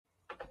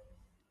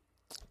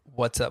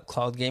What's up,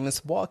 Cloud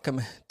Gamers?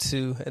 Welcome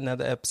to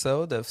another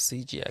episode of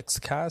CGX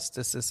Cast.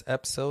 This is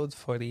episode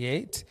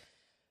 48.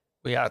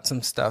 We got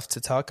some stuff to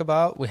talk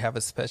about. We have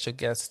a special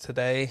guest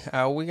today.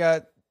 We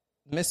got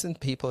missing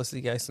people, as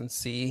you guys can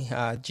see.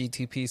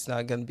 GTP is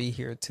not going to be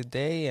here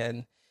today,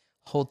 and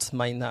Holtz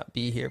might not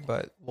be here,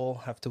 but we'll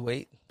have to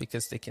wait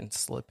because they can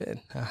slip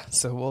in.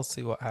 So we'll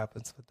see what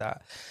happens with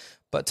that.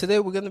 But today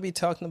we're going to be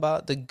talking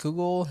about the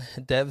Google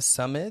Dev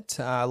Summit.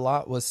 A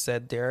lot was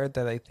said there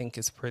that I think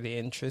is pretty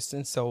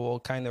interesting. So we'll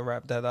kind of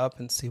wrap that up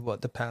and see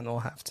what the panel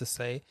have to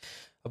say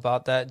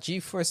about that.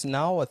 GeForce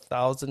Now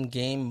 1,000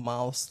 game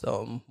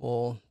milestone.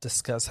 We'll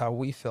discuss how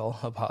we feel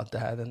about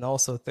that. And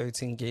also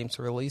 13 games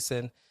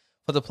releasing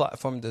for the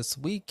platform this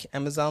week.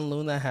 Amazon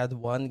Luna had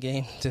one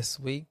game this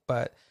week,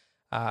 but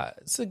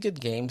it's a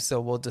good game.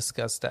 So we'll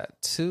discuss that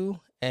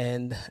too.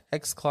 And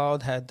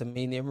xCloud had the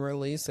medium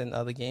release and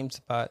other games,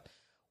 but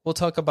we'll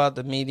talk about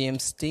the medium.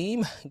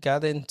 Steam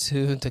got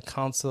into the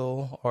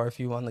console, or if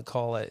you want to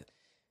call it,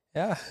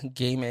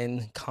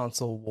 gaming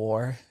console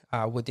war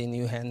with the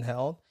new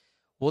handheld.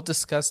 We'll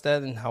discuss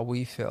that and how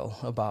we feel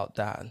about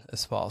that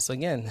as well. So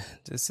again,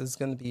 this is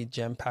going to be a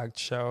jam-packed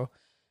show,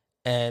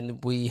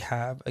 and we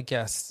have a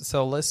guest.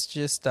 So let's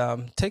just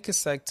take a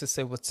sec to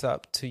say what's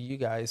up to you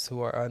guys who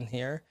are on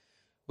here.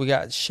 We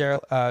got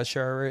Sherman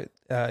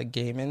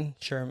Gaming.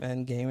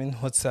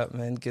 What's up,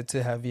 man? Good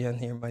to have you on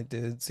here, my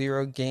dude.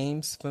 Zero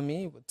Games for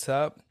me. What's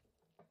up?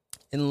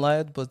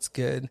 Inled, what's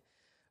good?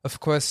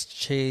 Of course,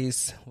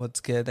 Chase, what's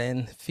good?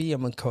 And Fee,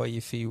 I'm going to call you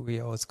Fee. We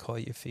always call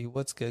you Fee.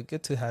 What's good?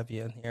 Good to have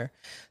you on here.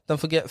 Don't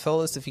forget,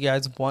 fellas, if you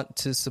guys want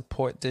to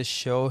support this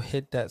show,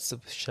 hit that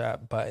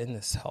subscribe button.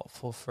 It's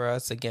helpful for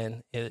us.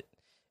 Again, it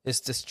is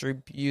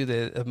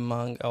distributed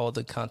among all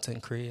the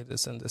content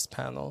creators in this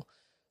panel.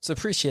 So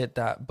appreciate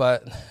that,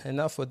 but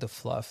enough with the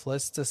fluff.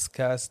 Let's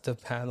discuss the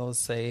panel,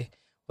 say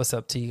what's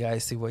up to you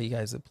guys, see what you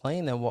guys are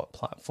playing and what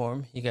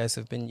platform you guys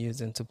have been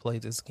using to play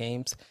these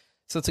games.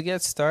 So to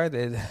get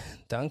started,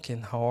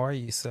 Duncan, how are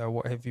you, sir?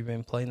 What have you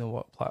been playing and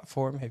what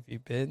platform have you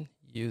been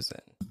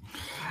using?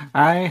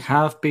 I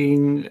have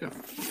been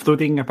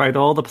floating about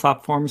all the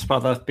platforms,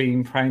 but I've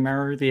been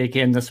primarily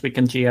again this week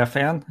in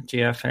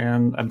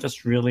GFN. I'm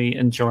just really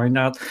enjoying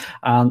that,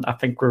 and I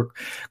think we're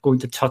going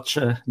to touch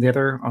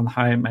later on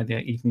how it might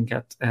even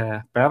get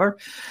better.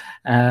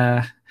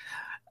 I've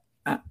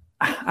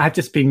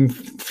just been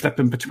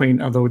flipping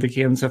between a load of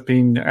games. I've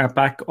been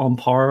back on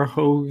Power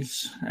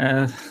Hose.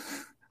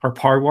 Or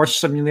Power Wash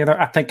Simulator.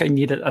 I think I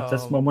need it at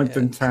this moment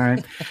in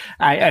time.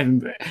 I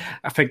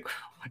think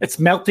it's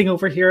melting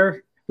over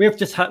here. We've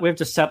just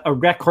set a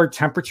record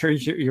temperature.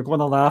 You're going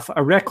to laugh.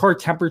 A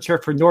record temperature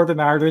for Northern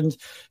Ireland,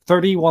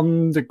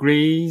 31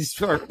 degrees,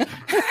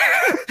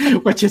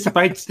 which is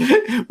about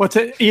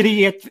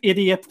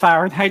 88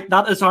 Fahrenheit.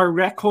 That is our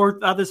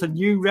record. That is a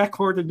new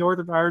record in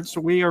Northern Ireland.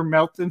 So we are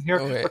melting here.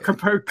 But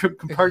compared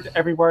to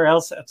everywhere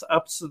else, it's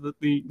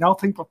absolutely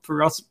nothing. But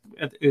for us,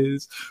 it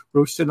is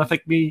roasting. I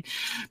think me,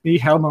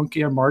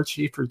 Hellmonkey, and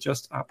Marchie are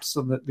just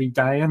absolutely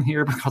dying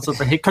here because of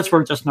the heat, because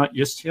we're just not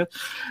used to it.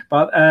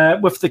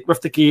 But with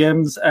the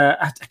games,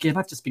 again,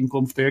 I've just been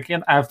going through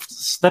again. I've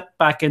slipped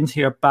back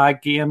into a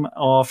bad game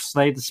of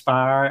Slay the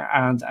Spire,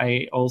 and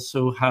I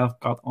also have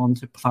got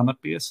onto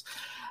Planet Base.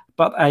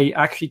 But I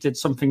actually did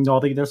something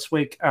naughty this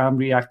week and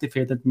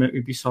reactivated my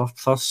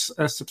Ubisoft Plus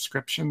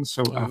subscription.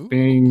 So I've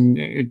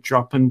been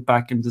dropping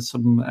back into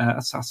some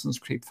Assassin's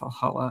Creed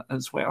Valhalla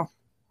as well.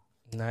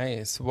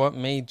 Nice. What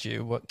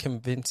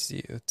convinced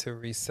you to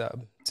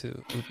resub to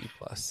Ubi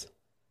Plus?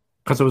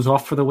 Because I was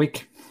off for the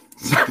week.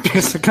 So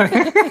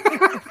basically...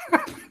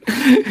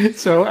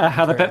 So I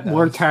had a bit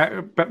more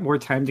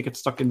time to get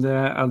stuck into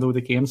a load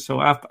of games. So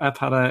I've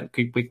had a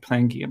good week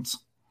playing games.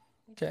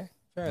 Okay,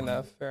 fair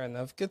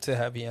enough. Good to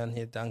have you on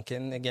here,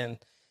 Duncan. Again,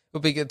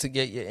 it'll be good to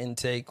get your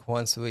intake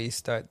once we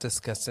start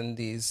discussing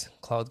these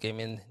cloud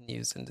gaming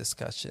news and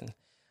discussion.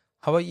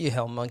 How about you,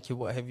 Hellmonkey?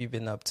 What have you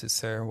been up to,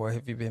 sir? What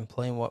have you been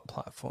playing? What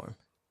platform?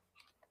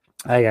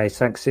 Hi guys,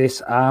 thanks,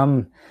 Ace.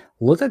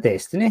 Load of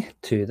Destiny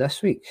 2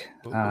 this week.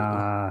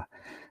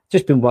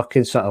 Just been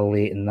working sort of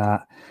late in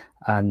that.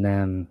 And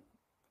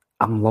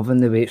I'm loving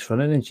the way it's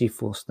running in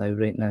GeForce Now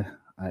right now.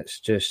 It's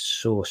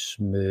just so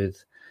smooth.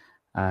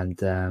 And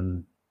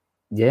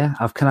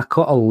I've kind of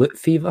caught a loot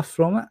fever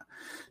from it.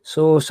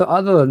 So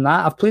other than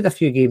that, I've played a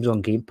few games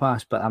on Game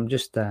Pass, but I'm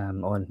just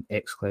on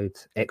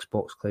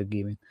Xbox Cloud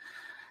Gaming.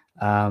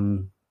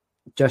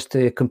 Just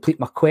to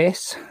complete my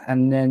quests,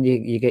 and then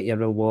you get your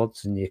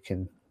rewards and you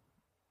can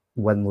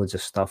win loads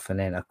of stuff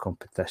and enter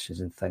competitions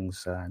and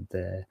things, and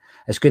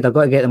it's good. I've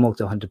got to get them all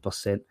to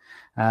 100%.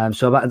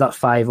 So about that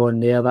 5 on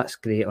there, that's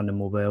great on the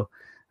mobile,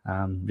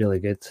 really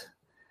good.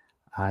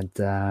 And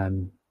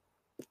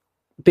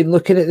been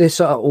looking at the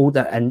sort of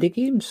older indie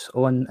games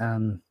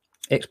on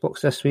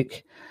Xbox this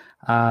week.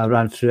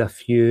 Ran through a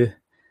few.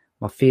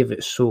 My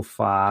favourite so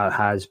far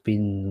has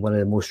been one of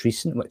the most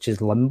recent, which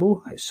is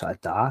Limbo. It's sort of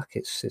dark.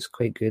 It's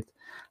quite good.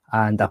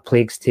 And A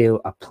Plague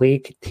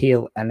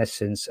Tale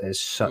Innocence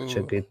is such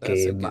a good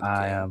game.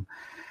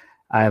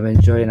 I am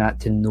enjoying that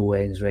to no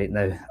ends right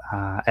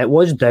now. It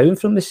was down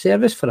from the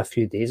service for a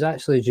few days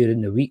actually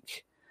during the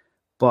week,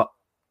 but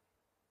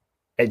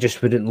it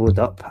just wouldn't load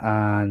up,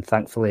 and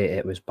thankfully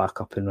it was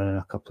back up and running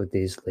a couple of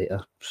days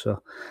later.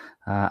 So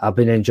I've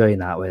been enjoying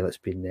that while it's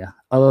been there.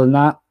 Other than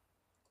that,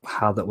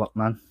 hard at work,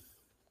 man.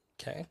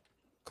 Okay.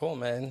 Cool,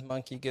 man.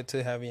 Monkey, good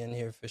to have you in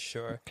here for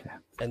sure. Okay.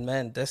 And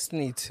man,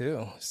 Destiny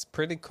 2, it's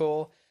pretty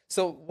cool.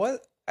 So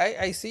what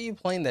I see you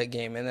playing that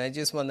game, and I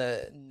just want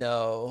to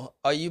know,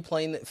 are you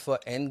playing it for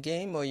end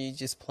game, or are you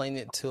just playing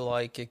it to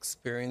like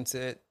experience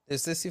it?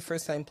 Is this your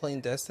first time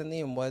playing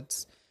Destiny, and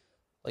what's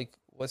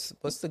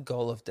the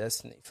goal of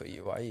Destiny for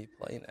you? Why are you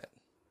playing it?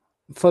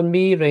 For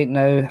me right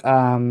now,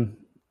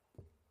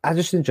 I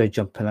just enjoy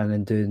jumping in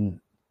and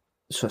doing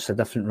sorts of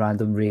different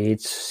random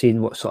raids,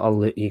 seeing what sort of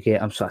loot you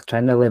get. I'm sort of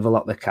trying to level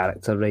up the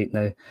character right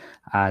now,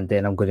 and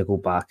then I'm going to go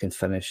back and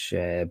finish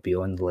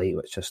Beyond Light,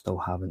 which I still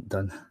haven't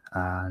done,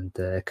 and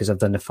because I've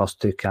done the first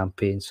 2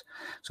 campaigns,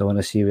 so I want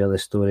to see where the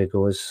story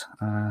goes.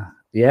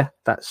 Yeah,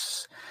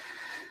 that's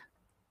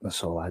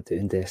all I do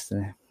in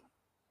Destiny.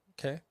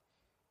 Okay,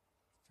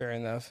 fair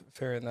enough.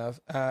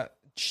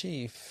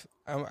 Chief,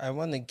 I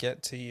want to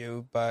get to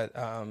you, but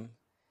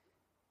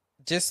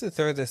just to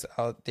throw this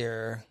out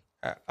there,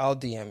 I'll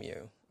DM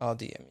you.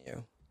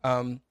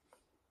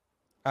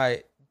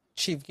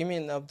 Chief, give me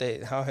an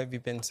update. How have you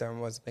been, sir? And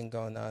what's been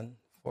going on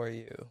for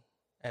you?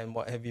 And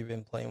what have you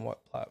been playing?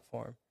 What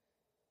platform?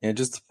 Yeah,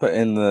 just to put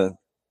in the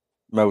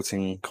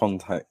melting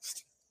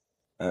context,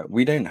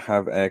 we don't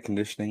have air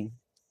conditioning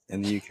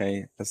in the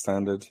UK as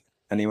standard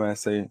anywhere.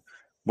 So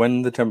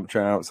when the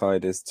temperature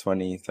outside is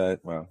 20, 30,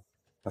 well,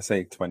 I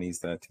say 20s,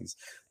 30s,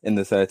 in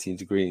the 30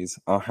 degrees,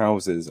 our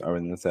houses are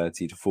in the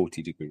 30 to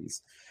 40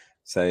 degrees.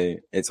 So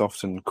it's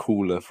often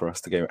cooler for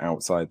us to go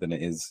outside than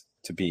it is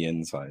to be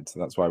inside. So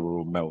that's why we're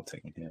all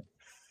melting here.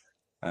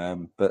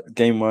 But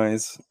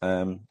game-wise,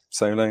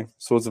 solo,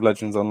 Swords of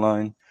Legends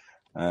Online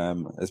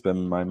has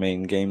been my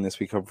main game this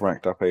week. I've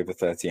racked up over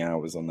 30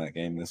 hours on that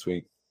game this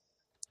week.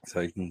 So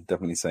you can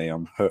definitely say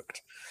I'm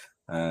hooked.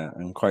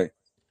 I'm quite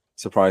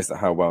surprised at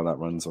how well that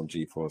runs on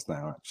GeForce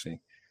now, actually.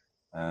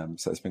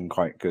 So it's been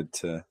quite good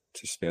to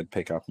just be able to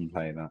pick up and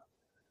play that.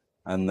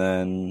 And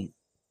then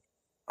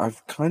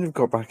I've kind of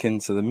got back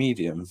into the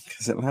Medium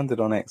because it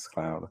landed on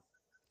xCloud.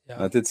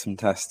 Yeah. I did some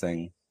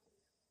testing,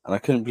 and I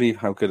couldn't believe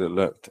how good it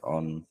looked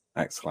on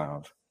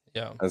xCloud.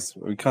 Yeah, as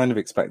we kind of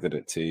expected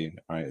it to.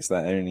 Right, it's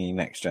their only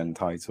next-gen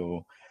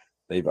title.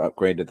 They've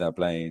upgraded their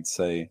blades,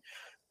 so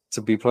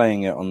to be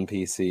playing it on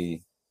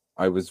PC,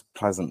 I was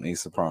pleasantly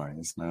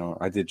surprised. Now,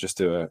 I did just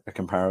do a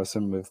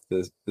comparison with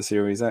the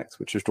Series X,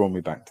 which has drawn me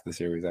back to the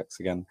Series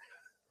X again,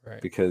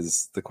 right,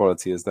 because the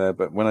quality is there.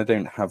 But when I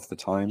don't have the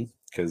time,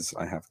 because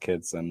I have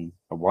kids and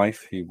a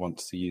wife who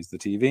wants to use the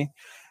TV,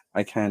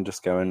 I can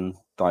just go and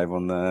dive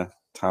on the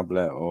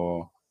tablet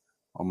or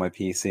on my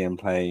PC and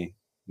play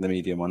the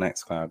Medium on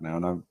xCloud now.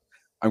 And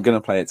I'm going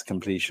to play it to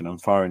completion. I'm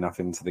far enough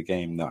into the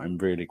game that I'm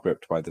really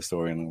gripped by the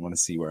story and I want to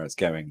see where it's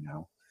going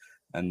now.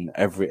 And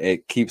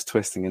it keeps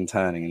twisting and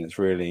turning, and it's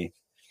really,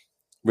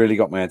 really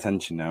got my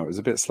attention now. It was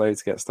a bit slow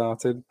to get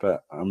started,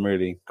 but I'm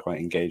really quite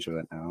engaged with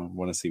it now. I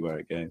want to see where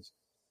it goes.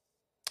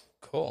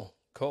 Cool.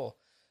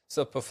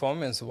 So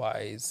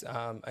performance-wise,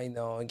 I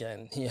know,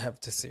 again, you have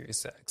the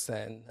Series X,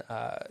 and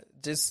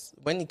just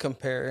when you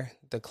compare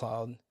the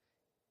cloud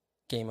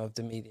game of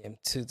the Medium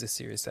to the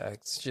Series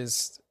X,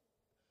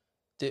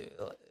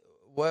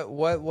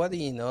 what are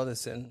you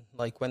noticing,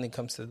 like, when it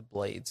comes to the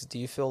blades? Do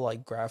you feel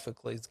like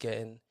graphically it's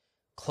getting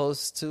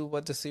close to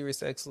what the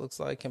Series X looks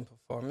like in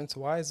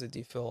performance-wise, or do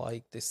you feel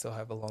like they still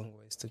have a long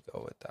ways to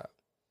go with that?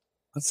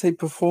 I'd say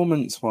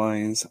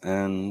performance-wise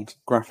and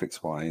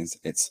graphics-wise,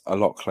 it's a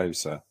lot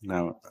closer.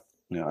 Now,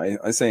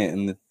 I say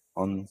it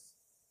on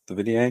the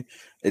video,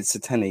 it's a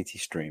 1080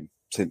 stream.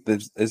 So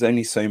there's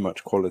only so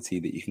much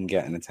quality that you can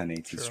get in a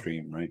 1080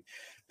 stream, right?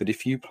 But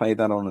if you play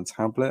that on a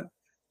tablet,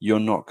 you're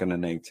not going to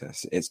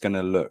notice. It's going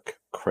to look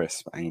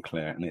crisp and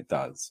clear, and it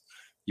does.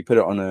 You put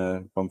it on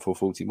a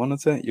 1440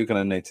 monitor, you're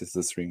going to notice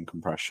the stream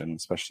compression,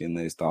 especially in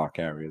those dark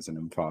areas and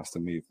in faster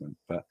movement.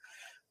 But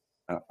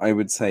I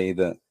would say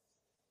that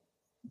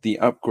the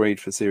upgrade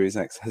for Series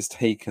X has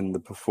taken the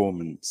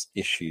performance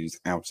issues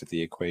out of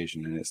the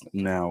equation, and it's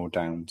now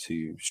down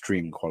to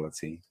stream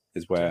quality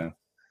is where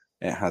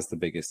it has the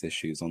biggest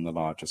issues on the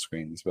larger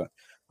screens. But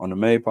on a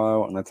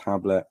mobile, on a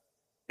tablet,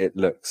 it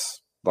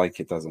looks like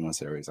it does on a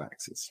Series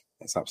X.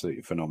 It's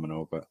absolutely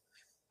phenomenal. But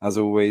as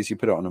always, you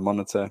put it on a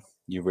monitor,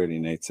 you really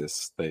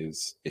notice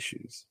those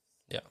issues.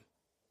 Yeah.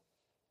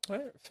 All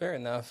right, fair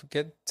enough.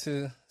 Good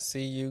to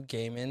see you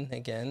gaming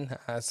again.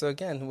 So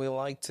again, we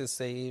like to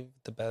save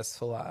the best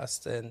for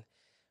last, and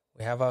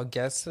we have our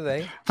guest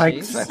today.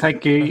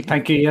 Thank you.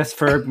 Yes,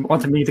 for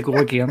wanting me to go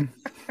again.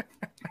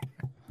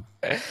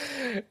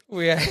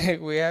 we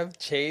have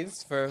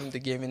Chase from the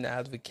Gaming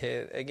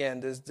Advocate. Again,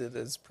 this dude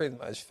is pretty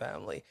much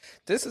family.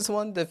 This is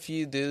one of the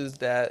few dudes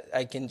that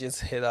I can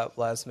just hit up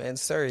last minute.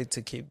 Sorry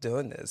to keep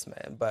doing this,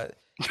 man, but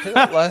hit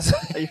up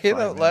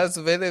last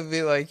minute and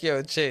be like,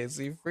 "Yo, Chase,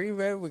 you free,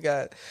 man?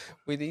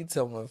 We need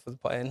someone for the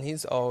play," and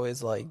he's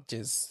always like,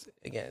 just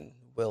again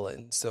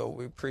willing. So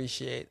we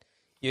appreciate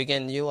you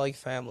again. You like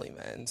family,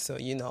 man. So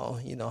you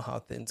know how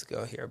things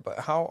go here. But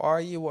how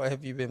are you? What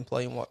have you been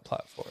playing? What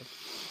platform?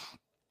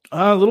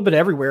 A little bit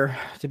everywhere,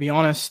 to be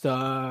honest.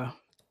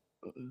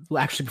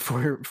 Actually,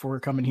 before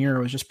coming here, I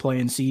was just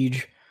playing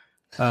Siege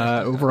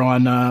over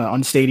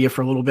on Stadia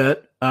for a little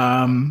bit.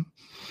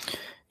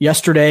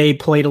 Yesterday,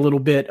 played a little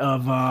bit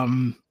of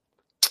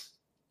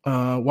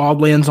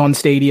Wildlands on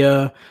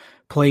Stadia.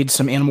 Played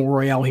some Animal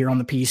Royale here on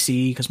the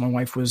PC because my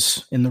wife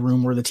was in the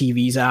room where the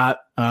TV's at.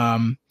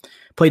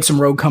 Played some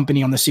Rogue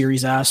Company on the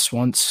Series S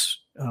once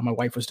my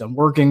wife was done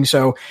working.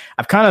 So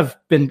I've kind of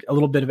been a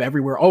little bit of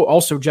everywhere. Oh,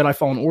 also Jedi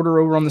Fallen Order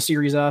over on the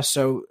Series S.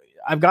 So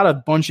I've got a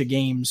bunch of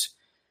games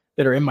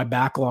that are in my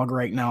backlog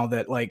right now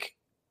that like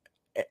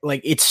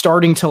it's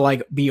starting to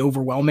like be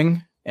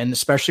overwhelming. And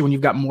especially when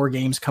you've got more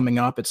games coming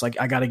up, it's like,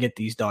 I got to get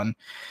these done.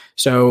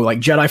 So like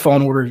Jedi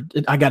Fallen Order,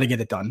 I got to get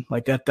it done.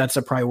 Like that's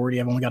a priority.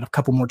 I've only got a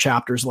couple more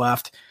chapters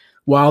left.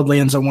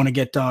 Wildlands I want to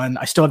get done.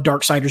 I still have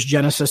Darksiders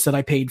Genesis that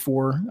I paid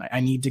for. I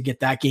need to get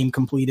that game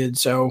completed.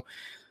 So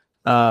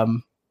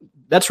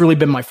that's really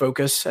been my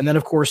focus. And then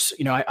of course,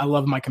 I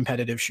love my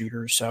competitive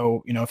shooters.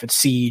 So, if it's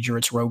Siege or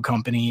it's Rogue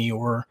Company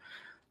or,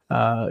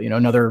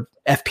 another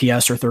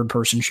FPS or third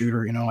person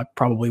shooter, I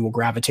probably will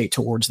gravitate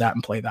towards that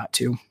and play that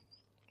too.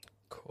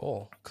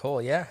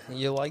 Cool. Yeah.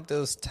 You like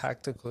those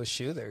tactical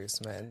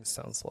shooters, man. It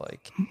sounds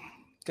like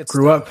good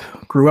grew up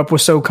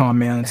with SOCOM,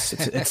 man.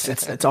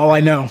 It's all I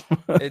know.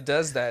 It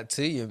does that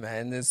to you,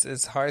 man.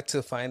 It's hard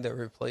to find a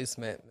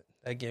replacement.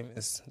 That game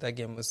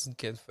was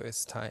good for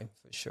its time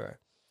for sure.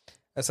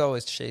 As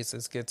always, Chase,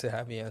 it's good to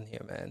have you on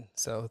here, man.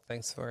 So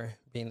thanks for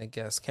being a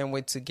guest. Can't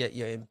wait to get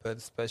your input,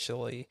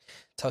 especially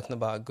talking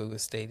about Google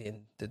Stadia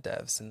and the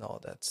devs and all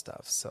that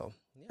stuff. So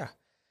yeah,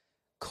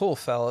 cool,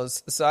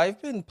 fellas. So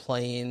I've been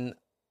playing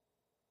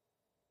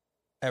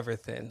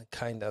everything,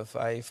 kind of.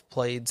 I've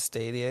played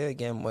Stadia,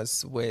 again,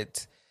 was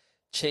with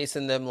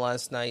chasing them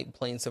last night,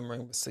 playing some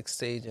Rainbow Six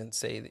Siege, and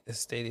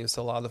Stadia was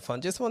a lot of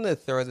fun. Just wanted to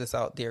throw this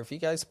out there. If you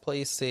guys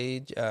play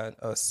Siege,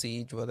 or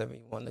Siege, whatever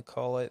you want to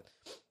call it,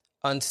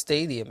 on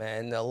Stadia,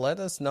 man, let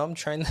us know. I'm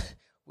trying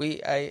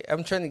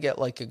to get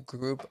like a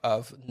group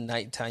of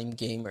nighttime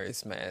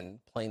gamers, man,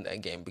 playing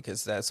that game,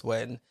 because that's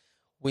when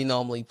we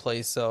normally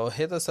play. So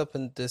hit us up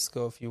in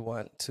Disco if you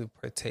want to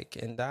partake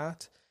in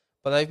that.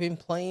 But I've been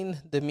playing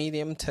the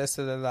medium,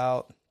 tested it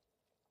out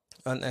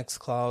on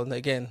xCloud.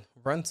 Again,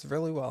 runs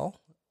really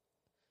well.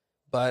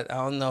 But I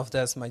don't know if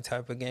that's my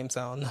type of game,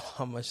 so I don't know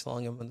how much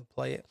longer I'm going to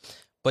play it.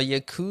 But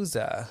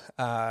Yakuza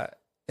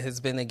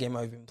has been a game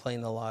I've been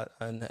playing a lot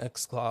on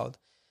xCloud.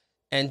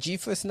 And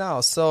GeForce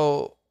Now.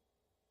 So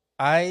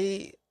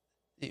after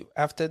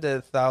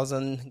the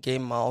 1,000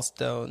 game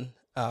milestone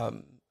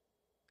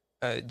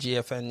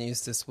GFN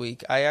news this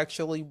week, I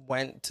actually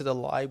went to the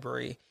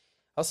library.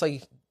 I was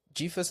like,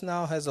 GeForce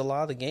Now has a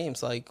lot of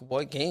games. Like,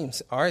 what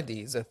games are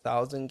these?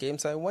 1,000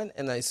 games. I went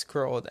and I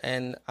scrolled,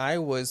 and I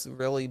was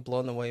really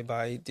blown away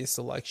by the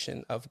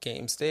selection of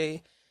games.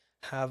 They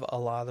have a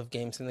lot of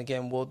games, and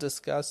again, we'll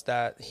discuss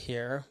that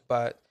here.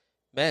 But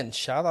man,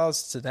 shout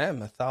outs to them.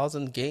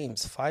 1,000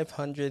 games,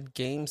 500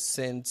 games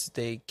since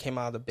they came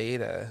out of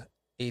beta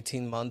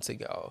 18 months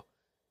ago,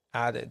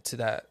 added to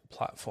that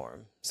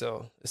platform.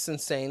 So it's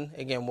insane.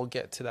 Again, we'll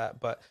get to that,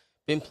 but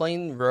been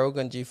playing Rogue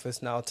on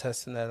GeForce Now,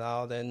 testing that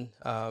out, and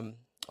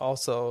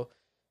also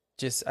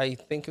just, I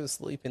think it was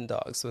Sleeping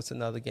Dogs, so it's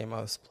another game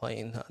I was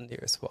playing on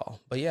there as well.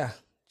 But yeah,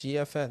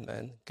 GFN,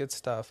 man, good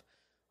stuff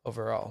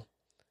overall.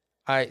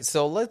 All right,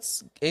 so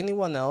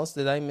anyone else,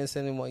 did I miss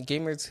anyone?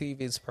 Gamer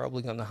TV is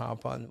probably going to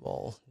hop on.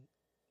 We'll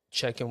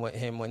check in with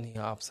him when he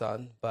hops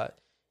on. But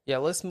yeah,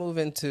 let's move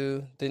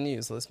into the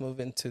news. Let's move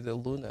into the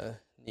Luna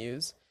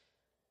news.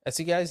 As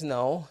you guys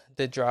know,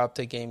 they dropped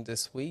a game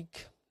this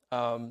week.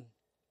 Trying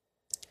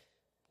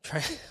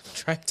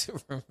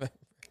to remember.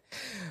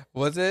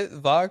 Was it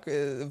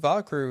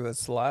Valkyrie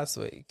was last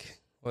week,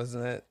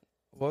 wasn't it?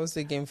 What was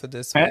the game for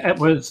this week? It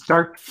was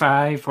Dark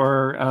 5,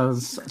 or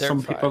as Dark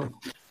some 5. people...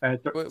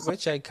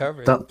 which I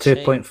covered.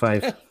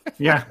 2.5.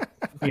 Yeah.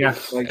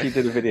 Like you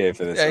did a video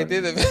for this. I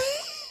did a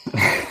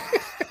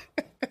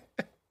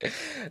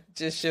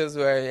Just shows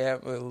where I am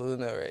with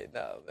Luna right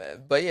now,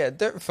 man. But yeah,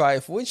 Dirt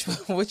 5,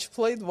 which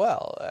played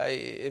well.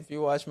 If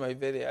you watch my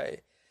video, I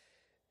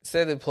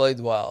said it played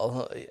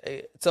well.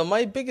 So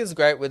my biggest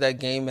gripe with that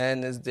game,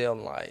 man, is the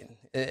online.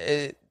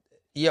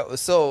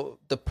 So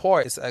the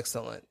port is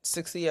excellent.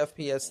 60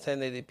 FPS,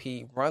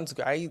 1080p runs.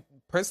 I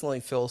personally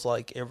feels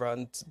like it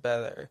runs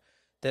better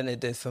than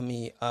it did for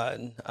me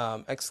on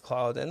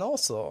xCloud, and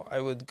also I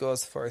would go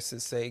as far as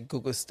to say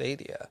Google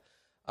Stadia.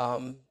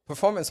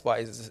 performance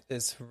wise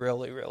is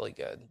really, really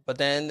good. But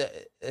then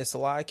it's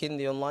lacking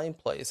the online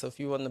play. So if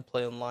you want to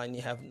play online,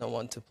 you have no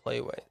one to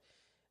play with.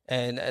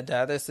 And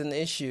that is an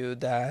issue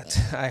that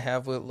I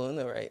have with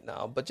Luna right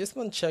now. But just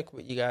want to check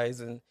with you guys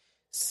and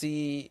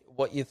see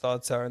what your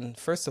thoughts are. And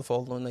first of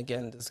all, Luna,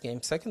 again, this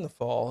game. Second of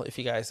all, if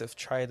you guys have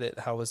tried it,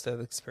 how was that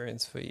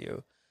experience for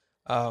you?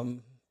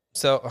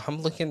 So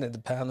I'm looking at the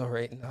panel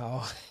right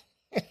now.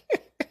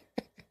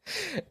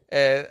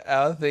 And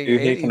I don't think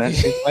who can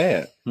actually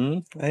play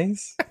it.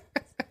 Ace?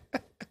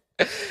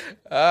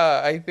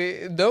 I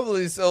think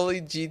normally it's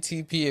only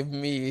GTP and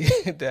me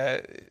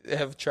that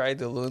have tried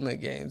the Luna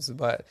games,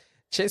 but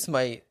Chase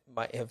might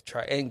have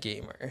tried, and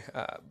Gamer.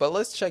 But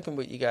let's check in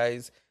with you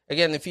guys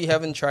again. If you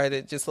haven't tried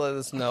it, just let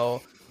us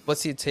know.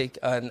 What's your take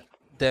on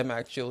them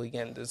actually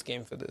getting this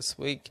game for this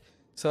week?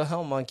 So,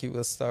 Hell Monkey,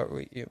 we'll start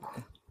with you,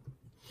 man.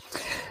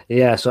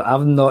 Yeah, so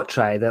I've not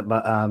tried it,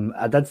 but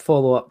I did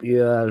follow up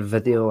your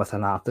video with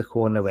an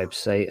article on the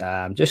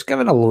website, just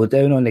giving a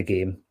lowdown on the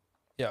game.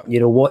 Yeah, you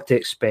know what to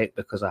expect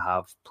because I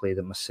have played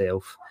it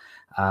myself.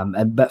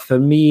 But for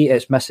me,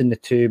 it's missing the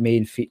two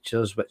main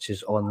features, which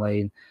is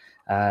online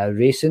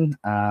racing.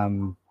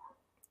 You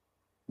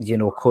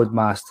know,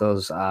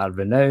 Codemasters are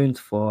renowned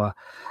for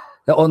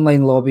the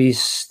online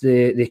lobbies,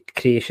 the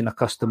creation of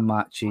custom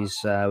matches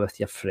with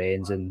your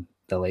friends, and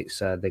the likes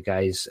the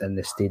guys in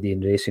the Stadium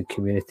racing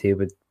community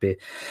would be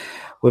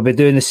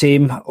doing the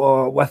same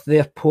with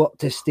their port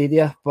to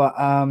Stadia. But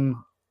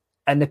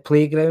in the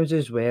playgrounds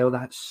as well,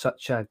 that's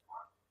such a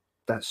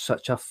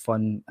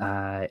fun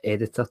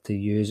editor to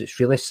use. It's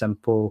really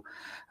simple.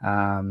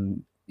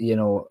 You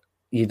know,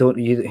 you don't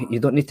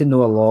need to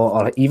know a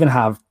lot or even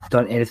have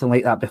done anything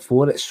like that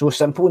before. It's so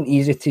simple and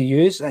easy to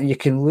use, and you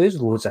can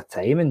lose loads of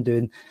time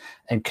in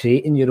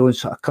creating your own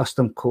sort of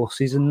custom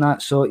courses and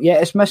that. So yeah,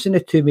 it's missing the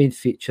two main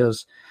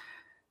features.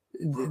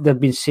 They've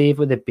been saved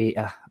with the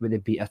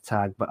beta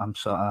tag, but I'm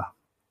sort of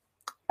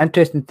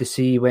interested to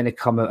see when they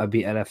come out of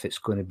beta if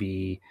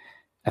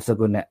they're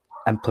going to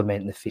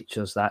implement the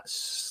features.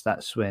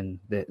 That's when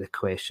the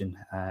question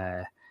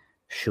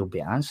should be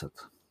answered.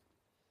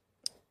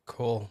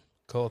 Cool.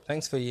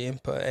 Thanks for your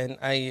input, and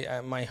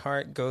I my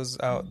heart goes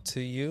out to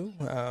you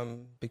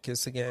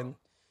because again,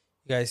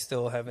 you guys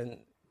still haven't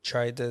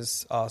tried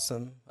this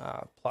awesome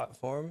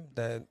platform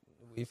that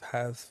we've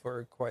had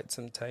for quite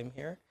some time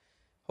here.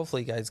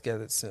 Hopefully, you guys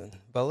get it soon.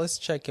 But let's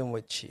check in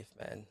with Chief,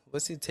 man.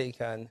 What's your take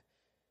on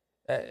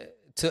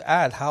to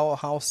add?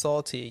 How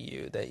salty are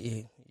you that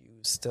you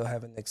still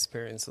haven't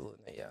experienced Luna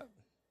yet?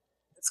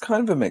 It's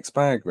kind of a mixed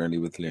bag, really,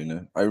 with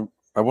Luna.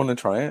 I want to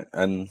try it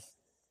and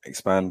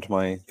expand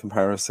my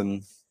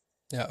comparison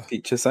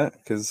feature set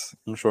because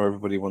I'm sure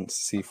everybody wants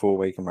to see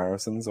 4-way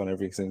comparisons on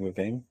every single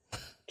game,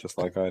 just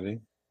like I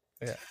do.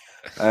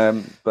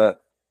 Yeah.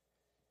 But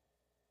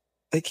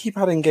they keep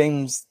adding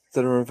games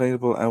that are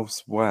available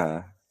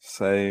elsewhere.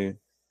 So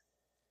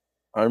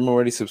I'm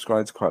already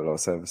subscribed to quite a lot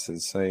of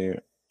services. So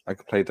I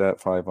could play Dirt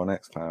 5 on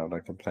xCloud. I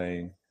could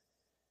play.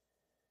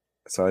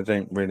 So I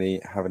don't really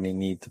have any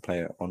need to play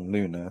it on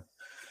Luna.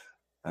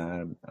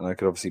 And I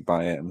could obviously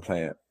buy it and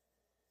play it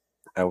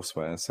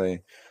elsewhere. So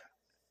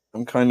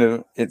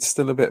it's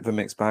still a bit of a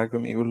mixed bag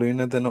with me with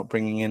Luna. They're not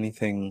bringing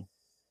anything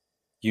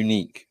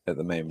unique at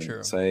the moment.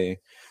 True. So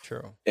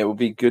True. It will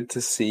be good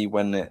to see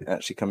when it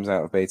actually comes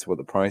out of beta what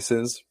the price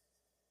is,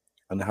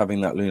 and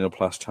having that Luna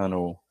Plus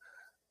channel.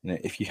 You know,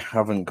 if you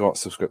haven't got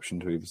subscription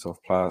to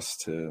Ubisoft Plus,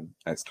 to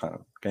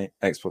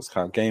Xbox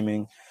Cloud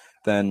Gaming,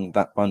 then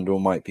that bundle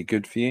might be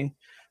good for you.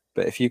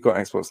 But if you've got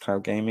Xbox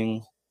Cloud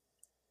Gaming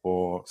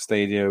or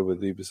Stadia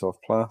with Ubisoft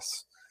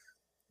Plus,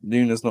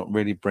 Luna's not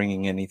really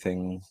bringing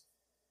anything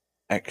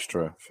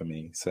extra for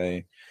me.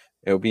 So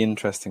it'll be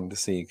interesting to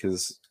see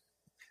because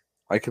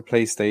I could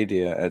play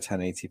Stadia at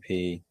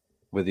 1080p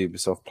with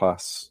Ubisoft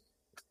Plus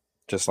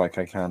just like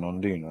I can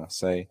on Luna.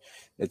 So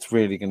it's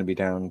really going to be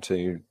down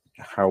to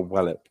how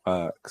well it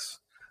works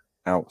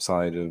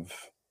outside of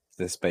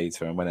this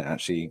beta and when it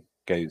actually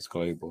goes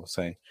global.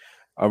 So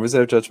I'll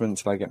reserve judgment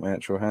till I get my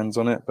actual hands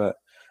on it, but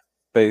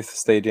both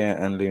Stadia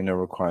and Luna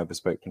require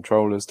bespoke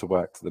controllers to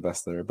work to the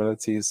best of their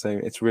abilities. So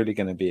it's really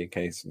going to be a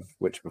case of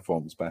which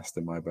performs best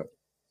in my book.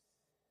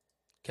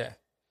 Okay.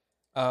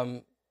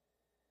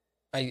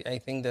 I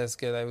think that's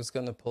good. I was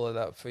going to pull it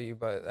up for you,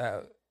 but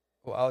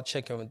I'll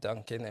check in with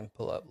Duncan and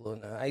pull up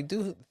Luna. I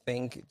do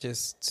think,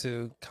 just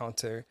to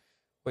counter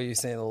what you're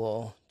saying a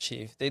little,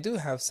 Chief, they do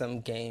have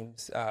some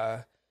games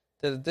that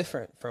are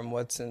different from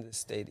what's in the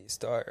Stadia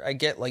Store. I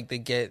get they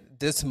get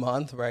this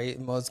month, right?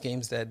 Most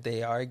games that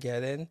they are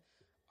getting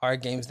are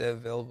games that are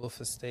available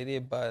for Stadia,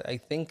 but I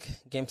think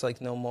games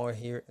like No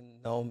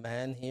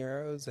Man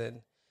Heroes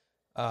and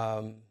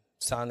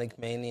Sonic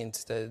Mania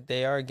instead,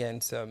 they are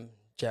getting some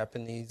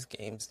Japanese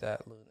games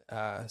that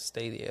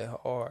Stadia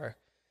or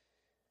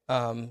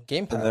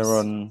Game Pass. And they're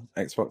on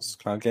Xbox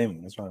Cloud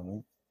Gaming as well,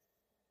 right?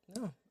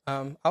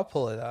 No, I'll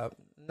pull it up.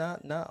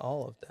 Not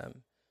all of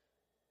them.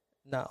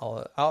 Not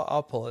all.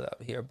 I'll pull it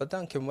up here. But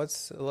Duncan,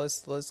 let's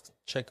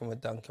check in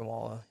with Duncan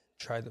while I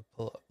try to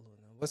pull up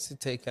Luna. What's your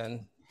take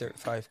on Dirt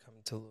 5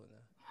 coming to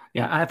Luna?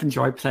 Yeah, I've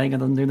enjoyed playing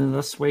it on Luna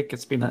this week.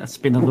 It's been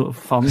a lot of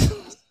fun.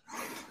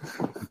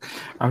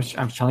 I was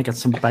trying to get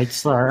some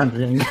bites there and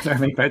didn't get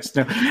any bites.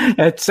 No,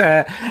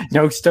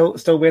 it's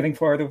still waiting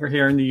for it over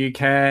here in the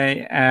UK.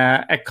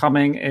 It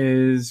coming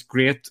is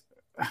great.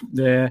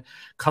 The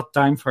cut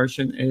down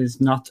version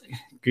is not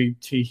good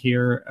to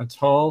hear at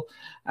all.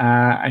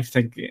 I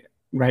think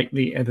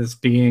rightly it is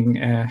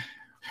being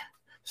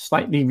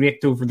slightly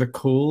raked over the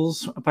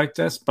coals about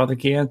this, but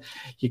again,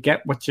 you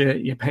get what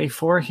you pay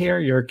for here.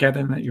 You're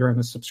in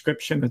a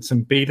subscription. It's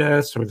in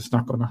beta, so it's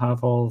not going to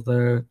have all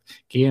the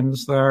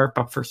games there.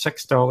 But for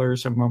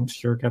 $6 a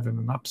month, you're getting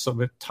an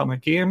absolute ton of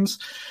games.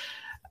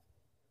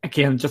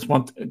 Again, just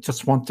want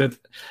it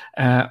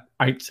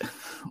out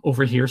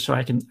over here so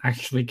I can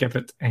actually give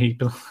it a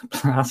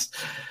blast.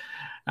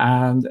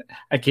 And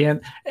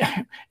again,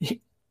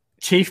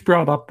 Chief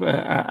brought up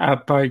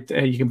about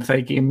you can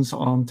play games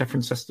on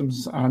different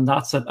systems, and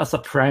that's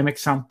a prime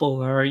example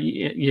there.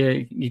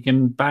 You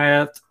can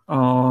buy it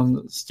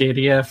on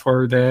Stadia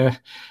for the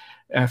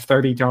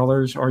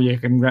 $30, or you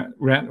can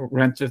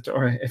rent it,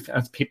 or if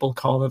as people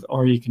call it,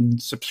 or you can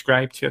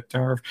subscribe to it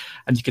there,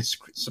 and you can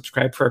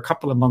subscribe for a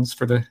couple of months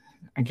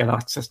and get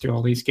access to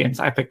all these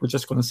games. I think we're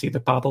just going to see the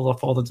battle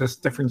of all of this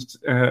different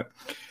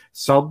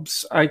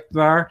subs out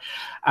there,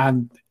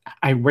 and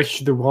I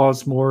wish there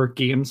was more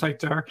games out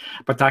there,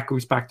 but that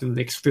goes back to the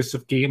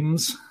exclusive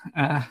games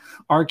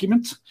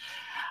argument.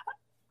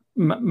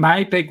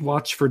 My big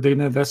watch for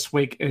Luna this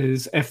week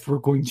is if we're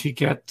going to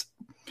get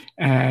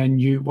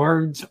New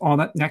World on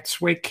it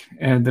next week.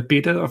 The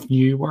beta of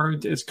New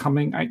World is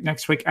coming out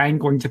next week. I'm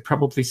going to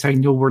probably say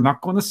no, we're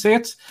not going to say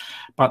it,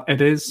 but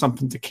it is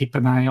something to keep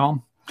an eye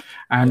on.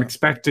 I'm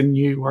expecting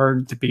New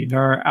World to be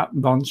there at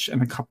launch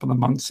in a couple of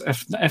months.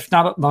 If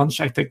not at launch,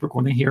 I think we're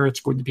going to hear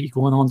it's going to be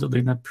going on to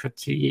Luna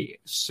pretty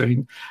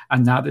soon.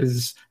 And that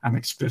is an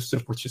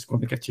exclusive, which is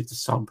going to get you to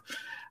sub.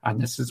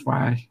 And this is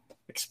why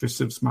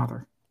exclusives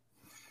matter.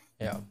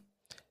 Yeah.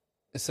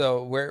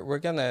 So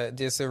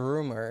there's a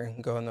rumor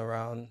going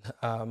around.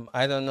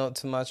 I don't know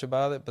too much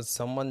about it, but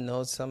someone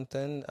knows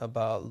something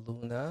about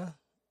Luna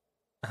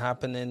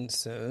happening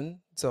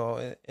soon.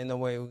 So in a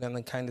way, we're going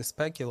to kind of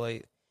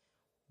speculate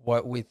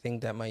what we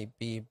think that might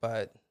be,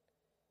 but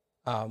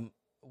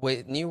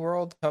with New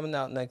World coming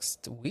out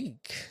next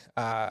week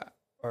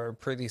or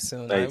pretty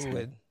soon,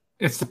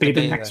 it's the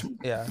beta next week.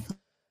 Yeah,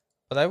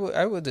 but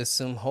I would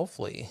assume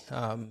hopefully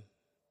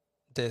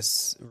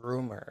this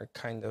rumor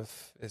kind of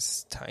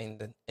is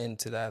tying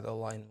into that,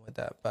 aligned with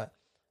that. But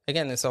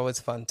again, it's always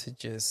fun to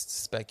just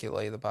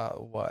speculate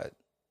about what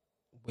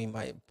we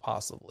might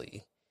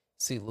possibly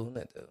see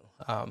Luna do.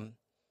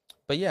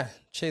 But yeah,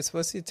 Chase,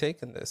 what's your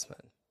take on this, man?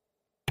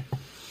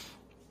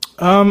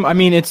 I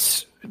mean,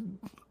 it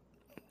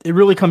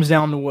really comes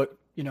down to what,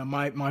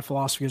 my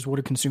philosophy is, what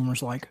do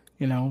consumers like,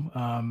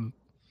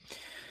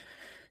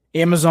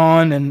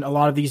 Amazon and a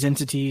lot of these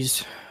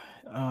entities,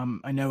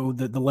 I know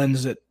that the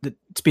lens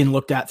that's being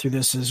looked at through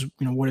this is,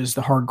 what is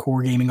the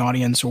hardcore gaming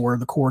audience or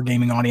the core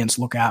gaming audience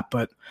look at?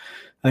 But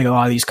I think a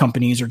lot of these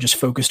companies are just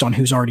focused on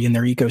who's already in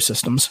their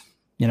ecosystems,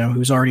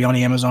 who's already on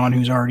Amazon,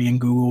 who's already in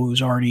Google,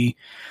 who's already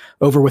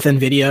over with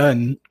NVIDIA,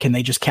 and can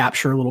they just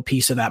capture a little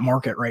piece of that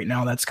market right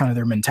now? That's kind of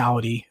their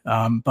mentality.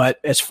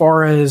 But as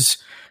far as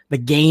the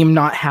game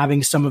not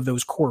having some of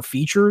those core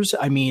features,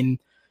 I mean,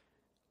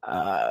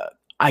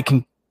 I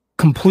can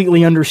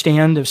completely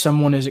understand if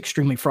someone is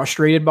extremely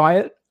frustrated by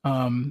it,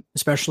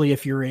 especially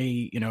if you're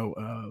a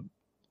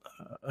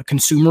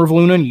consumer of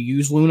Luna and you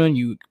use Luna and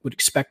you would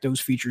expect those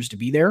features to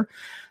be there.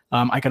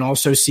 I can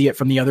also see it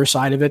from the other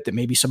side of it that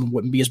maybe someone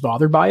wouldn't be as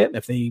bothered by it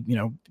if they,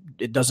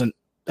 it doesn't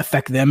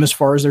affect them as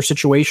far as their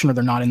situation, or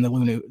they're not in the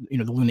Luna,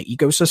 the Luna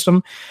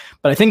ecosystem.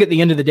 But I think at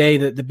the end of the day,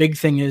 the big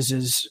thing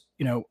is,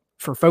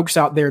 for folks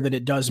out there, that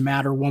it does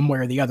matter one way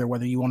or the other,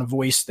 whether you want to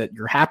voice that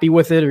you're happy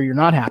with it or you're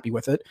not happy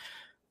with it.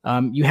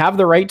 You have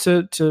the right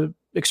to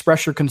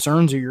express your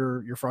concerns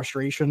or your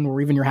frustration or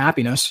even your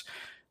happiness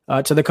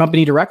to the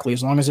company directly,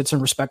 as long as it's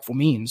in respectful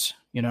means,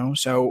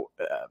 So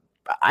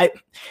I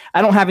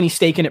don't have any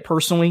stake in it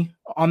personally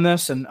on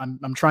this, and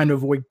I'm trying to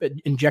avoid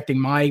injecting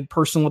my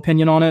personal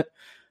opinion on it.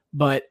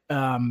 But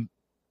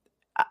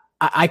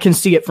I can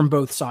see it from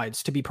both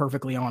sides, to be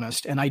perfectly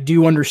honest. And I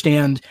do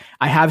understand.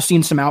 I have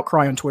seen some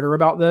outcry on Twitter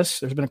about this.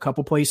 There's been a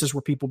couple places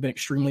where people have been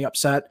extremely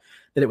upset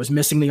that it was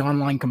missing the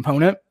online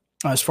component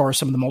as far as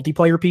some of the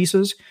multiplayer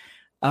pieces.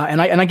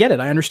 And I get it.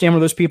 I understand where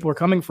those people are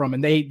coming from,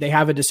 and they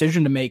have a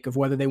decision to make of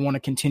whether they want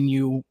to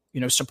continue,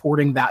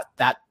 supporting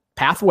that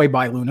pathway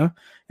by Luna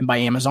and by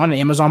Amazon. And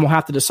Amazon will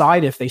have to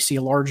decide, if they see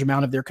a large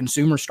amount of their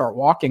consumers start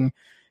walking,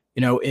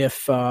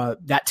 if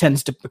that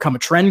tends to become a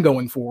trend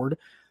going forward,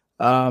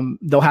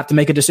 they'll have to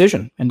make a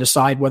decision and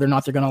decide whether or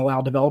not they're going to allow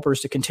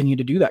developers to continue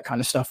to do that kind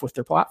of stuff with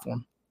their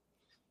platform.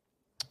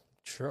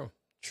 True.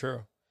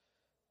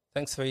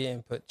 Thanks for your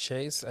input,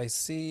 Chase. I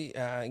see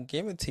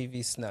Gamer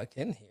TV snuck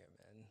in here,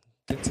 man.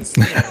 Good to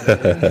see you.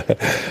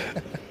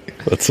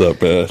 What's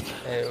up, man?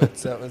 Hey,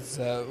 what's up?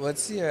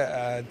 What's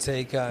your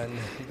take on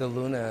the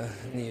Luna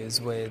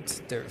news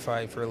with Dirt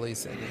 5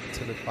 releasing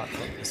to the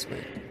platform this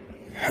week?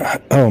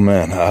 Oh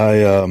man,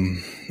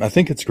 I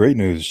think it's great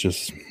news.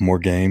 Just more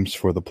games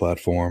for the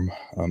platform.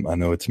 I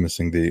know it's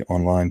missing the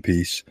online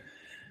piece,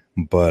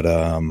 but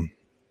I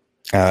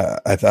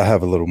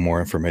have a little more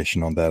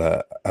information on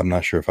that. I'm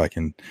not sure if I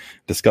can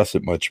discuss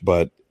it much,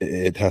 but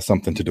it has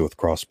something to do with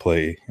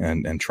crossplay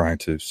and trying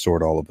to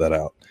sort all of that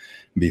out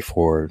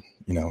before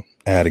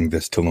adding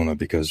this to Luna,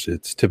 because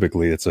it's a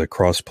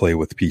crossplay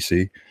with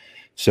PC.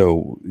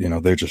 So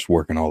they're just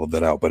working all of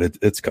that out, but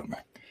it's coming.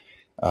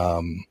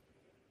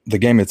 The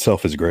game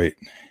itself is great.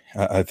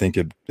 I think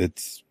it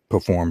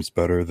performs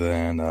better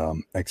than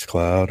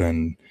xCloud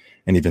and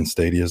even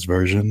Stadia's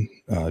version,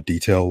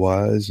 detail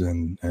wise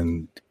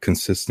and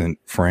consistent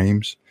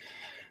frames.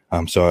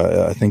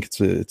 So I think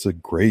it's a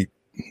great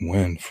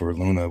win for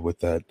Luna with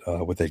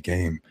that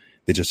game.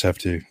 They just have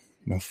to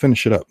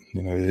finish it up.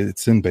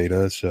 It's in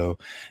beta, so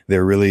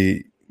they're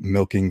really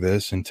milking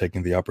this and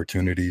taking the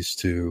opportunities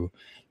to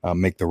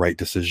make the right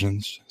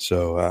decisions.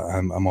 So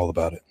I'm all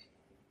about it.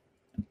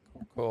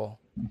 Cool.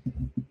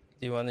 Do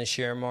you want to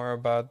share more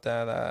about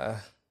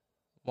that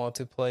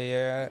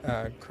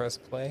multiplayer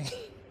crossplay?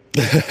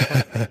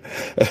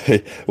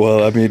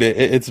 Well, I mean,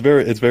 it's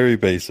very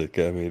basic.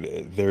 I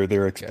mean,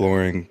 they're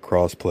exploring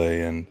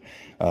crossplay, and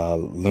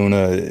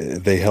Luna,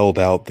 they held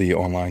out the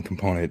online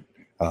component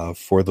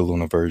for the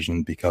Luna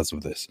version because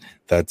of this.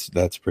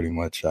 That's pretty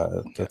much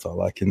that's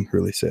all I can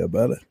really say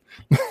about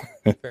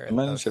it.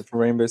 Managed it for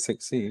Rainbow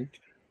Six Siege.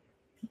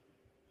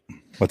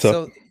 What's up?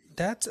 So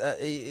that's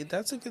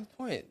a good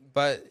point,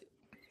 but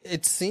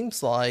it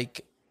seems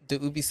like the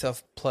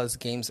Ubisoft Plus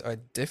games are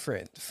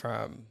different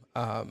from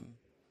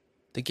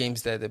the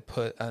games that they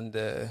put on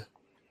the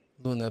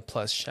Luna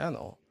Plus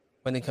channel.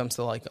 When it comes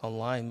to like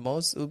online,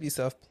 most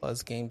Ubisoft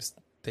Plus games,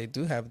 they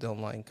do have the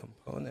online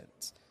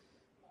components,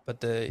 but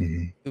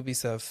the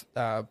Ubisoft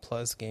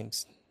Plus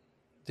games,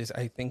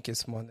 I think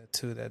it's one or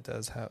two that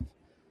does have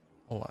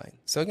online.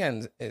 So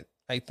again,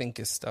 I think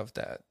it's stuff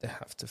that they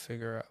have to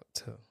figure out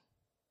too.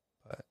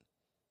 But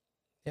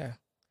yeah.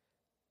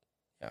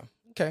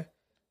 Okay.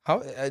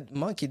 How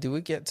Monkey? Do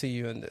we get to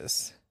you in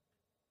this?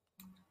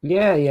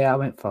 Yeah, I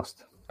went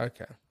first.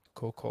 Okay.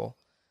 Cool. All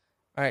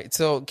right.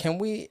 So can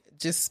we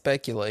just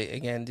speculate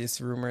again?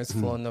 These rumors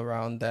floating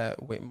around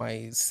that we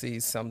might see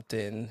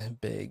something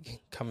big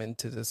come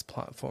into this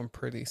platform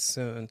pretty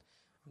soon.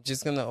 I'm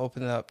just gonna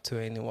open it up to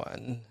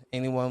anyone.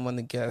 Anyone want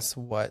to guess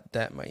what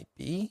that might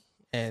be,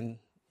 and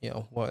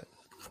what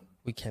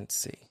we can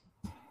see?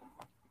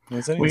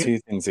 There's only two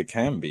things it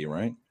can be,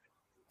 right?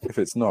 If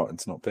it's not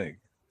big.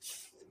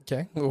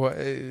 Okay.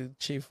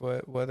 Chief,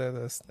 what are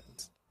those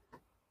things?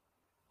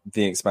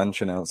 The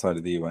expansion outside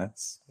of the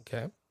US.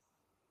 Okay.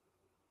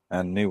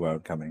 And New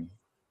World coming.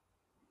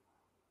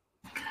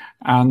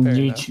 And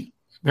we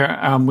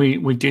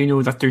do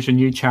know that there's a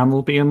new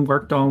channel being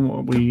worked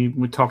on.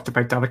 We talked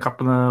about that a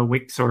couple of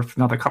weeks, or if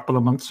not a couple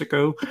of months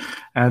ago.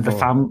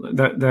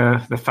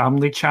 The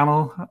family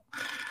channel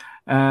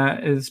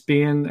is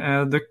being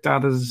looked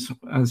at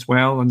as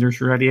well, and there's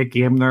already a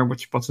game there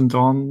which wasn't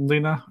on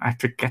Luna. I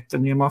forget the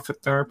name of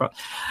it there, but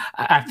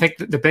I think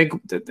that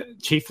the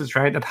Chief is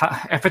right.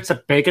 If it's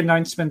a big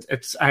announcement,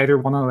 it's either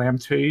one of them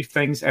two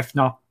things, if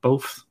not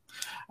both.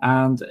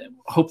 And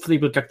hopefully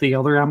we'll get the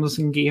other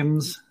Amazon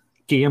game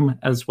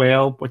as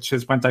well, which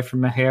has went out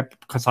from my head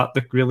because that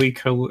looked really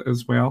cool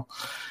as well.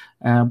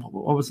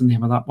 What was the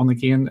name of that one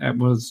again? It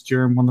was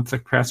during one of the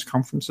press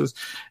conferences.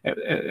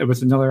 It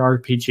was another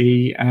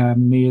RPG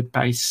made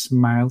by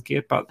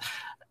Smilegate, but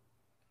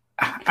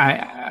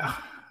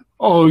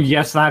oh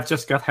yes, I've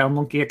just got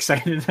Hellmonkey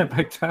excited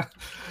about that.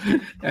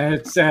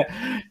 It's I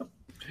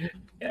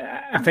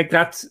think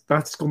that's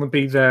going to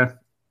be the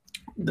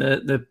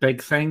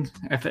big thing.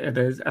 If it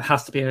is, it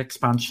has to be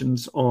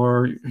expansions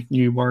or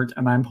New World,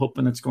 and I'm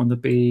hoping it's going to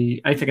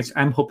be.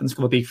 I'm hoping it's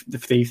going to be the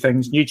three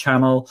things: new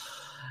channel,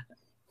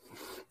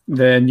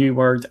 the New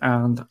World,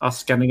 and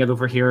us getting it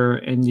over here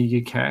in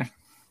the UK.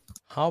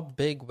 How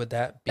big would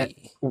that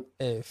be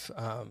if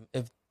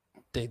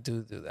they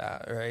do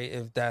that, right?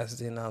 If that's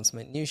the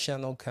announcement, new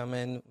channel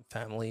coming,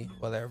 family,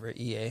 whatever,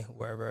 EA,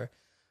 wherever,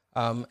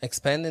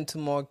 expand into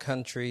more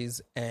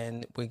countries,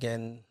 and we're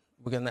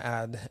gonna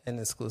add an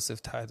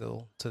exclusive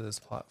title to this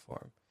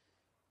platform.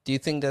 Do you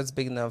think that's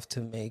big enough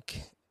to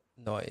make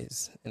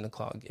noise in the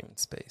cloud gaming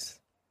space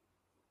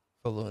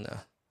for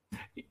Luna?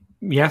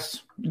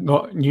 Yes,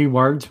 New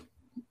World.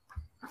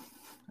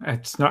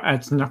 It's not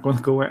going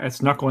to go.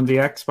 It's not going to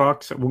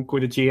Xbox. It won't go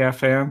to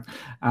GFN,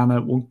 and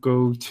it won't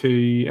go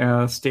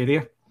to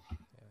Stadia.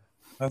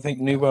 I think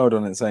New World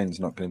on its own is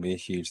not going to be a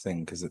huge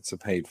thing because it's a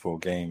paid-for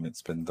game.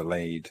 It's been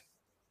delayed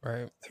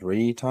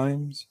 3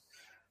 times,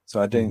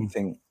 so I don't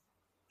think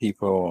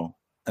people,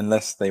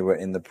 unless they were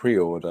in the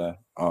pre-order,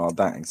 are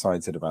that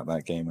excited about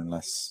that game.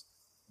 Unless,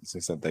 as I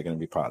said, they're going to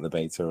be part of the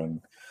beta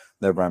and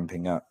they're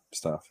ramping up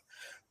stuff.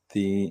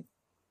 They've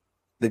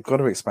got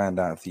to expand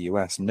out of the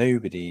US.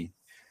 Nobody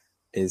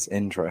is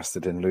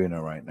interested in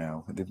Luna right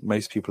now.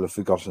 Most people have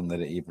forgotten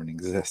that it even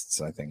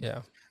exists, I think,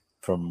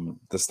 from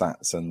the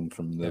stats and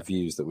from the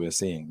views that we're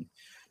seeing.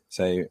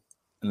 So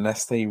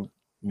unless they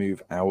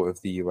move out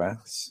of the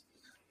US,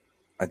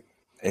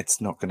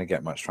 it's not going to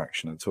get much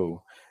traction at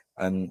all.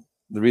 And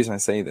the reason I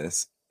say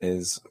this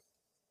is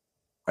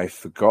I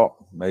forgot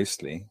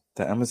mostly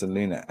that Amazon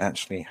Luna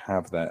actually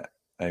have their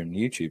own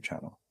YouTube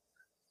channel.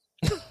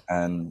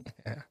 And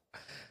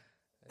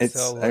it's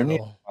so only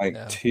like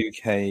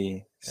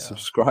 2K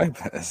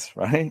subscribers,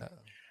 right?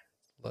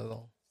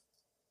 Little.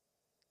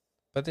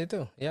 But they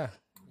do. Yeah,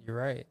 you're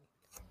right.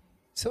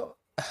 So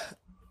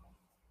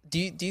do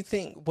you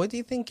think, what do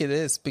you think it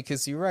is?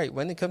 Because you're right,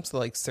 when it comes to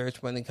like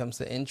search, when it comes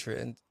to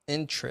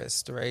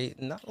interest,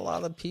 right? Not a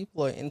lot of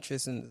people are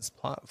interested in this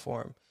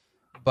platform,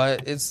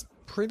 but it's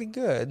pretty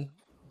good.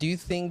 Do you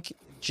think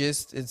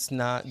just it's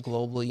not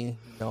globally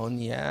known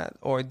yet?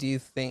 Or do you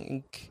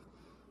think,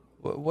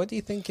 what do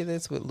you think it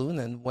is with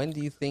Luna? And when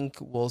do you think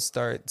we'll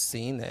start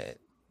seeing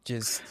it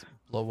just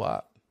blow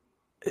up?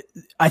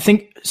 I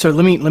think so.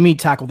 Let me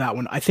tackle that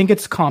one. I think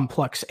it's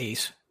complex,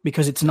 Ace,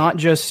 because it's not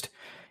just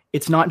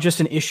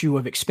an issue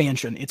of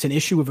expansion. It's an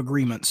issue of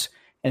agreements,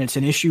 and it's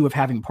an issue of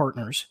having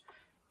partners.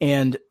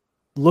 And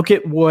look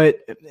at what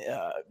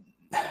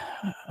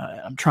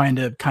I'm trying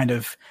to kind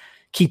of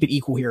keep it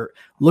equal here.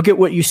 Look at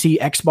what you see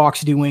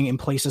Xbox doing in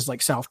places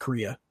like South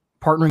Korea,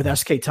 partnering with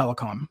SK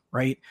Telecom,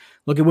 right?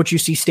 Look at what you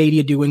see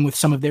Stadia doing with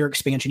some of their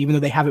expansion, even though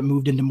they haven't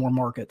moved into more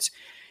markets.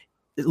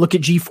 Look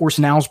at GeForce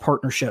Now's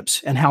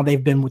partnerships and how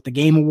they've been with the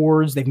Game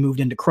Awards. They've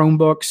moved into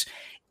Chromebooks.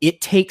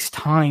 It takes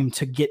time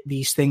to get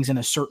these things in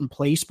a certain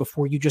place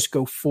before you just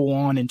go full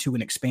on into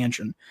an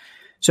expansion.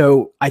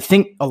 So I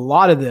think a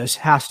lot of this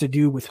has to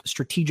do with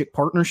strategic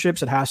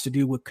partnerships. It has to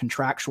do with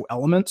contractual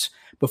elements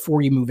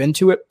before you move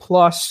into it.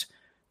 Plus,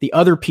 the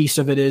other piece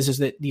of it is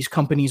that these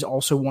companies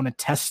also want to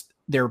test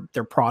their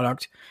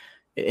product.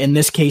 In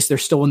this case, they're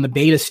still in the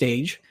beta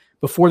stage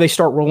before they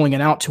start rolling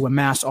it out to a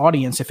mass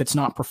audience if it's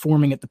not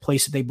performing at the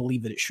place that they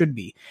believe that it should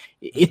be.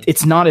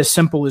 It's not as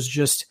simple as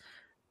just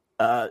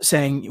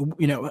saying,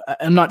 you know,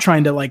 I'm not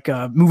trying to like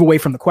move away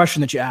from the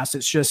question that you asked.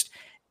 It's just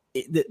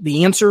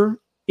the answer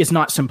is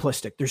not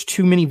simplistic. There's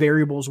too many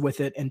variables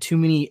with it and too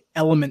many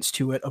elements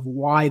to it of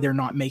why they're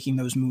not making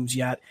those moves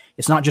yet.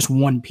 It's not just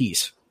one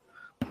piece.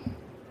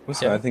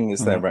 Also, I think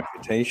it's their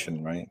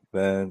reputation, right?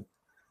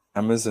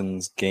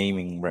 Amazon's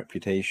gaming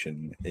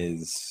reputation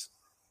is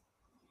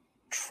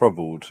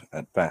troubled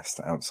at best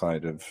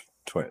outside of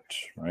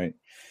Twitch, right?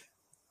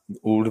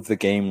 All of the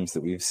games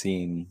that we've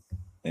seen,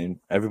 and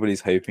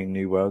everybody's hoping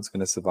New World's going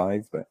to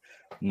survive, but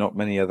not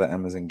many other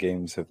Amazon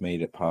games have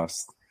made it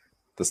past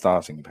the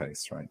starting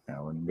pace right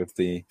now. And with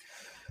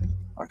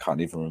I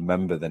can't even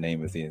remember the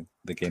name of the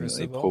game Crucible that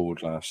they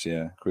pulled last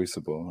year,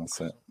 Crucible.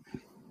 That's it.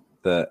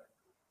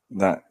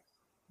 That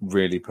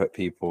really put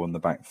people on the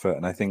back foot,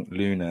 and I think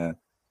Luna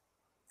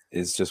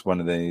is just one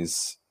of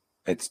those.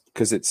 It's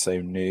because it's so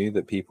new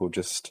that people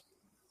just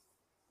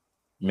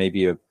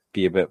maybe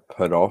be a bit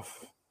put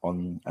off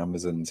on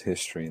Amazon's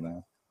history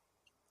now.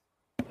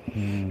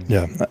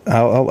 Yeah,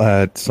 I'll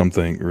add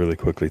something really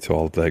quickly to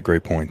all of that.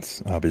 Great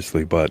points,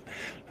 obviously, but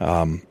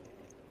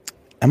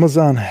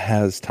Amazon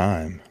has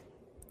time.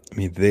 I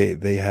mean,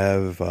 they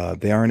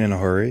aren't in a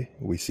hurry.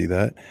 We see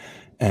that,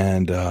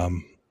 and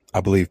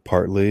I believe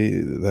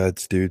partly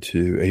that's due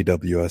to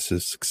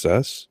AWS's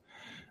success.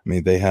 I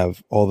mean, they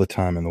have all the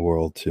time in the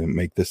world to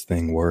make this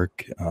thing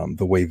work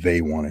the way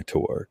they want it to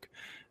work.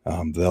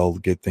 They'll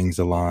get things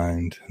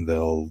aligned.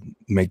 They'll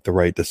make the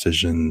right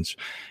decisions.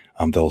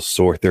 They'll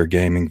sort their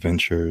gaming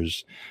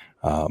ventures.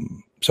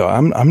 So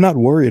I'm not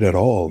worried at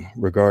all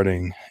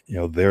regarding, you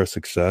know, their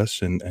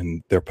success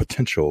and their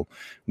potential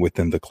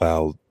within the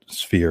cloud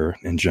sphere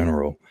in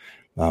general.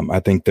 I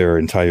think their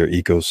entire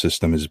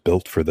ecosystem is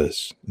built for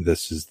this.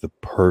 This is the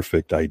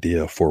perfect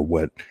idea for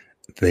what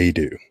they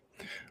do.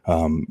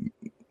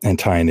 And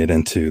tying it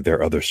into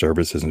their other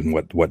services and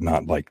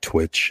whatnot, like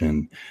Twitch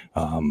and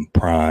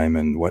Prime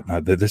and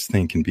whatnot. This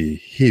thing can be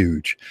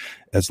huge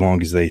as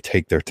long as they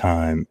take their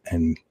time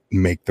and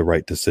make the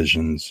right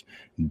decisions.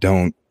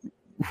 Don't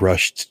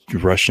rush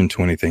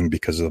into anything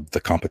because of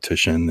the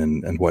competition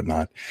and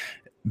whatnot.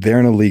 They're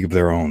in a league of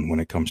their own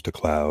when it comes to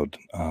cloud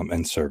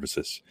and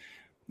services.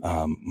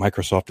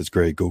 Microsoft is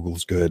great,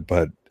 Google's good,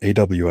 but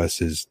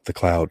AWS is the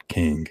cloud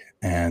king.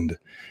 And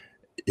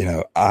you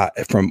know,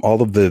 from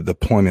all of the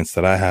deployments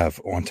that I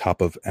have on top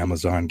of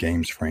Amazon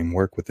Games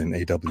Framework within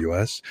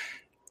AWS,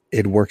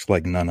 it works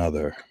like none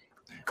other.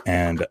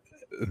 And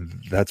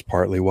that's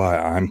partly why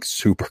I'm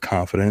super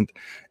confident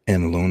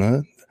in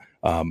Luna.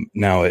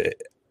 Now,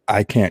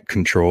 I can't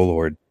control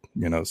or,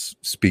 you know,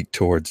 speak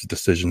towards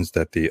decisions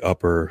that the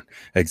upper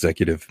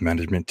executive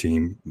management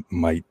team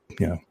might,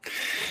 you know,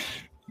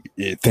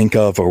 think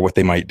of or what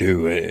they might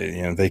do.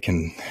 You know, they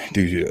can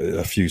do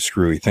a few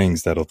screwy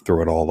things that'll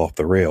throw it all off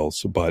the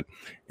rails. But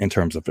in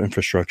terms of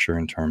infrastructure,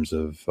 in terms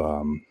of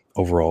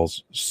overall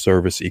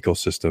service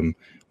ecosystem,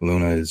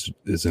 Luna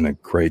is in a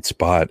great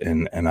spot,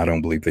 and I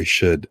don't believe they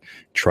should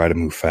try to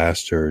move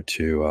faster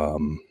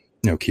to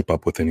keep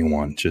up with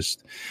anyone.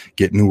 Just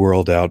get New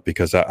World out,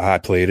 because I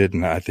played it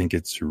and I think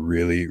it's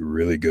really,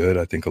 really good.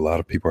 I think a lot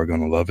of people are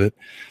going to love it.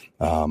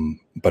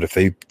 But if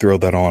they throw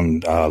that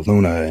on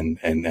Luna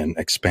and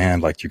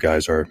expand like you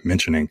guys are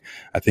mentioning,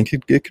 I think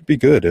it could be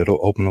good.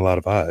 It'll open a lot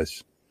of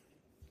eyes.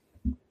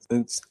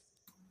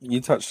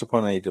 You touched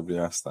upon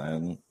AWS there,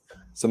 and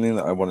something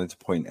that I wanted to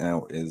point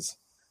out is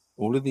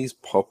all of these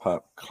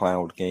pop-up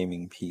cloud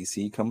gaming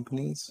PC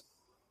companies.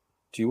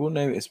 Do you all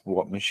notice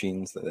what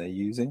machines that they're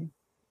using?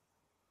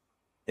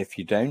 If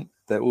you don't,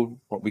 they're all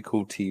what we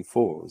call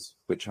T4s,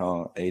 which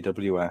are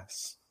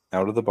AWS,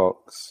 out of the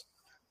box,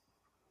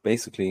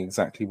 basically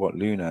exactly what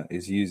Luna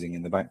is using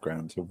in the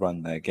background to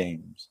run their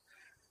games.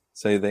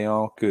 So they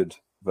are good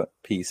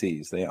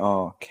PCs. They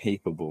are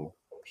capable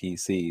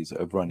PCs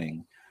of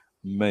running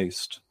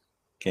most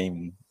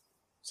games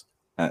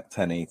at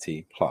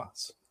 1080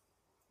 plus.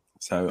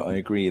 So I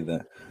agree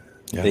that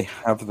they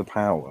have the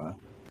power.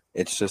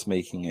 It's just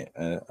making it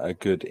a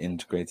good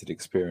integrated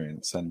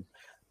experience. And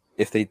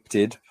if they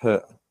did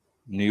put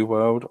New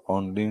World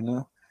on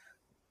Luna,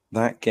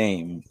 that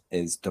game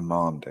is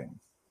demanding.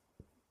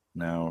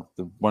 Now,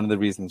 one of the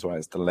reasons why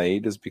it's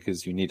delayed is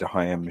because you need a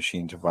high-end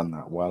machine to run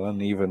that well.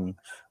 And even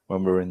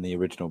when we were in the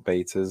original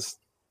betas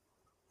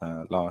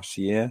last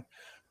year,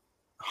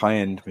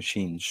 high-end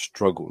machines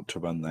struggled to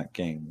run that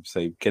game.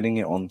 So getting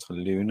it onto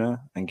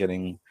Luna and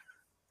getting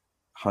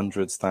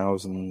hundreds,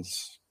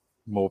 thousands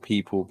more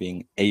people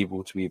being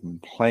able to even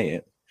play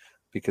it,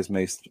 because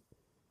most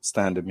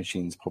standard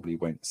machines probably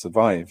won't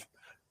survive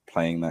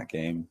playing that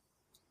game,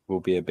 will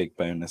be a big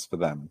bonus for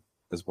them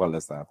as well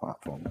as their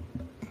platform.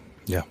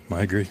 Yeah,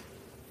 I agree.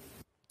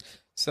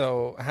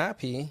 So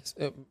happy,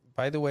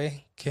 by the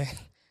way,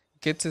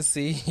 good to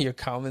see your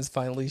comments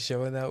finally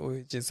showing that. We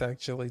were just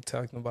actually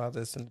talking about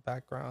this in the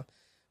background.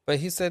 But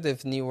he said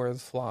if New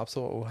World flops,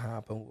 what will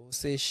happen? We'll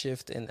see a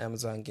shift in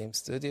Amazon Game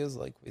Studios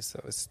like we saw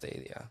with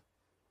Stadia.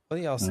 What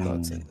are y'all's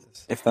thoughts on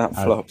this? If that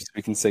flops,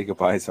 we can say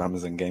goodbye to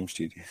Amazon Game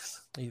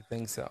Studios. You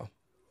think so?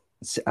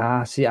 See,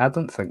 I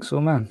don't think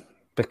so, man.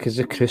 Because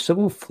the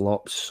Crucible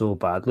flops so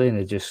badly, and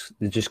they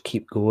just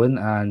keep going.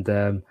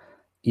 And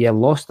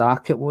Lost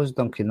Ark it was,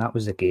 Duncan. That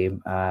was the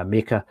game.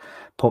 Maker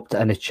popped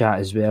it in the chat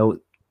as well.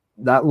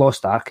 That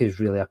Lost Ark is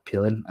really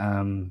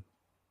appealing.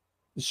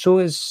 So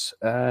is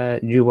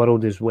New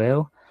World as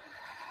well.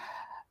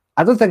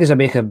 I don't think it's a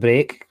make or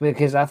break,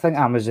 because I think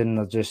Amazon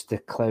are just, the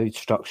cloud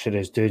structure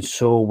is doing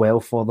so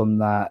well for them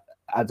that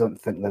I don't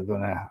think they're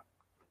going to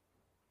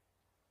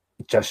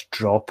just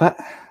drop it.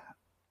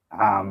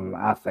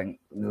 I think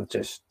they're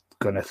just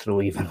going to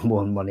throw even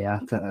more money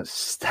at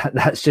it.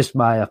 That's just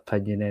my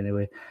opinion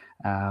anyway.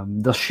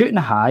 They're shooting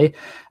high,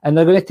 and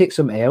they're going to take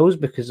some L's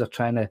because they're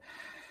trying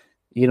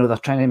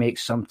to make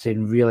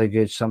something really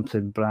good,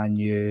 something brand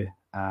new.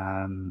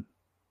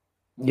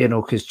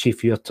 Because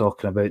Chief, you're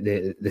talking about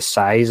the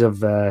size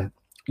of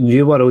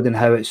New World and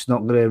how it's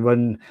not going to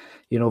run,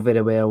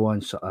 very well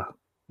on sort of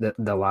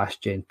the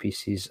last gen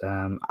PCs.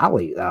 I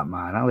like that,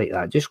 man. I like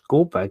that. Just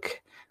go big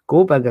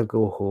or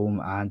go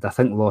home. And I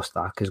think Lost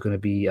Ark is going to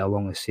be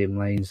along the same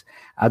lines.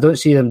 I don't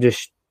see them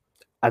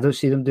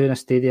doing a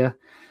Stadia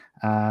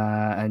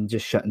and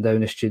just shutting down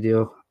the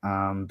studio,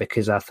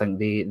 because I think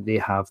they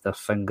have their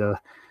finger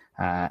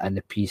in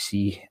the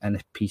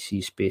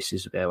PC space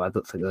as well. I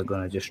don't think they're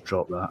going to just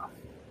drop that.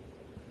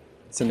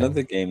 It's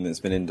another game that's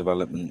been in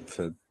development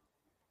for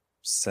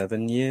 8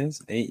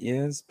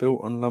 years,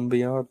 built on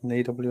Lumberyard and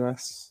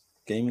AWS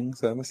gaming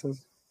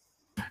services.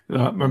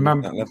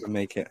 Remember, I'll never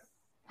make it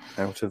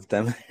out of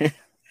demo.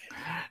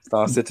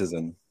 Star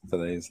Citizen, for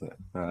those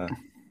that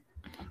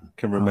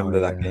can remember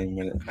that game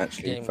when it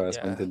actually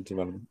first went into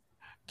development.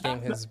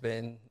 Game has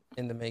been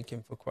in the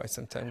making for quite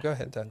some time. Go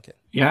ahead, Duncan.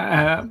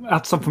 Yeah,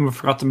 that's something we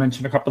forgot to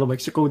mention a couple of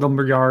weeks ago.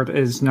 Lumberyard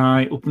is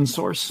now open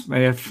source.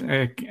 They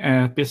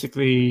have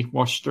basically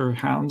washed their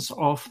hands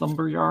off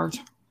Lumberyard.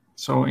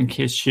 So in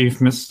case you've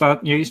missed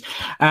that news,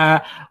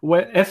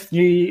 if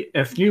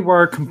you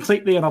were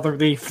completely and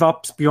utterly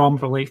flops beyond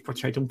belief,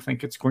 which I don't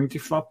think it's going to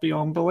flop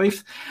beyond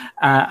belief,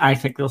 I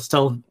think they're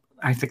still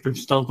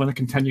going to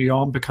continue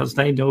on, because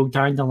they know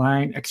down the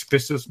line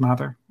exclusives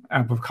matter.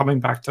 And we're coming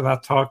back to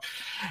that talk.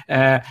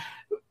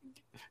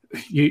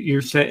 You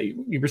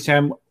were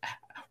saying,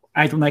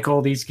 I don't like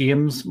all these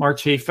games,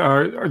 Marchief,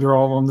 are they're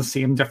all on the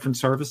same different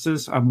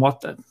services, and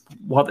what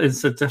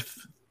is the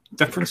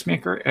difference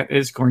maker? It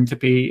is going to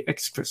be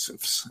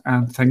exclusives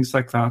and things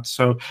like that.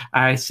 So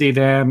I see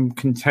them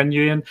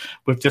continuing.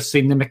 We've just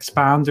seen them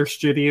expand their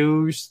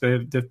studios.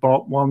 They've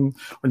bought one,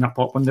 or not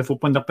bought one, they've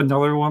opened up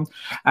another one.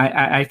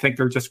 I think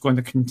they're just going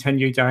to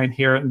continue down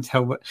here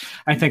until,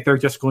 I think they're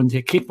just going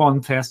to keep on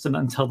testing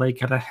until they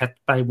get a hit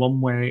by one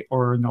way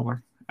or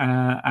another.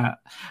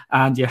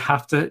 And you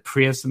have to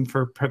praise them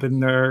for putting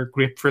their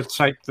grapefruits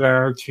out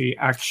there to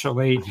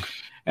actually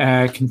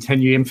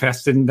continue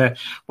investing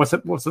was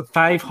it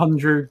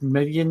 500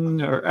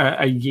 million or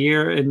a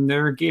year in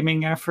their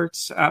gaming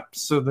efforts.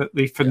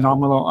 Absolutely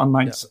phenomenal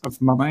amounts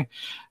of money.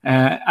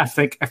 I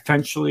think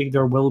eventually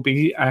there will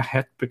be a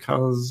hit,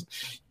 because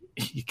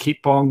you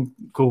keep on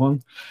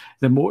going.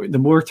 The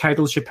more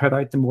titles you put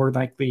out, the more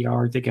likely you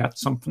are to get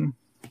something.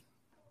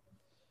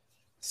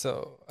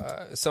 So,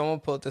 someone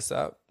pulled this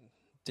up.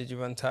 Did you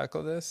want to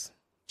tackle this,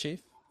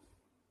 Chief?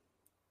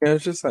 Yeah,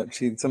 it's just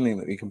actually something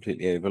that we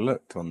completely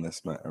overlooked on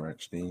this matter,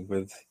 actually.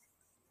 With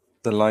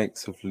the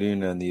likes of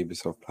Luna and the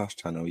Ubisoft Plus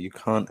channel, you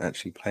can't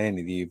actually play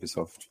any of the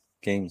Ubisoft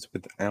games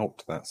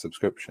without that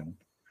subscription.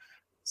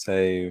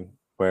 So,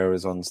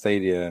 whereas on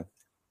Stadia,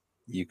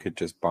 you could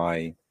just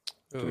buy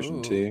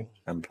Division 2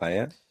 and play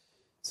it.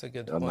 That's a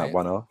good on point. that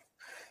one-off.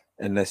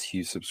 Unless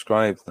you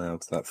subscribe now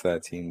to that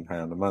 £13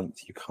 a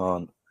month, you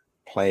can't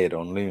play it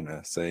on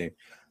Luna. So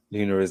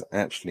Luna is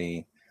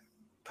actually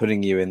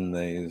putting you in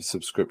the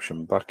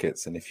subscription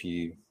buckets, and if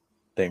you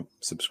don't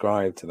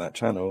subscribe to that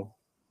channel,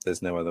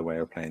 there's no other way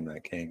of playing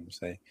that game.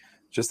 So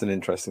just an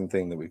interesting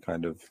thing that we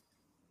kind of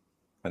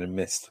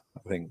missed,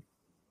 I think,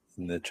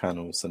 in the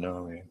channel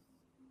scenario.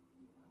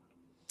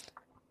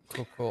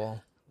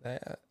 Cool.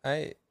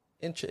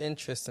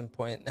 Interesting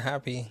point.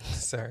 Happy.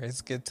 Sorry,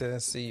 it's good to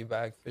see you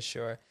back for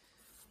sure.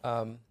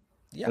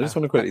 Yeah. I just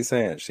want to quickly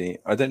say, actually,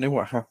 I don't know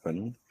what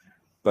happened,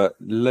 but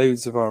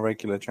loads of our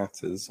regular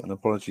chatters, and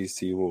apologies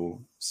to you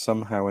all,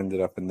 somehow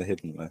ended up in the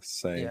hidden list.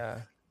 So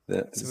yeah,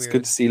 it's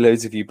good to see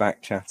loads of you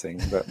back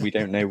chatting, but we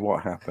don't know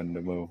what happened,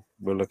 and we'll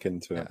look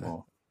into it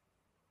more.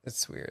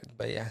 It's weird,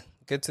 but yeah,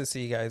 good to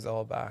see you guys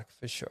all back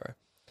for sure.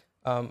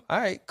 All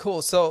right,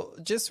 cool. So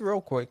just real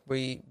quick,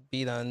 we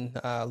beat on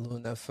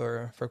Luna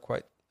for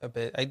quite a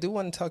bit. I do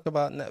want to talk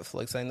about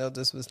Netflix. I know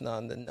this was not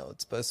in the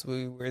notes, but as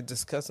we were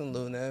discussing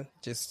Luna,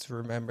 just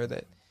remember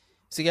that.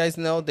 So you guys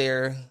know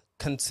they're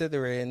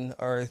considering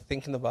or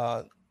thinking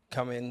about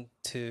coming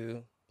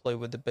to play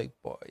with the big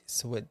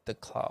boys with the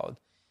cloud,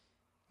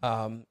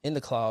 in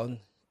the cloud,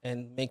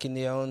 and making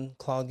their own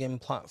cloud game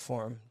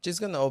platform. Just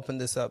gonna open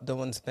this up. Don't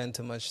want to spend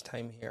too much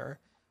time here,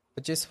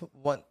 but just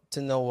want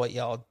to know what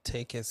y'all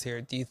take is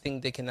here. Do you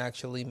think they can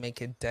actually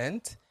make a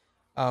dent?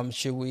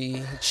 Should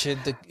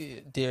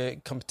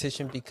the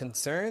competition be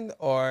concerned,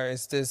 or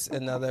is this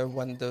another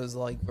one of those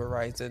like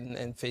Verizon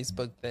and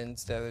Facebook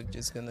things that are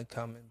just gonna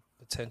come and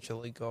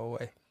potentially go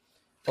away?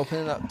 Open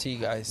it up to you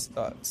guys'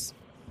 thoughts.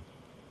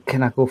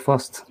 Can I go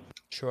first?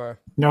 Sure.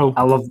 No.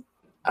 I love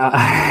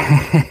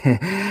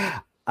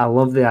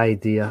the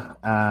idea.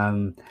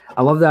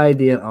 I love the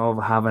idea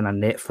of having a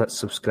Netflix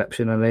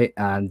subscription on it,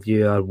 and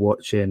you're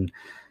watching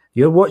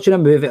a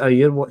movie or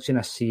you're watching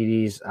a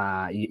series.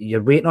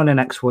 You're waiting on the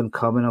next one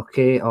coming,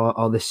 okay,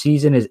 or the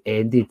season is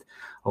ended,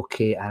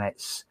 okay, and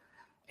it's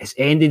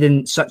ended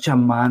in such a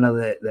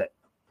manner that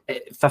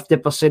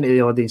 50% of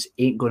the audience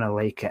ain't going to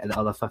like it, and the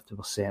other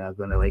 50% are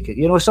going to like it.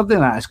 You know, something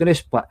like that. It's going to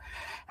split,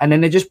 and then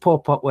they just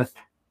pop up with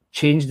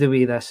change the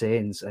way this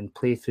ends and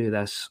play through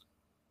this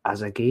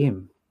as a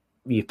game.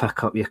 You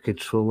pick up your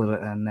controller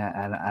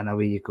and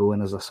away you go,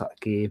 and there's a sort of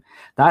game.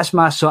 That's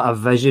my sort of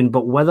vision,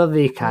 but whether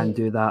they can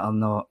do that or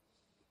not,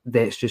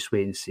 let's just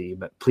wait and see.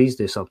 But please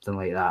do something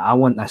like that. I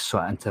want this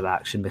sort of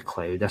interaction with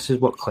cloud. This is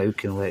what cloud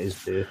can let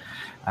us do,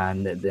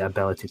 and the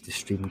ability to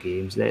stream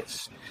games.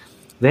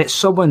 Let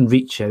someone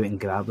reach out and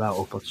grab that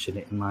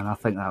opportunity, man. I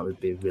think that would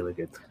be really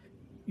good.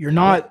 You're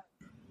not.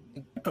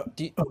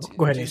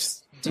 Go ahead.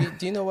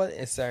 Do you know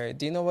what? Sorry.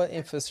 Do you know what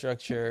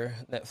infrastructure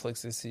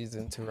Netflix is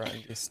using to run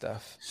this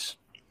stuff?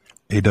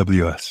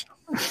 AWS.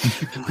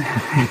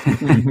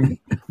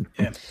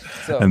 Yeah.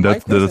 So and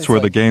that's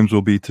where the games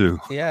will be too.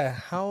 Yeah.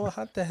 How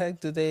the heck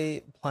do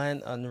they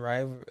plan on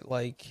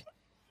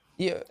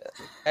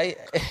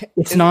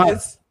It's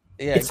not.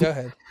 Go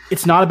ahead.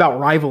 It's not about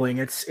rivaling.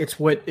 It's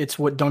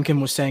what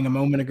Duncan was saying a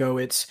moment ago.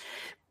 It's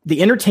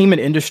the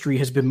entertainment industry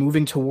has been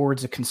moving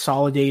towards a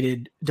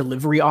consolidated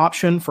delivery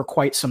option for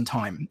quite some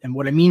time. And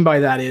what I mean by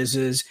that is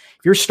if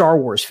you're a Star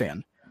Wars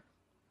fan,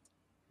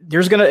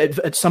 there's going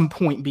to at some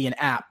point be an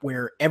app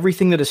where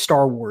everything that is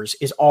Star Wars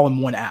is all in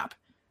one app.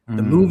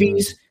 The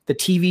movies, the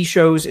TV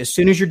shows, as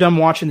soon as you're done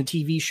watching the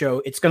TV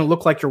show, it's going to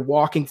look like you're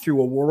walking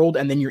through a world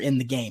and then you're in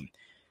the game.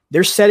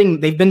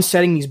 They've been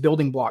setting these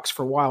building blocks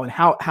for a while. And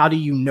how do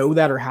you know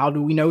that, or how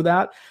do we know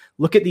that?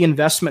 Look at the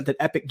investment that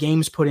Epic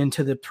Games put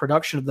into the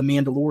production of The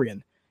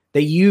Mandalorian.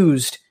 They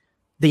used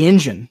the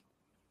engine,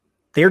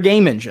 their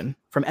game engine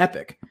from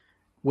Epic,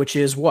 which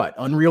is what?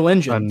 Unreal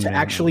Engine, to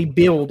actually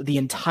build the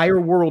entire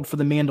world for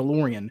The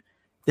Mandalorian.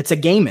 It's a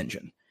game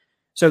engine.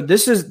 So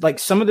this is like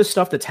some of the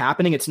stuff that's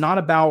happening. It's not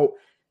about,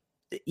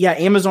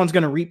 Amazon's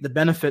going to reap the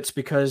benefits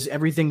because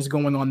everything's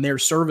going on their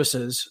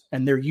services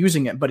and they're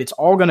using it, but it's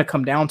all going to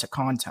come down to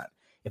content.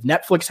 If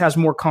Netflix has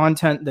more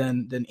content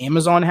than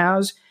Amazon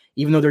has,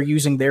 even though they're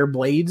using their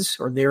blades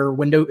or their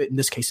window, in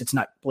this case, it's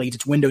not blades,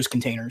 it's Windows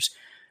containers,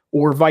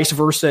 or vice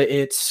versa.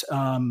 It's,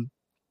 I'm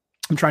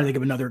trying to think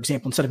of another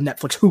example. Instead of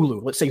Netflix,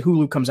 Hulu, let's say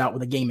Hulu comes out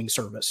with a gaming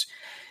service.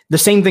 The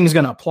same thing's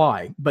going to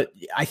apply, but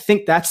I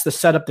think that's the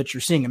setup that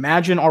you're seeing.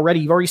 Imagine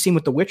you've already seen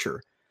with The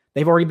Witcher.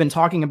 They've already been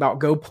talking about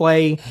go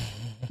play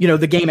You know,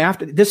 the game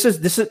after this is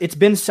it's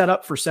been set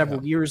up for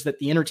several years that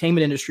the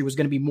entertainment industry was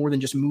going to be more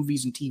than just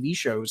movies and TV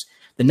shows.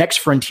 The next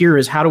frontier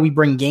is how do we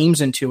bring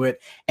games into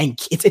it? And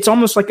it's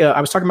almost like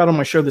I was talking about on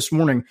my show this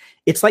morning.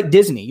 It's like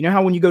Disney. You know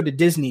how when you go to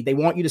Disney, they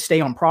want you to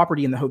stay on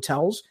property in the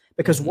hotels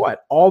because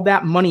what? All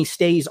that money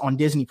stays on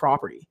Disney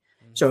property.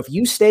 So if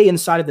you stay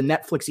inside of the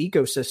Netflix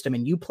ecosystem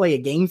and you play a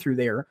game through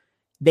there,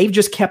 they've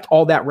just kept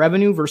all that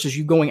revenue versus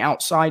you going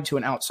outside to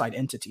an outside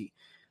entity.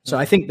 So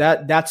I think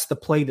that's the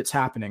play that's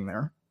happening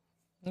there.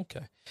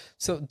 Okay.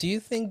 So do you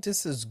think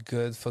this is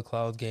good for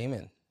cloud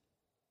gaming?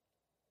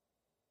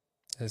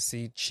 I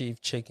see Chief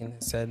shaking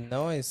his head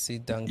no. I see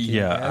Duncan.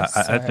 Yeah, yes.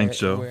 I think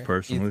so,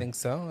 personally. You think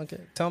so?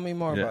 Okay. Tell me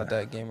more about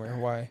that, Gamer.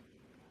 Why?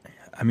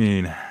 I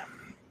mean,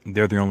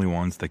 they're the only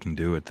ones that can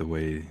do it the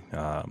way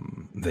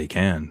they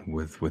can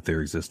with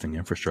their existing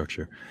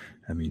infrastructure.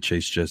 I mean,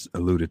 Chase just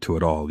alluded to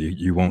it all.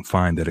 You won't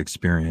find that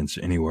experience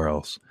anywhere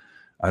else.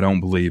 I don't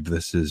believe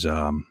this is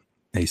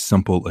a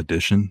simple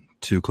addition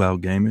to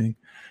cloud gaming.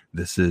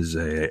 This is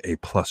a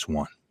plus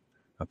one,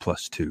 a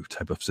plus two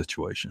type of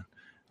situation.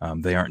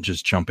 They aren't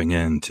just jumping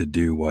in to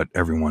do what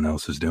everyone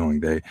else is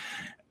doing.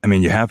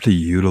 You have to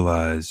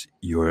utilize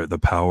the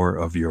power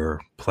of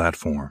your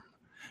platform.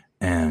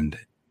 And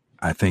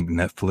I think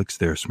Netflix,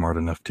 they're smart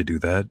enough to do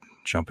that,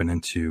 jumping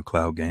into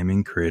cloud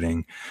gaming,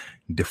 creating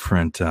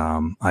different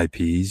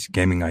IPs,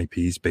 gaming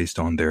IPs based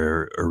on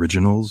their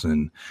originals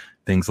and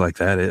things like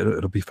that.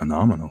 It'll be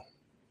phenomenal.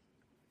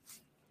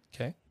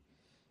 Okay.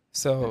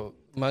 So,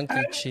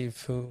 Monkey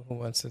Chief, who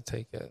wants to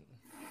take it?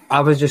 I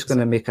was just going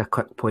to make a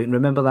quick point.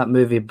 Remember that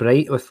movie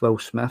Bright with Will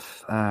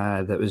Smith?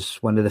 That was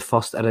one of the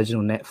first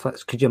original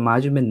Netflix. Could you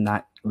imagine when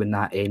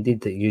that ended,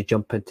 that you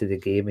jump into the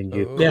game and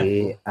you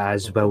play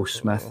as Will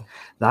Smith?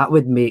 That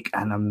would make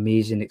an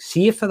amazing.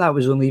 See if that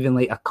was only even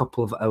like a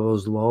couple of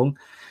hours long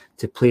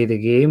to play the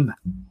game.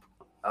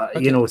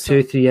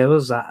 2-3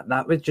 hours.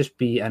 That would just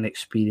be an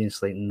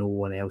experience like no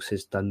one else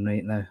has done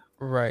right now.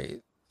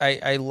 Right.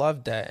 I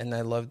love that, and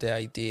I love the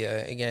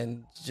idea.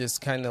 Again,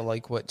 just kind of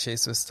like what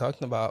Chase was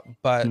talking about.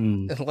 But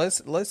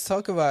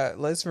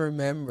let's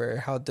remember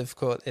how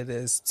difficult it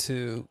is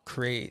to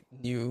create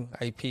new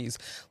IPs.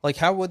 Like,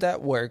 how would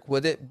that work?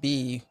 Would it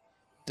be,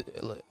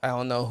 I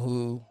don't know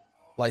who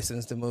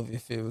licensed the movie,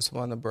 if it was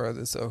Warner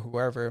Brothers or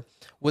whoever.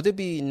 Would it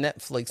be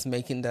Netflix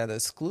making that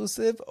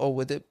exclusive, or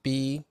would it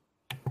be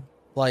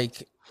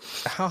like,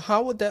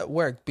 how would that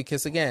work?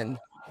 Because again,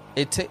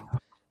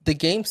 the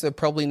games are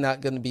probably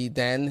not going to be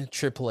then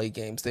AAA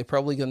games. They're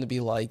probably going to be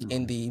like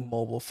indie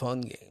mobile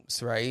phone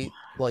games, right?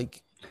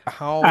 Like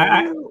how?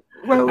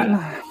 Go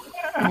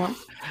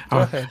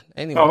ahead.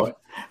 Anyway,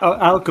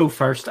 I'll go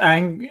first.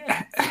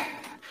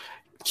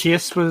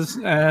 Chase was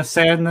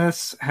saying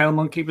this. Hell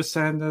Monkey was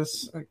saying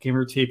this.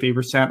 Gamer TV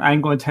was saying.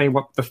 I'm going to tell you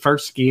what the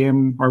first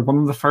game, or one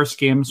of the first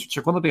games, which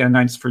are going to be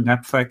announced for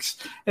Netflix.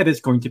 It is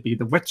going to be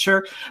The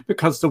Witcher,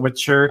 because The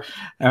Witcher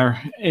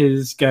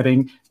is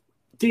getting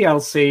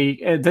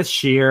DLC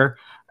this year,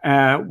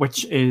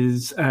 which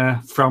is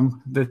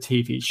from the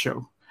TV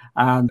show.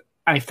 And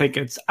I think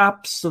it's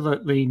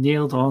absolutely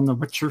nailed on. The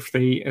Witcher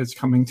 3 is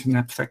coming to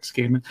Netflix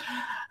gaming.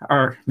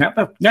 Or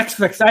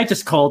Netflix, I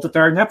just called it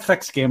there.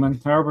 Netflix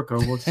gaming. There we go.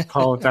 We'll just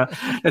call it that.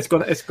 It's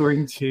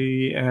going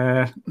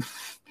to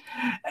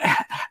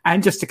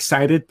I'm just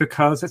excited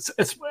because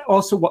it's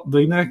also what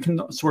Luna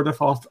can sort of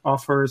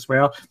offer as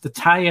well. The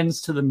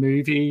tie-ins to the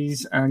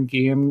movies and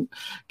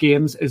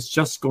games is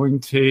just going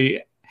to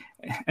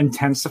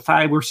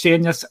intensify. We're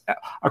seeing this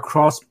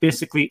across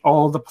basically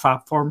all the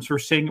platforms. We're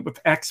seeing it with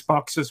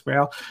Xbox as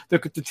well.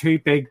 Look at the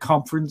big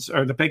conference, the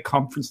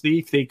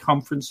E3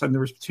 conference, and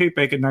there was two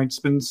big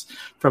announcements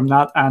from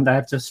that. And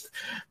I've just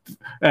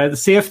the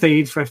Sea of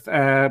Thieves with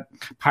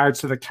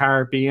Pirates of the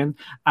Caribbean,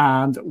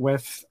 and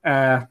with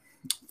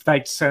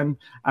Flight Sim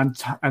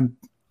and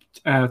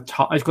I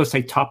was going to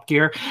say Top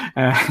Gear,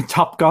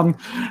 Top Gun.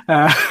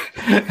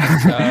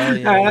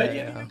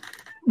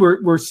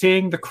 We're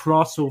seeing the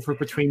crossover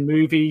between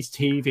movies,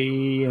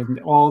 TV, and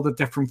all the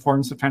different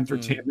forms of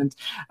entertainment.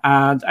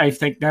 And I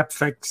think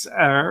Netflix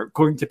are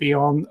going to be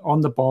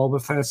on the ball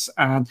with this.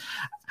 And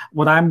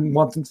what I'm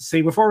wanting to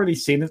see, we've already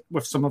seen it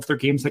with some of their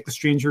games, like the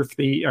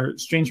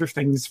Stranger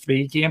Things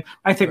 3 game.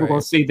 I think we're going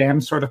to see them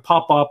sort of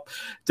pop up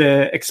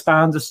to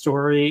expand the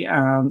story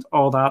and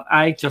all that.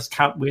 I just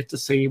can't wait to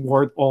see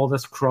where all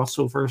this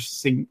crossover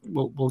scene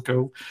will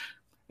go.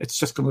 It's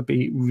just going to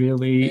be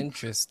really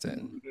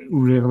interesting,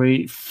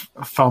 really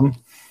fun.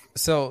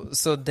 So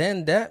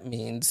then that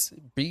means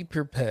be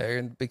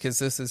prepared, because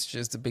this is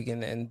just the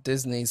beginning, and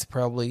Disney's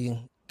probably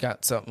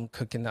got something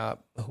cooking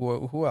up.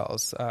 Who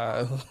else?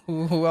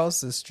 Who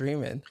else is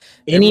streaming?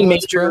 Any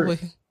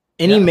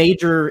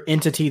major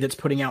entity that's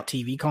putting out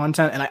TV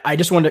content. And I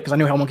just wanted to, because I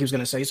knew Hellmonkey was going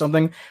to say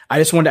something, I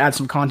just wanted to add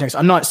some context.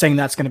 I'm not saying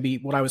that's going to be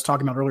what I was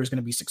talking about earlier is going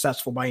to be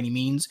successful by any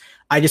means.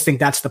 I just think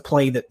that's the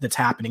play that's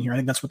happening here. I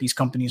think that's what these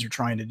companies are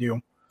trying to do.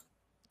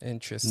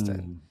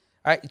 Interesting.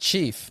 All right,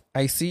 Chief,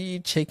 I see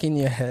you shaking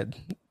your head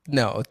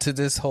no to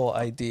this whole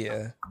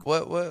idea.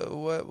 What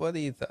are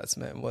your thoughts,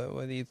 man? What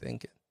are you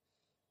thinking?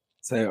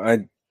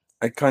 So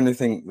I kind of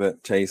think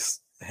that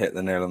Chase hit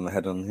the nail on the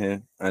head on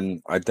here,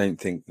 and I don't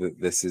think that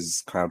this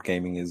is cloud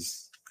gaming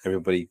as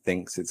everybody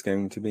thinks it's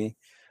going to be.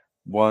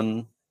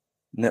 One,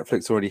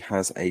 Netflix already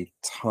has a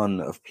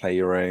ton of play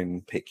your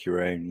own, pick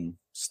your own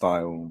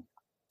style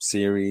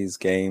series,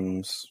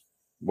 games,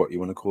 what you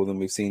want to call them.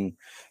 We've seen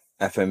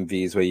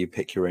FMVs where you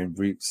pick your own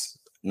routes.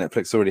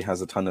 Netflix already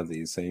has a ton of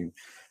these, so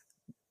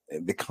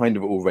they're kind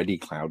of already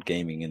cloud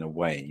gaming in a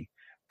way,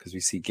 because we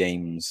see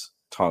games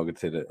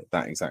targeted at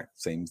that exact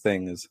same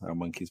thing as How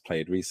Monkeys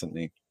played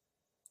recently.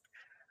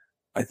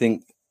 I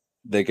think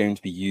they're going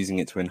to be using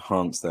it to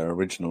enhance their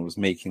originals,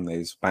 making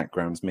those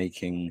backgrounds,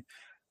 making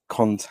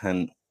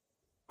content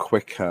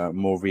quicker,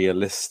 more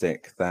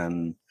realistic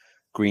than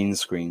green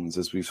screens.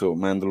 As we saw,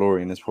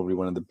 Mandalorian is probably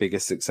one of the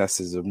biggest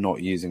successes of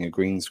not using a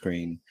green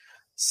screen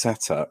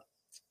setup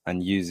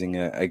and using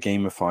a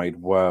gamified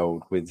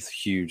world with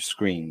huge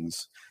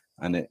screens.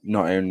 And it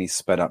not only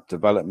sped up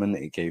development,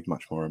 it gave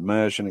much more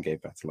immersion, it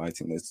gave better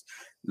lighting.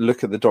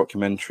 Look at the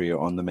documentary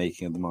on the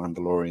making of The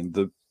Mandalorian.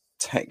 The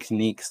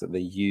techniques that they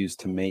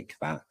used to make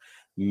that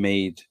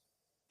made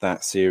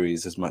that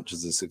series as much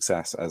as a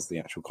success as the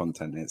actual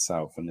content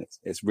itself. And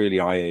it's really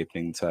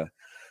eye-opening to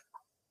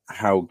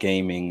how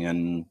gaming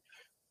and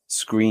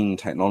screen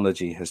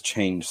technology has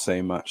changed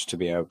so much to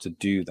be able to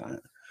do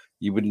that.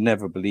 You would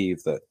never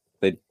believe that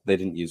they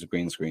didn't use a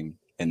green screen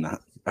in that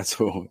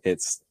at all.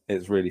 It's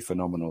really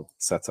phenomenal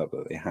setup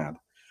that they had.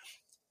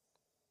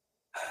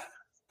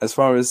 As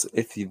far as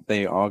if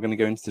they are going to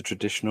go into the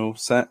traditional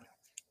set,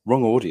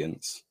 wrong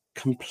audience,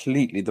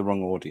 completely the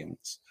wrong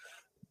audience.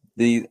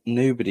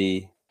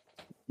 Nobody,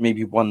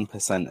 maybe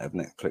 1% of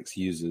Netflix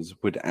users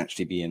would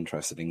actually be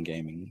interested in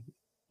gaming.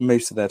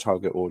 Most of their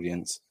target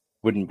audience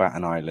wouldn't bat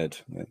an eyelid.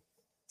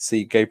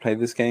 See, go play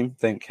this game,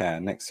 don't care.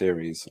 Next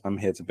series, I'm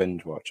here to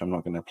binge watch. I'm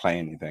not going to play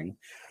anything,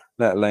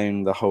 let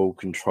alone the whole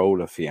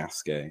controller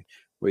fiasco.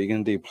 What are you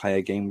going to do? Play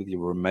a game with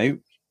your remote?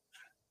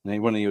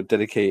 One of your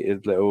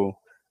dedicated little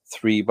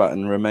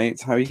 3-button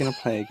remotes? How are you going to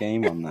play a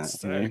game on that?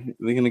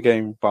 They're going to go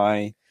and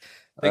buy...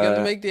 They're going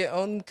to make their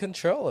own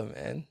controller,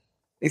 man.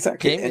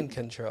 Exactly. Gaming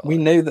controller. We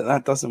know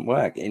that doesn't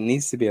work. It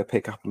needs to be a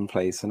pick up and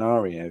play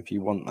scenario if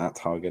you want that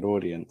target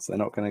audience. They're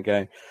not going to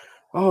go,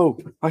 oh,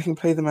 I can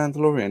play The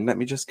Mandalorian. Let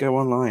me just go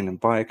online and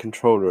buy a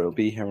controller. It'll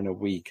be here in a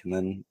week. And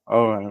then,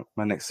 oh,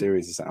 my next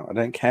series is out. I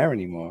don't care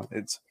anymore.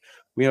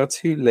 We are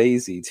too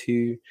lazy,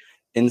 too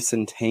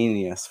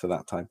instantaneous for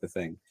that type of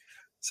thing.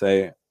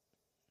 So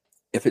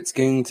if it's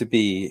going to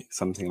be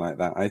something like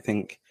that, I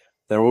think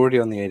they're already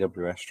on the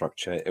AWS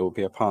structure. It will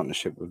be a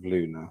partnership with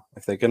Luna.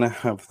 If they're going to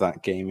have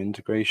that game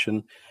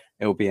integration,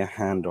 it will be a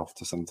handoff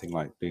to something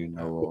like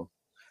Luna or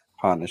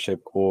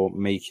partnership or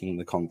making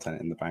the content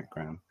in the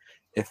background.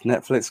 If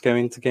Netflix go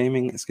into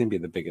gaming, it's going to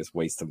be the biggest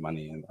waste of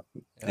money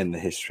in the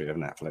history of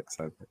Netflix.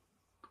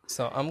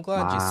 So I'm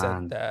glad you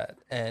said that,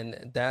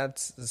 and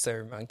that's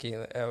sorry, Monkey.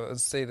 I would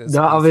say this.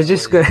 No, I was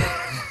just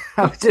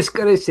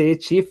gonna say,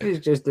 Chief has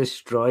just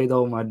destroyed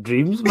all my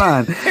dreams,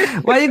 man.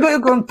 Why are you going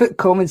to go and put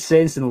common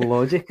sense and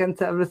logic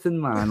into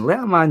everything, man? Let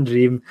a man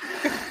dream.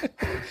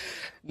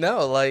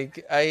 No,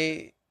 like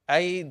I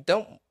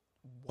don't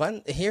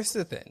want. Here's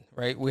the thing,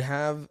 right? We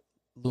have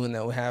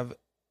Luna, we have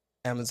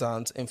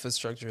Amazon's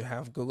infrastructure, we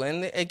have Google,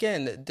 and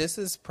again, this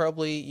is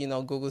probably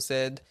Google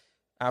said,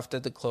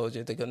 after the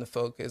closure, they're going to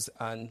focus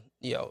on,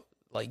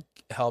 like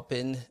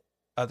helping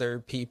other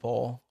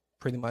people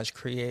pretty much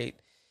create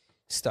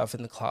stuff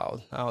in the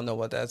cloud. I don't know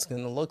what that's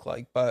going to look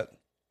like, but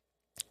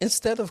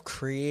instead of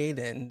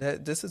creating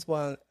that, this is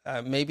one,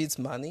 maybe it's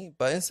money,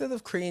 but instead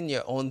of creating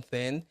your own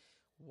thing,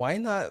 why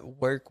not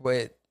work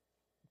with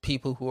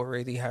people who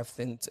already have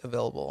things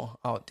available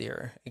out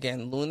there?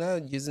 Again,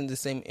 Luna using the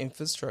same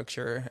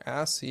infrastructure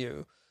as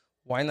you.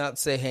 Why not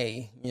say,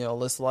 hey,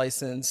 let's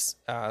license,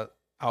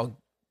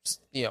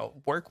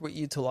 work with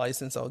you to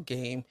license our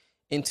game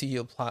into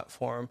your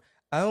platform.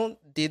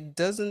 It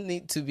doesn't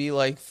need to be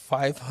like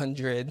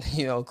 500,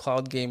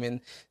 cloud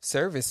gaming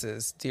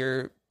services. There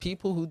are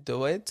people who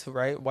do it,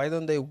 right? Why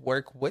don't they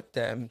work with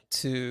them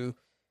to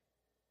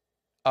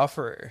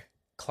offer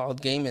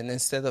cloud gaming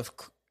instead of,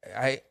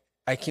 I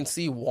can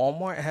see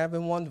Walmart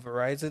having one,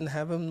 Verizon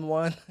having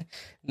one,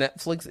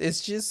 Netflix.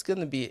 It's just going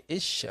to be an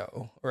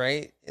issue,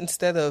 right?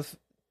 Instead of,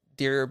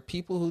 there are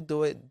people who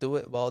do it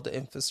well, the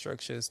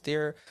infrastructures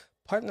there.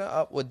 Partner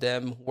up with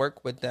them,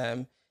 work with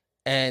them,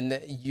 and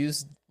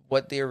use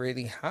what they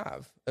already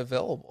have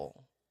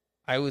available.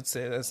 I would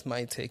say that's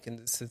my take in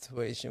this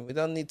situation. We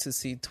don't need to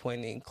see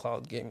 20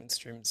 cloud gaming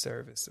stream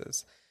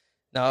services.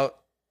 Now,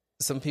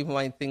 some people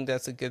might think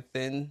that's a good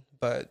thing,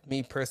 but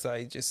me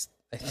personally,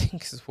 I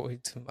think it's way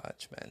too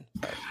much, man.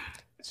 But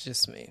it's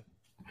just me.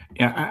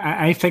 Yeah,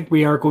 I think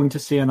we are going to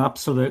see an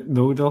absolute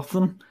load of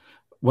them.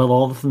 Will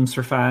all of them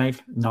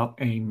survive? Not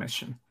a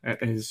mission. It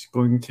is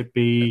going to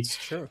be... That's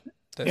true.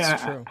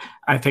 That's true.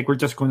 I think we're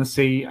just going to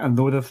see a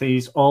load of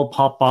these all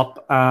pop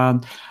up.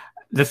 And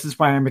this is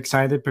why I'm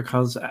excited,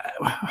 because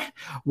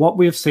what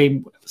we've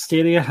seen,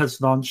 Stadia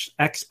has launched,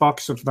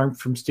 Xbox have learned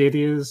from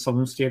some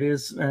of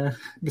Stadia's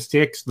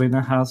mistakes,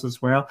 Luna has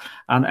as well.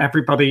 And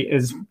everybody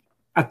is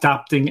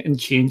adapting and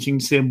changing,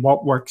 saying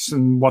what works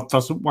and what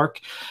doesn't work.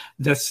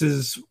 This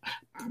is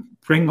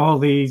bring all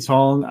these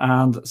on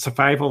and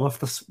survival of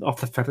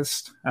the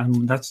fittest,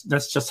 and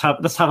let's have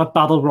a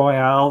battle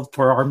royale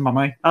for our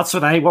money. That's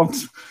what I want.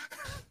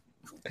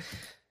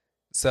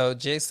 So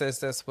Jay says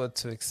that's what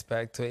to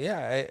expect. Yeah,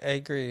 I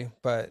agree,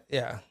 but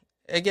yeah,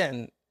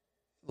 again,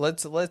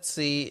 let's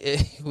see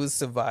who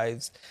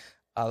survives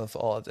out of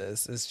all of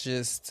this. It's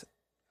just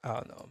I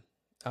don't know.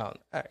 All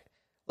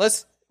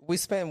right, we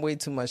spent way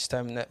too much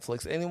time on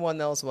Netflix. Anyone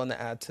else want to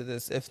add to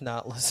this? If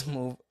not, let's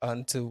move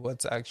on to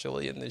what's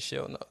actually in the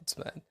show notes,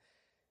 man.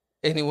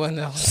 Anyone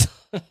else?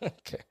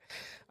 Okay.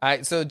 All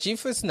right, so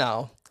GeForce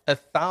Now,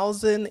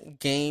 1,000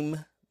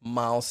 game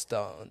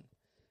milestone.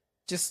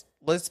 Just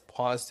let's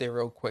pause there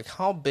real quick.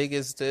 How big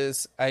is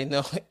this? I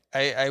know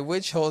I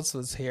wish Holtz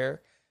was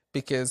here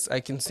because I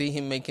can see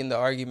him making the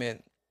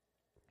argument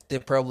they're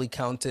probably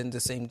counting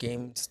the same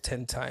games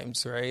 10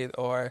 times, right?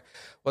 Or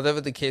whatever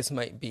the case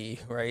might be,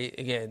 right?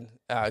 Again,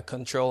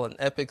 Control and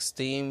Epic,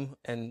 Steam,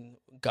 and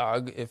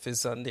GOG, if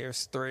it's on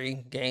there's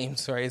 3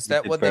 games, right? Is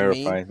that what they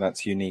mean?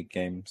 That's unique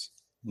games.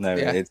 No,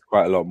 yeah. It's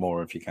quite a lot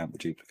more if you count the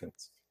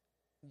duplicates.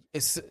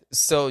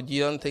 So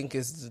you don't think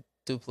it's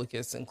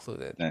duplicates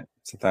included? No,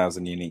 it's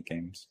 1,000 unique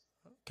games.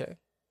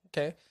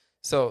 Okay.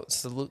 So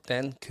salute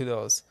then,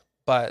 kudos.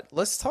 But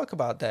let's talk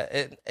about that.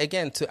 And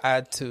again, to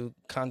add to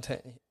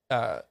content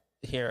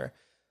here,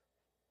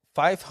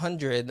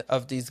 500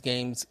 of these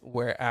games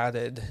were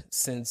added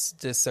since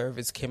this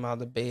service came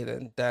out of beta,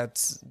 and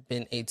that's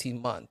been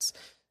 18 months.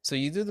 So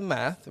you do the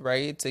math,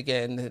 right?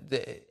 Again,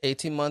 the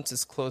 18 months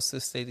is close to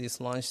Stadia's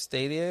launch.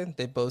 Stadia,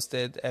 they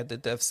boasted at the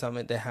Dev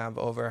Summit they have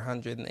over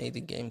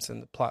 180 games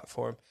on the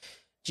platform.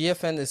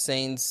 GFN is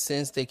saying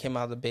since they came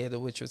out of beta,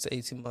 which was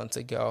 18 months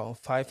ago,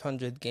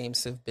 500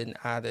 games have been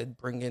added,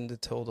 bringing the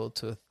total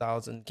to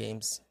 1,000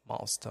 games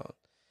milestone.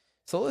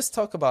 So let's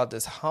talk about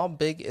this. How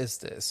big is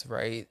this,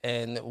 right?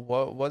 And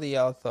what are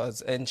y'all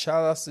thoughts? And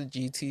shout outs to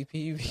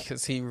GTP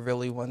because he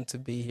really wanted to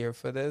be here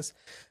for this.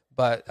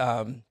 But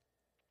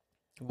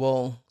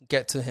we'll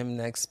get to him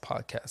next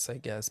podcast, I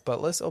guess.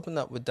 But let's open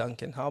up with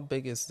Duncan. How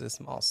big is this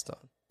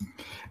milestone?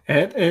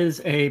 It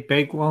is a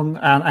big one,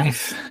 and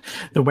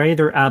the way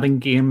they're adding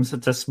games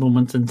at this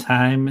moment in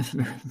time,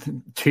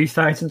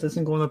 2,000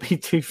 isn't going to be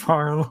too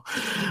far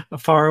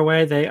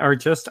away. They are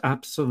just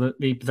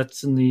absolutely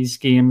blitzing these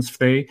games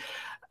through.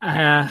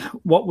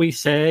 What we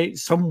say,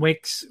 some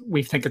weeks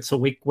we think it's a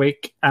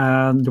week,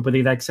 and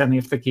nobody likes any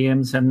of the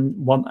games, and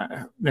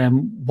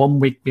one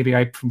week maybe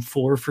out from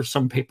 4 for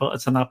some people.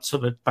 It's an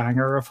absolute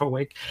banger of a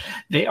week.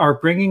 They are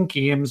bringing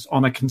games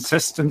on a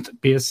consistent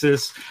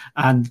basis,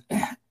 and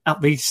at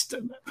least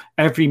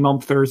every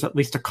month there's at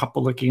least a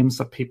couple of games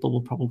that people will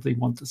probably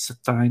want to sit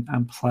down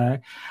and play.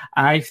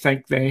 I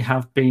think they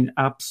have been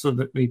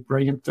absolutely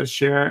brilliant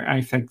this year. I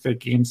think the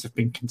games have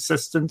been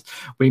consistent.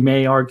 We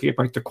may argue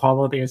about the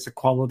quality as a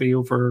quality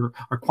over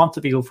or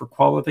quantity over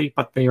quality,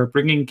 but they are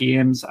bringing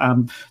games.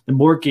 The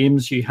more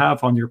games you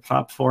have on your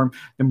platform,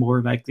 the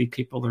more likely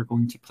people are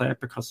going to play it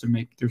because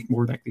there's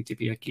more likely to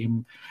be a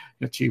game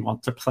that you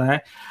want to play.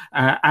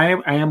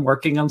 I am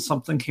working on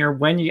something here.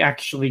 When you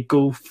actually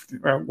go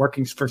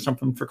working for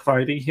something for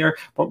Cloudy here,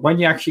 but when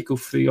you actually go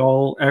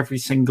through every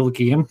single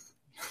game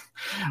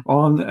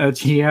on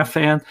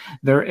GFN,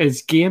 there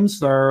is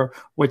games there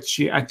which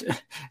you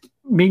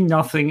mean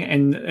nothing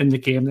in the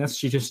game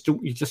list. You just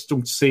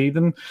don't see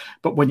them.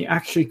 But when you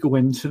actually go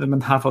into them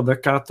and have a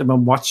look at them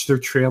and watch their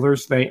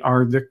trailers, they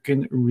are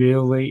looking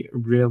really,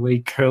 really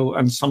cool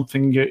and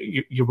something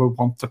you will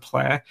want to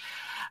play.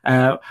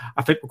 I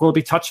think we're going to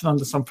be touching on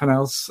something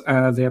else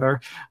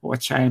later,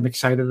 which I am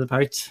excited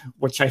about,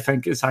 which I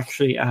think is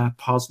actually a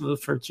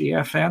positive for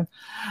GFN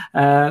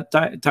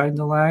down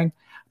the line.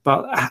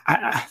 But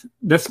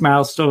this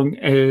milestone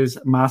is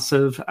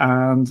massive,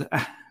 and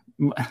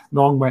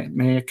long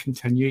may it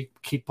continue.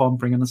 Keep on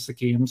bringing us the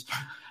games.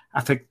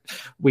 I think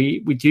we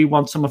do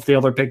want some of the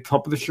other big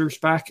publishers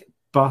back,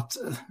 but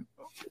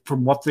for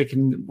what they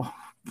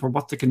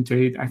can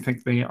do, I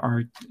think they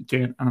are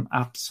doing an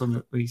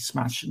absolutely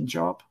smashing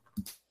job.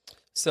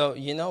 So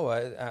you know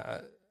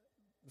what?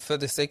 For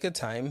the sake of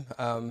time,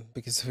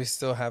 because we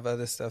still have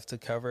other stuff to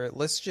cover,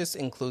 let's just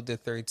include the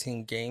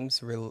 13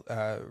 games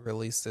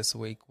released this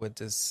week with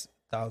this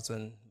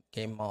 1,000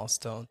 game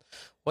milestone.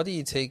 What do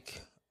you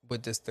take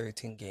with this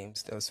 13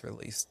 games that was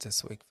released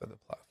this week for the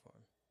platform?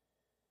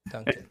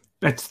 Duncan?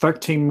 It's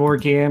 13 more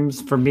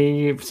games for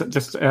me.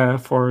 Just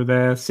for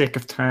the sake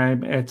of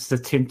time, it's the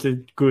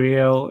Tainted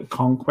Grail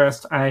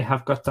Conquest. I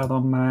have got that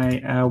on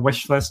my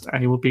wish list.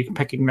 I will be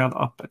picking that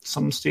up at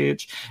some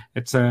stage.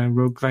 It's a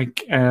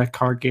roguelike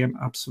card game,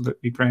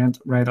 absolutely brilliant,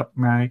 right up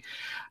my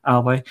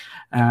alley.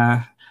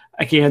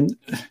 Again,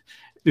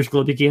 there's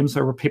going to be games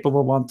there where people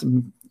will want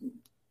them.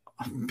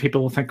 People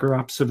will think are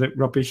absolute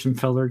rubbish and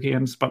filler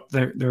games, but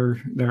they're.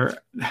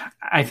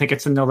 I think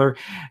it's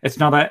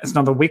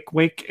not a weak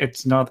week.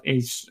 It's not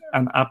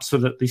an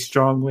absolutely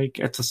strong week.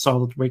 It's a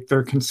solid week.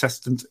 They're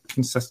consistent.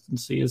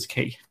 Consistency is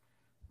key.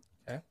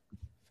 Okay,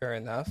 fair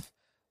enough.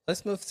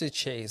 let's move to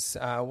Chase.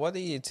 What do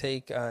you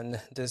take on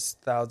this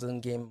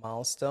 1,000-game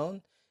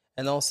milestone?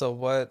 And also,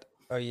 what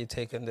are you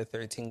taking the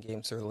 13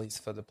 games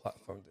released for the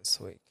platform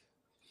this week?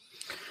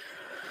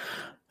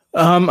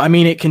 I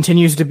mean, it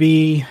continues to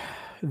be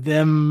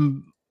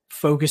them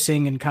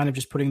focusing and kind of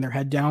just putting their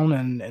head down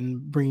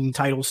and bringing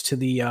titles to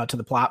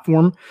the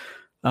platform.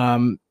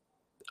 I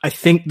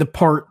think the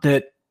part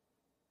that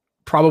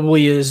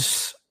probably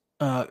is,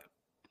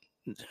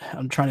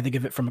 I'm trying to think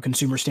of it from a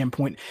consumer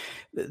standpoint.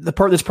 The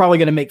part that's probably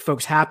going to make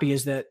folks happy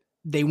is that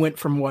they went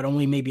from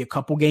only maybe a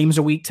couple games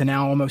a week to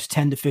now almost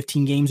 10 to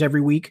 15 games every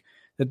week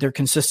that they're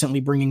consistently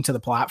bringing to the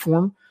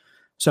platform.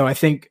 So I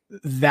think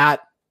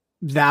that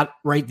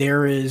right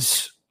there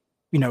is,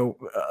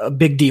 a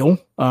big deal.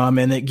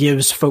 And it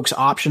gives folks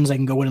options. They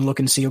can go in and look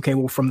and see, okay,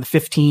 well, from the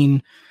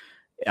 15,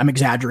 I'm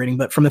exaggerating,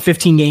 but from the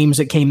 15 games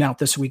that came out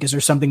this week, is there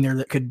something there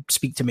that could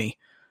speak to me?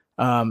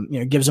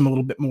 It gives them a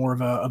little bit more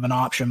of an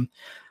option.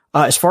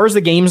 As far as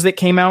the games that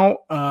came out,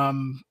 I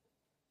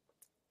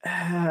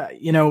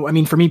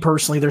mean, for me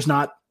personally, there's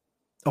not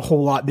a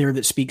whole lot there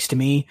that speaks to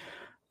me.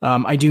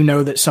 I do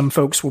know that some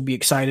folks will be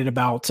excited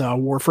about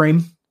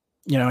Warframe.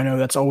 I know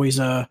that's always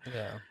a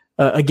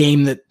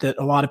game that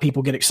a lot of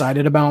people get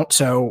excited about.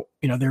 So,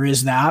 there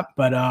is that,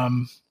 but I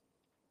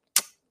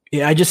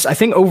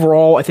think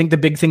overall, I think the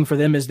big thing for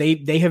them is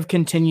they have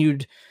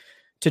continued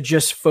to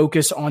just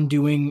focus on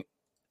doing,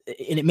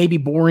 and it may be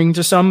boring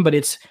to some, but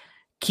it's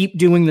keep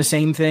doing the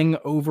same thing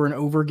over and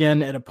over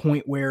again at a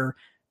point where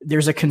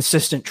there's a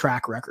consistent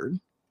track record.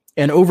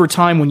 And over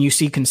time, when you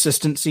see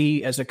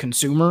consistency as a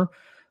consumer,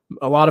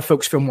 a lot of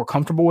folks feel more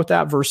comfortable with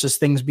that versus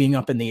things being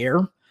up in the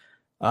air.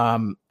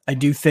 I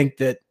do think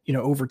that,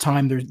 over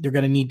time they're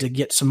going to need to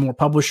get some more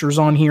publishers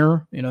on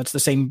here. It's the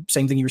same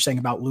thing you were saying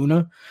about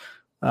Luna.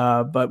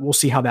 But we'll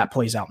see how that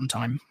plays out in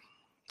time.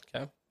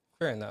 Okay,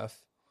 fair enough.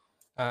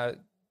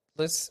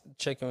 Let's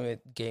check in with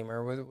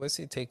Gamer. What's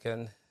he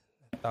taking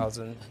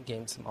 1,000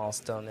 games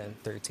milestone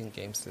and 13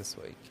 games this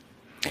week?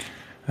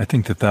 I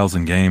think the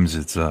 1,000 games,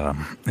 it's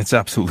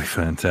absolutely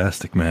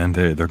fantastic, man.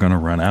 They're going to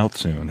run out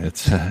soon.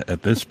 It's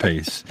at this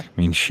pace. I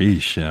mean,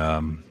 sheesh.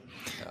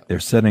 They're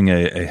setting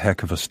a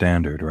heck of a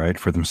standard, right,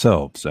 for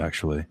themselves,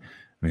 actually.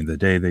 I mean, the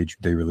day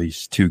they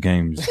release 2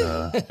 games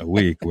a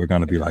week, we're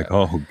going to be like,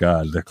 oh,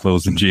 God, they're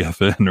closing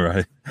GFN,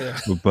 right? Yeah.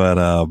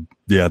 But,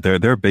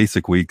 their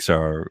basic weeks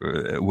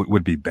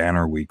would be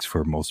banner weeks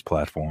for most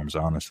platforms,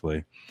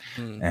 honestly.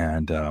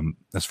 And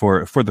as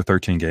for the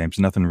 13 games,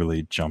 nothing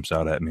really jumps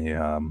out at me.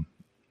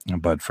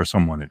 But for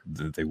someone,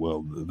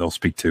 they'll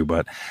speak to.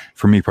 But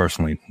for me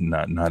personally,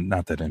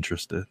 not that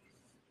interested.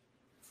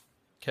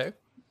 Okay.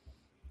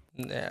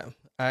 Yeah,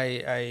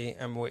 I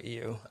am with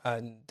you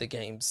on the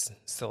games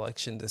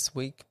selection this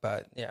week,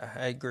 but yeah,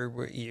 I agree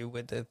with you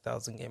with the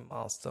 1,000 game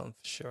milestone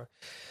for sure.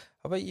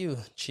 How about you,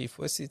 Chief?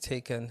 What's your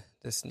take on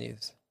this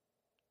news?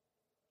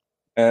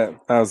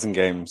 1,000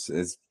 games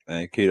is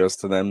kudos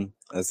to them.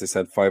 As they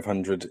said,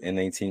 500 in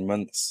 18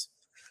 months.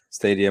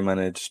 Stadia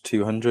managed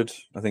 200,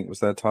 I think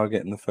was their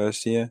target in the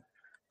first year,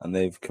 and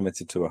they've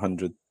committed to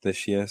 100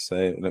 this year. So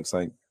it looks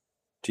like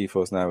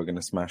GeForce Now are going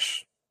to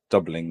smash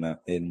doubling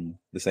that in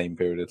the same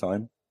period of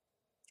time.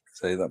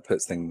 So that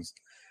puts things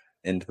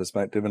into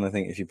perspective. And I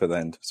think if you put that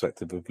into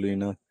perspective with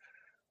Luna,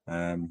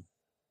 how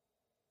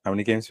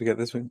many games do we get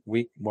this week?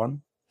 Week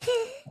 1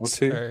 or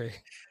 2? Sorry.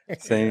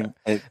 So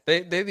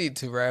they need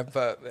to ramp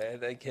up,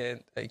 man. I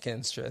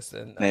can't stress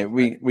it. No,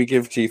 we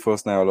give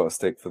GeForce Now a lot of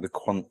stick for the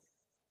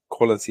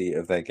quality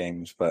of their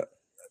games, but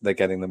they're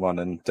getting them on,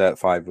 and Dirt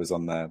 5 was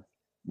on there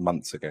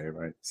months ago,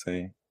 right?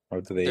 So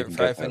or did they Dirt even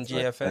 5 get and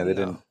GFN? No, they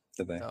didn't,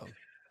 did they? No.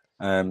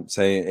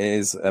 So it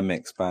is a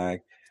mixed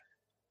bag.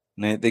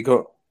 No, they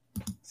got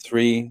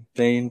 2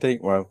 day and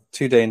date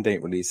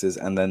releases,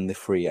 and then the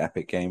free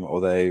Epic game.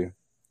 Although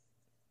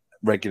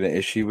regular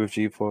issue with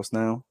GeForce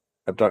Now,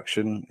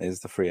 Abduction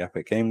is the free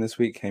Epic game this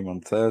week. Came on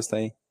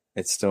Thursday.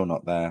 It's still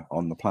not there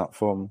on the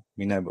platform.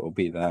 We know it will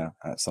be there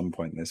at some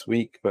point this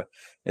week, but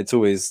it's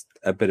always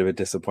a bit of a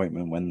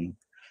disappointment when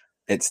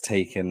it's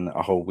taken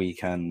a whole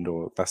weekend,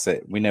 or that's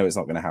it. We know it's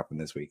not going to happen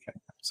this weekend,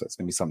 so it's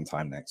going to be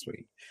sometime next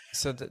week.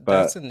 So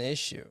that's an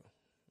issue,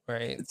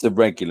 right? It's a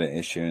regular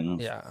issue,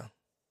 and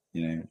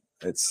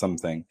it's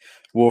something.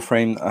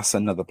 Warframe, that's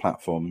another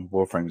platform.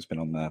 Warframe's been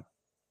on there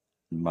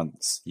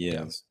months,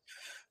 years.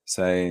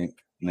 Yeah.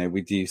 So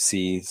we do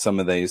see some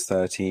of those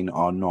 13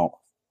 are not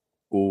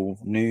all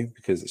new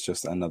because it's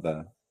just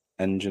another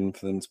engine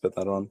for them to put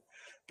that on.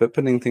 But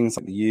putting things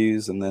like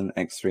Use and then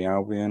X3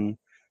 Albion,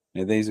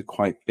 these are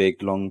quite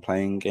big, long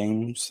playing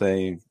games.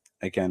 So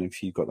again,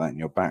 if you've got that in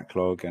your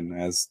backlog, and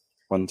as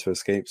One to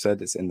Escape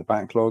said, it's in the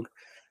backlog.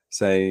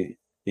 So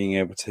being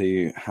able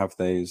to have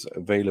those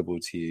available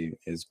to you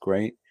is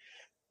great.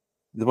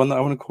 The one that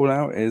I want to call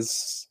out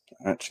is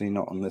actually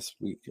not on this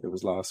week. It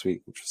was last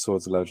week, which was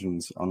Swords of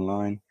Legends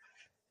Online.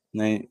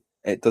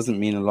 It doesn't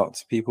mean a lot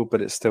to people,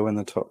 but it's still in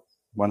the top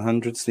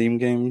 100 Steam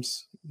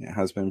games. It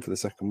has been for the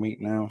second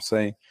week now.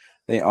 So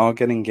they are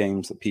getting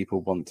games that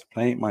people want to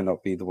play. It might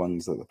not be the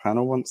ones that the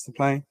panel wants to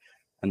play,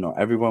 and not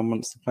everyone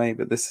wants to play.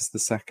 But this is the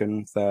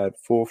second, third,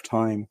 fourth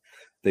time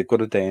they've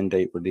got a day and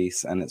date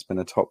release, and it's been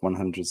a top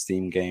 100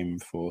 Steam game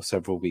for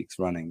several weeks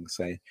running.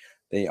 So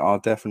they are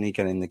definitely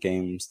getting the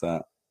games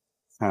that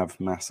have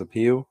mass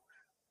appeal.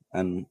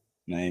 And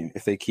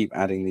if they keep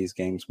adding these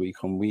games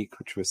week on week,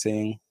 which we're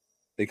seeing,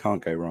 they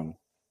can't go wrong.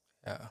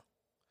 Yeah.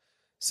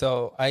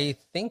 So I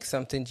think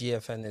something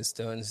GFN is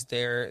doing is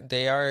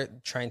they are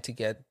trying to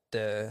get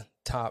the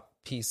top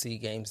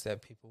PC games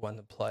that people want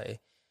to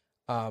play,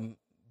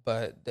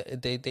 but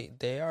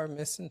they are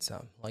missing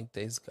some, like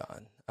Days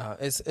Gone.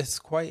 It's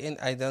quite.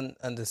 I don't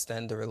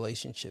understand the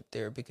relationship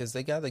there, because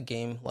they got a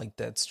game like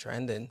Death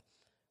Stranding,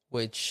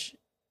 which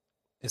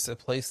is a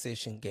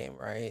PlayStation game,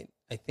 right?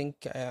 I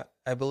think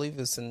I believe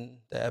it's in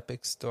the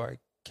Epic Store. I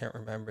can't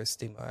remember,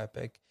 Steam or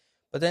Epic.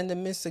 But then they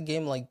missed a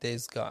game like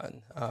Days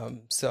Gone.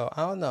 So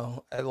I don't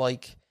know.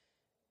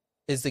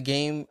 Is the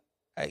game?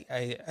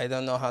 I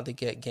don't know how to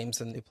get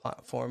games on the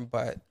platform,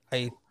 but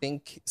I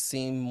think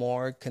seeing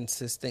more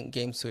consistent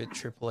games with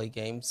AAA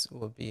games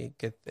would be a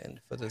good thing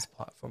for this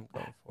platform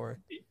going forward.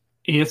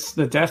 Yes,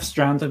 the Death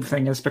Stranding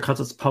thing is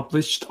because it's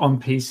published on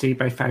PC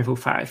by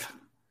 505.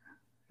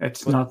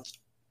 It's not.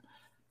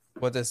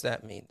 What does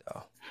that mean,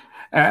 though?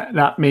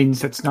 That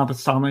means it's not a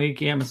Sony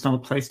game. It's not a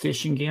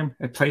PlayStation game.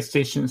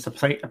 PlayStation is a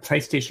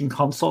PlayStation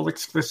console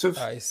exclusive.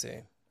 I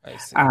see.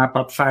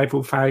 But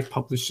 505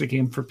 published the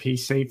game for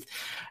PC,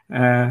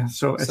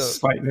 so it's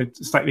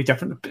slightly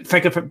different.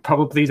 Think of it,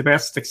 probably the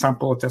best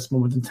example at this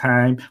moment in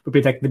time would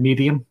be like The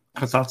Medium,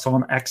 because that's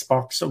on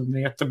Xbox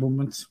only at the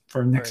moment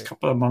for the next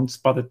couple of months,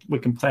 but we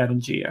can play it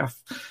on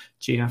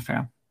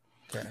GFN.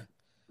 Okay.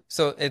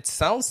 So it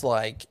sounds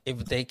like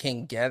if they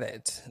can get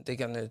it, they're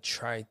gonna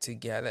try to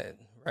get it,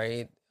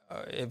 right?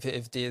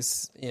 If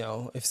this,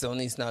 if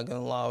Sony's not gonna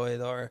allow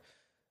it or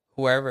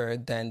whoever,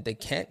 then they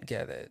can't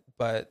get it.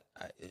 But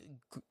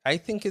I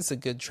think it's a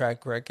good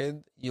track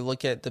record. You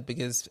look at the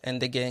biggest,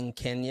 and they get in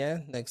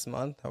Kenya next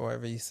month,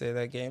 however you say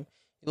that game.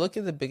 You look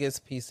at the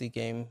biggest PC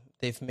game,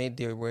 they've made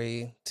their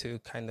way to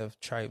kind of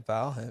try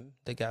Valheim.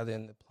 They got it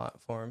in the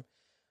platform.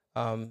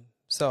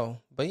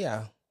 But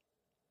yeah.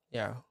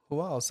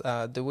 Who else?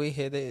 Do we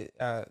hit it?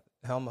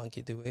 Hell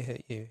Monkey, do we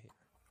hit you?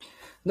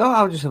 No,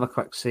 I'll just have a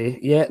quick say.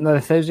 Yeah, no,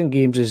 1,000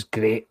 Games is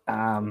great.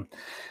 And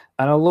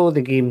although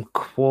the game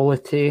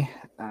quality,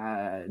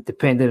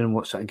 depending on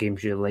what sort of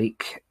games you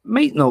like,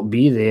 might not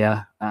be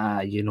there,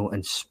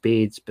 in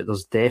spades, but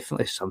there's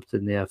definitely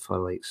something there for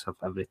like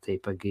every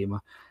type of gamer.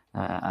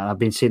 And I've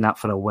been saying that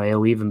for a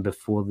while, even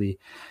before the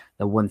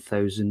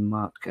 1,000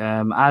 mark.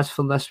 As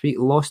for this week,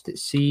 Lost at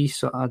Sea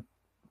sort of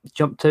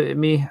jumped out at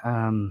me.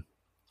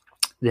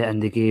 The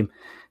indie game,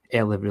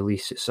 early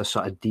release. It's a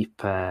sort of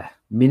deep,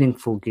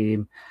 meaningful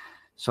game.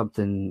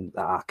 Something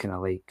that I kind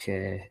of like.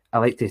 I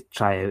like to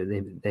try out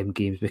them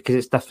games because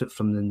it's different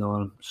from the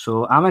norm.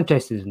 So I'm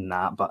interested in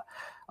that. But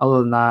other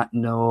than that,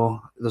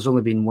 no. There's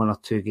only been one or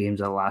two games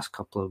the last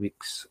couple of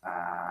weeks.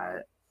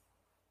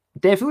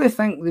 Definitely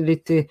think they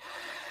need to.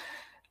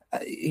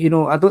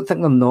 I don't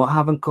think they're not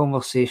having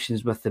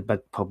conversations with the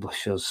big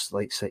publishers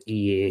like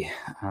EA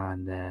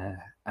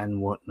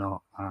and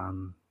whatnot.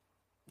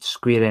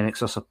 Square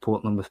Enix are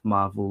supporting them with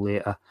Marvel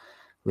later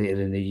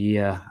in the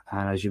year,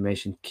 and as you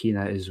mentioned,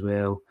 Kena as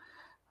well.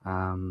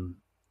 I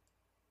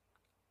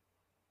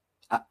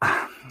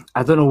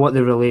don't know what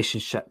the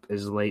relationship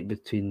is like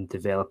between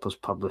developers,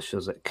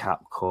 publishers at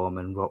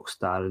Capcom and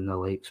Rockstar and the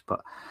likes,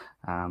 but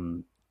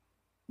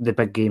the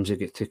big games that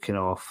get taken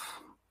off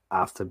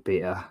after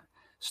beta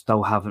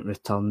still haven't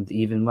returned,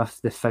 even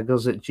with the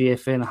figures that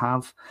GFN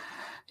have.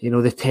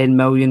 The 10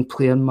 million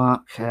player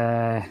mark,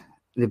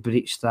 they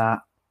breached that.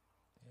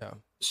 Yeah.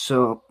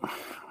 So,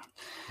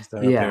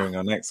 they're appearing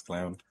on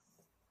xCloud.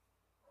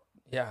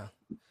 Yeah.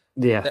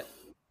 Yeah,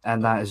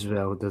 and that as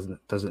well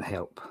doesn't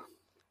help.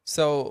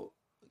 So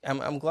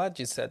I'm glad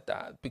you said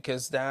that,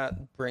 because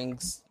that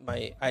brings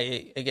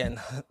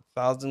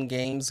 1,000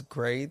 games,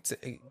 great,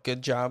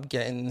 good job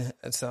getting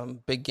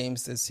some big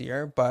games this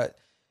year, but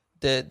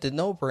the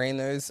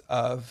no-brainers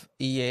of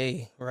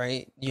EA,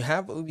 right? You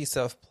have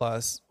Ubisoft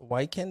Plus.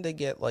 Why can't they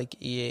get like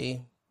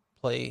EA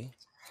Play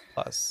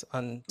Plus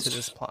onto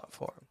this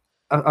platform?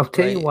 I'll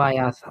tell you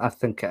why I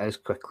think it is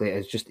quickly.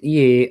 It's just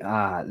EA.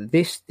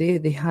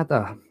 They had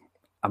an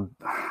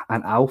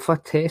alpha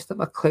test of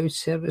a cloud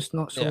service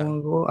not so long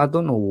ago. I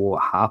don't know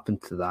what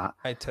happened to that.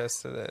 I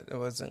tested it. It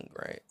wasn't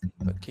great.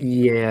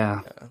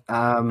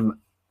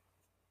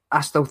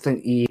 I still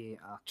think EA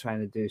are trying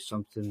to do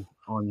something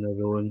on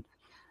their own.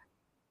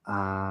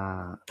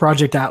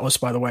 Project Atlas,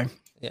 by the way.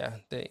 Yeah,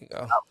 there you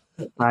go.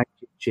 Thank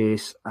you,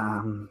 Chase.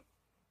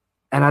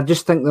 And I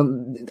just think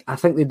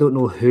they don't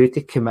know who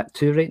to commit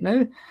to right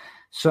now.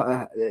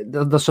 So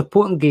they're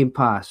supporting Game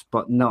Pass,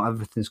 but not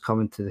everything's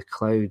coming to the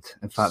cloud.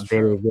 In fact,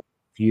 very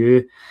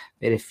few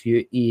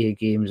EA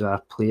games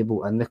are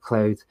playable in the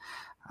cloud.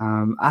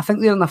 I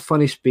think they're in a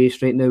funny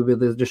space right now where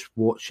they're just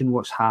watching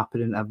what's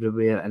happening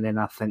everywhere, and then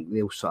I think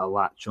they'll sort of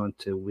latch on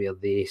to where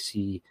they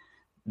see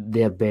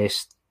their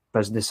best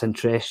business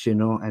interests,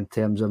 in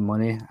terms of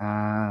money,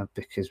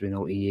 because we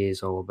know EA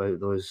is all about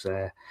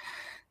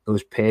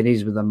those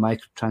pennies with the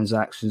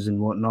microtransactions and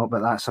whatnot.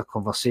 But that's a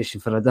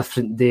conversation for a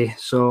different day.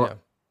 So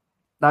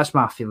that's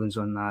my feelings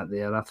on that.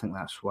 There, I think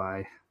that's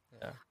why.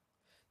 Yeah.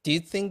 Do you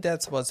think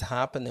that's what's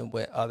happening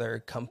with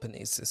other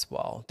companies as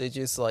well? They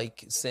just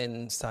like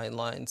sitting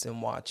sidelines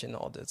and watching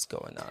all that's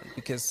going on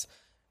because,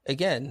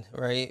 again,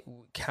 right?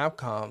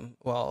 Capcom.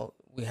 Well,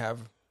 we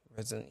have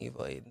Resident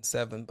Evil 8 and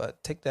 7,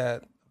 but take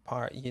that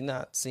apart. You're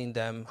not seeing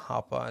them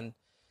hop on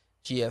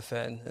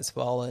GFN as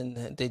well,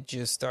 and they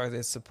just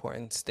started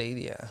supporting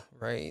Stadia,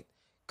 right?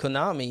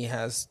 Konami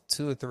has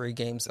 2 or 3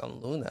 games on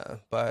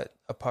Luna, but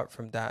apart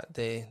from that,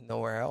 they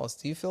nowhere else.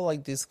 Do you feel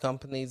like these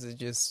companies are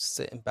just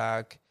sitting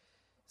back,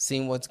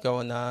 seeing what's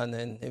going on,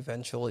 and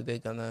eventually they're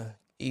gonna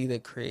either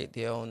create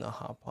their own or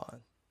hop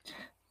on?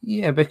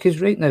 Yeah,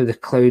 because right now the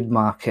cloud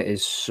market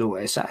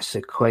it's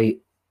actually quite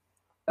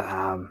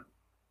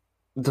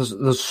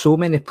there's so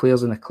many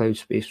players in the cloud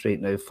space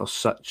right now for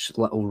such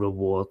little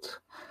reward,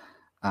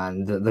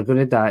 and they're going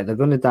to die. They're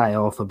going to die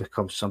off and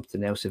become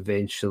something else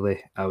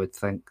eventually. I would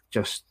think.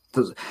 Just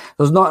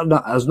there's not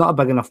a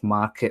big enough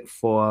market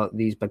for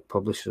these big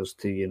publishers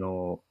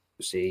to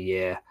say,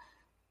 yeah,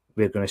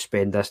 we're going to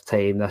spend this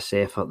time, this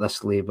effort,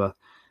 this labor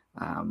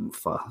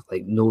for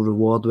like no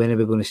reward. When are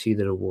we going to see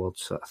the reward,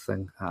 sort of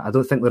thing? I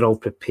don't think they're all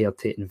prepared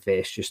to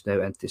invest just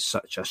now into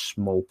such a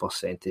small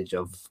percentage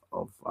of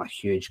a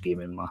huge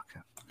gaming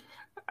market.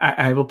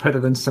 I will put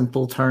it in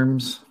simple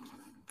terms,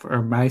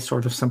 or my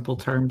sort of simple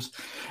terms.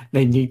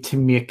 They need to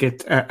make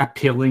it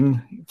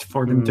appealing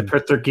for them to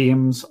put their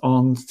games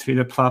onto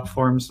the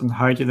platforms. And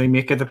how do they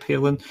make it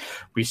appealing?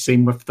 We've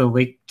seen with the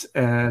leaked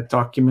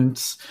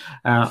documents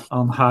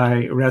on how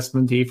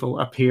Resident Evil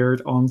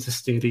appeared onto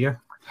Stadia.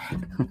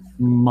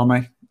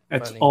 Money.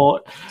 It's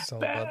all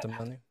about the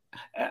money.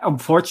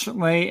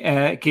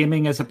 Unfortunately,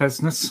 gaming is a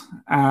business,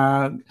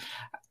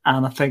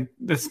 and I think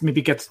this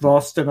maybe gets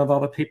lost in a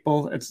lot of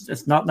people.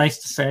 It's not nice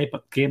to say,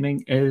 but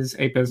gaming is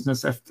a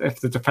business.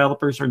 If the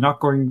developers are not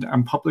going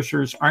and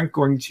publishers aren't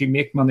going to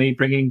make money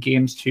bringing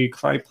games to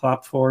cloud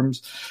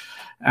platforms,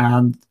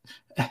 and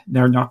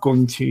they're not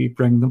going to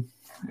bring them,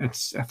 I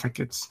think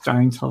it's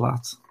down to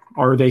that.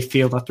 Or they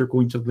feel that they're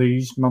going to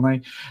lose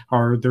money,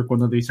 or they're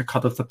going to lose a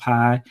cut of the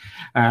pie,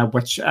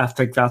 which I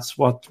think that's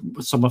what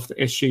some of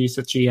the issues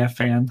that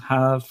GFN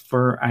have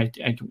for. I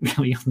don't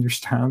really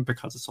understand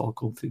because it's all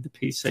going through the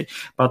PC,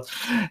 but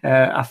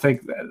I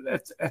think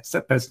it's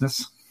a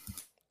business.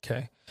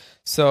 Okay,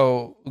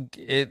 so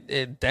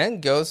it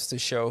then goes to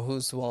show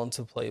who's willing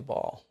to play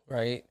ball,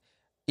 right?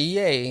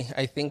 EA,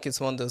 I think,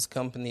 is one of those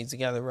companies, you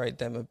got to write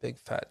them a big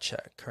fat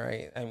check,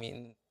 right? I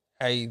mean,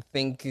 I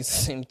think it's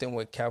the same thing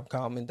with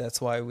Capcom, and that's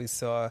why we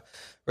saw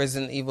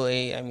Resident Evil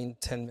 8,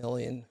 10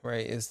 million,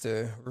 right, is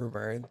the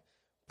rumored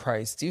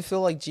price. Do you feel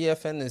like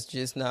GFN is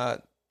just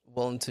not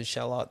willing to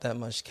shell out that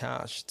much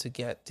cash to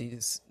get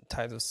these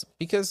titles?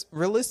 Because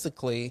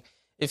realistically,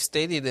 if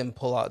Stadia didn't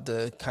pull out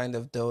the kind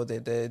of dough they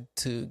did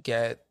to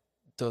get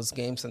those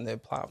games on their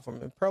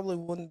platform, it probably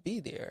wouldn't be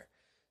there.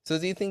 So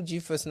do you think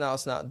GeForce Now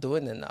is not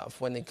doing enough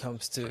when it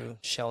comes to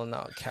shelling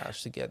out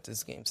cash to get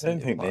these games? I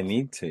don't think they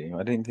need to.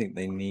 I don't think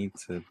they need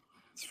to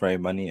throw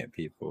money at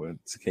people.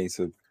 It's a case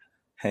of,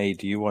 hey,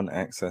 do you want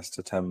access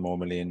to 10 more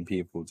million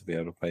people to be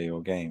able to play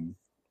your game?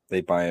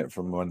 They buy it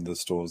from one of the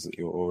stores that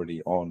you're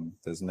already on.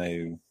 There's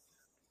no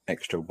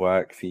extra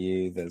work for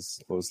you.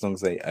 Or as long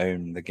as they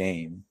own the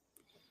game,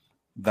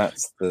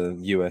 that's the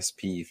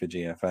USP for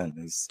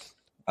GFN, is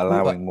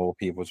allowing more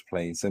people to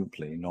play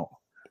simply, not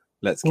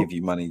let's give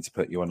you money to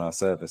put you on our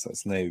service.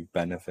 That's no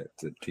benefit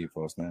to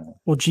GeForce Now.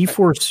 Well,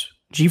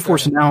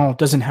 GeForce Now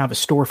doesn't have a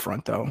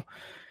storefront, though.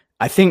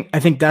 I think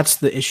that's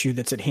the issue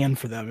that's at hand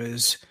for them.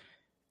 Is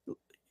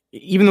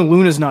even though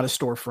Luna's not a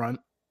storefront,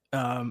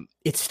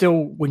 it's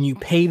still, when you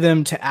pay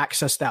them to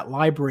access that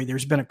library,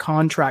 there's been a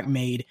contract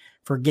made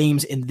for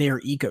games in their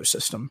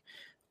ecosystem.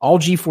 All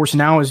GeForce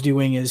Now is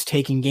doing is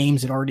taking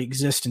games that already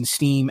exist in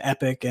Steam,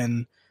 Epic,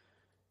 and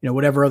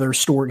whatever other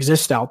store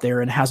exists out there,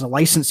 and has a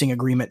licensing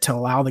agreement to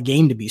allow the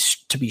game to be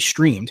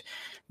streamed.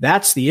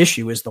 That's the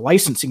issue, is the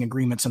licensing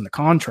agreements and the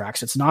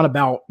contracts. It's not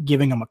about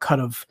giving them a cut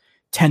of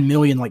 10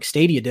 million like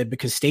Stadia did,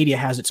 because Stadia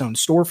has its own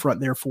storefront.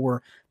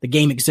 Therefore, the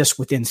game exists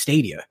within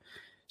Stadia.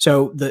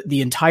 So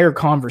the entire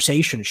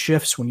conversation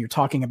shifts when you're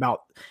talking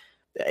about.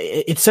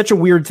 It's such a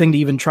weird thing to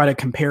even try to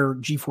compare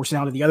GeForce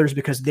Now to the others,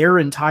 because their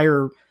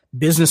entire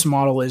business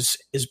model is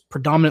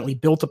predominantly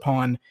built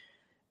upon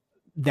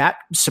that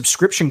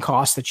subscription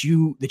cost that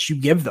you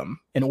give them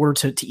in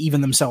order to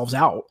even themselves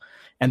out.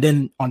 And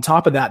then on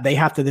top of that, they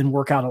have to then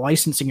work out a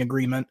licensing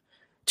agreement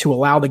to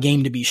allow the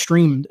game to be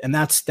streamed. And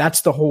that's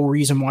the whole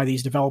reason why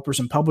these developers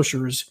and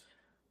publishers,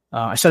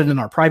 I said it in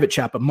our private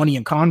chat, but money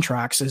and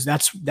contracts, is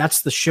that's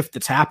the shift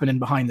that's happening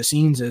behind the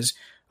scenes. Is,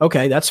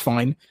 okay, that's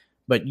fine,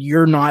 but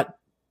we're not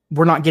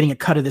getting a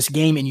cut of this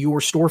game in your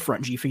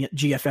storefront,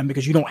 GFN,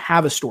 because you don't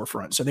have a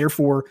storefront. So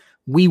therefore,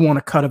 we want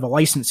a cut of a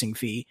licensing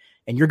fee,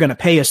 and you're going to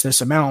pay us this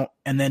amount.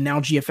 And then now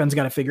GFN's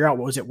got to figure out,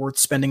 well, is it worth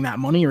spending that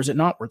money, or is it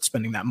not worth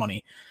spending that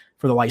money?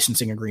 for the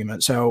licensing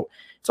agreement. So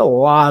it's a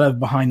lot of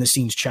behind the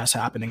scenes chess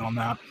happening on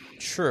that.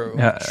 True.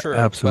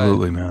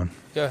 Absolutely, man.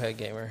 Go ahead,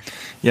 Gamer.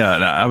 Yeah,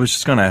 I was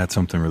just going to add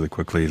something really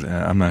quickly.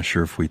 I'm not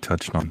sure if we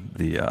touched on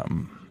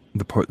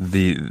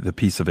the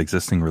piece of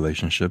existing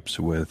relationships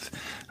with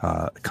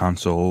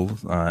consoles,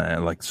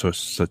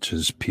 such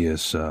as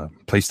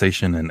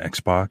PlayStation and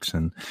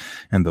Xbox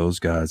and those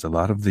guys. A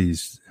lot of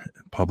these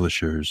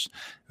publishers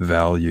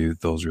value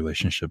those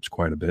relationships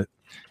quite a bit.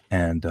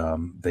 And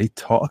they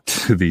talk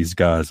to these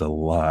guys a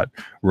lot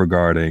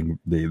regarding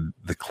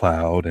the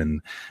cloud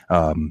and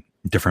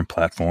different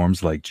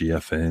platforms like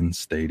GFN,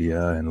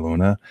 Stadia, and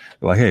Luna.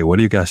 They're like, hey, what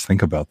do you guys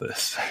think about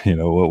this?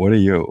 What are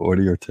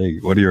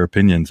your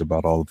opinions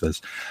about all of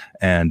this?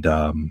 And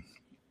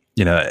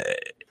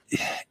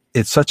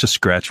it's such a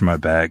scratch my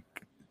back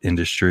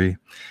industry.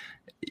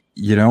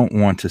 You don't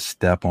want to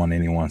step on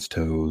anyone's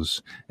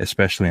toes,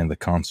 especially in the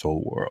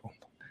console world.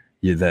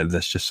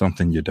 That's just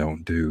something you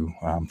don't do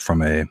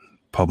from a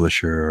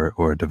publisher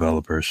or a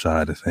developer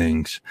side of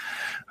things.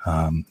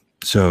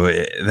 So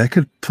that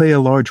could play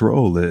a large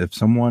role if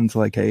someone's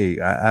like,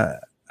 hey, I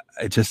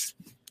just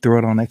throw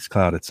it on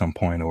xCloud at some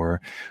point, or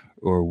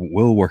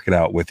we'll work it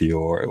out with you,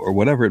 or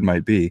whatever it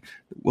might be.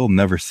 We'll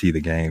never see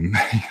the game,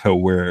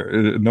 where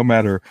no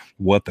matter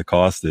what the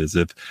cost is,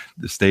 if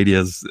the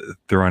Stadia's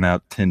throwing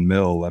out 10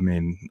 mil, I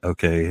mean,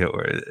 okay,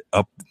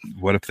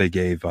 what if they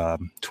gave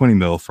 20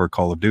 mil for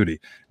Call of Duty?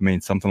 I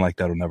mean, something like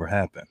that will never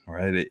happen,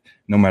 right?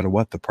 No matter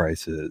what the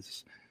price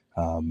is.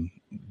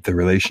 The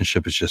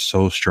relationship is just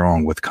so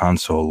strong with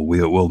console.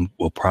 We'll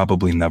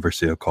probably never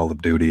see a Call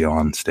of Duty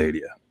on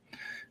Stadia.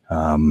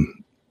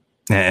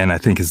 And I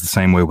think it's the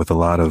same way with a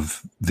lot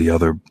of the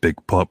other big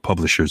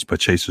publishers.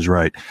 But Chase is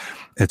right.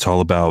 It's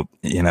all about,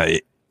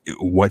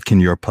 what can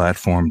your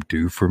platform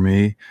do for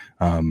me?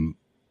 From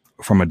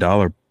a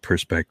dollar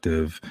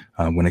perspective,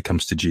 when it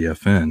comes to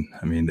GFN,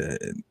 I mean,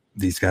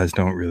 these guys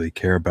don't really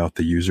care about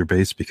the user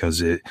base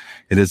because it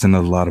isn't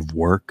a lot of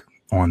work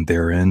on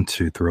their end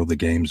to throw the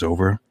games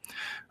over.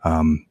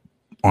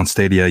 On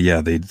Stadia,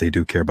 yeah, they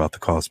do care about the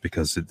cost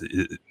because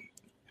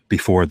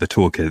before the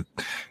toolkit,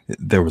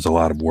 there was a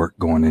lot of work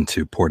going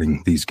into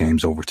porting these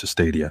games over to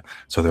Stadia.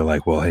 So they're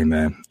like, well, hey,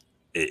 man,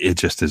 it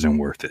just isn't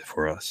worth it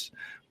for us.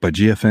 But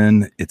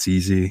GFN, it's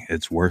easy.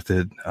 It's worth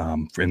it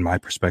in my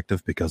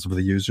perspective because of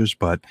the users.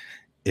 But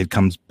it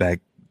comes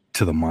back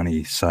to the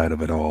money side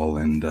of it all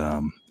and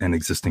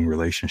existing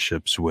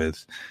relationships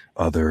with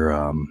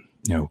other,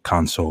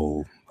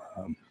 console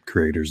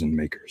creators and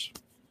makers.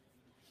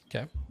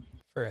 Okay,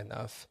 fair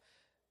enough.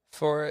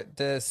 For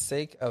the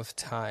sake of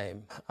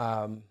time,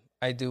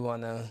 I do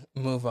want to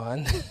move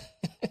on.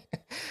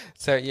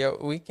 So,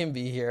 we can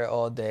be here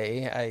all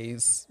day. I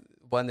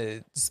want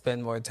to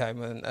spend more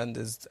time on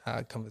this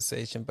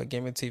conversation, but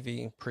Gamer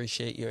TV,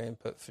 appreciate your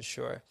input for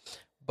sure.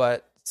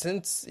 But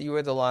since you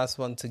were the last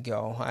one to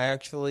go, I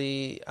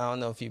don't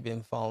know if you've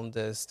been following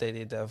the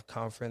Stadia Dev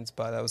conference,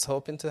 but I was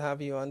hoping to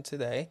have you on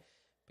today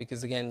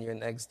because, again, you're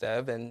an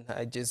ex-dev, and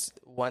I just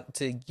want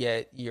to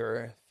get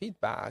your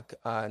feedback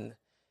on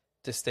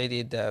the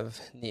Stadia Dev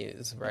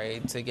news,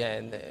 right?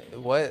 Again,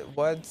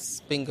 what's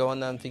been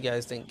going on if you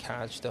guys didn't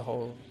catch the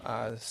whole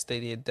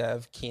Stadia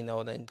Dev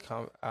keynote and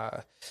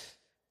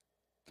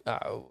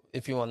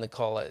if you want to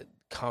call it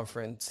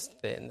conference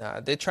thing.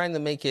 They're trying to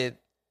make it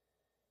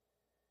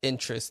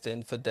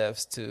interesting for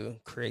devs to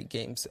create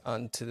games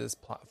onto this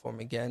platform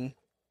again,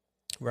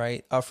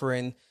 right?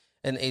 Offering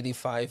an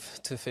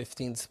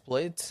 85-15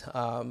 split.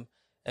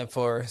 And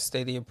for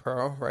Stadia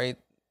Pro, right,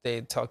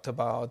 they talked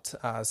about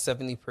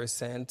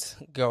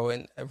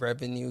 70%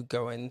 revenue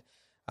going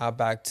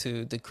back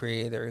to the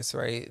creators,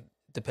 right?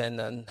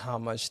 Depending on how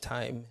much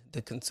time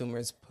the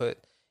consumers put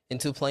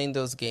into playing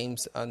those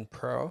games on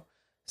Pro.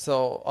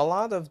 So a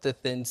lot of the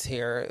things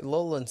here, a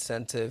little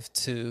incentive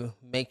to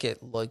make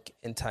it look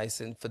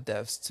enticing for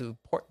devs to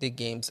port the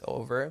games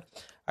over.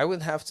 I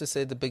would have to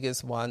say the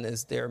biggest one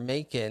is they're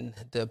making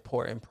the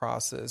porting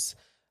process,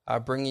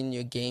 bringing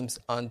your games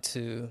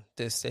onto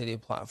the Stadia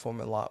platform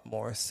a lot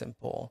more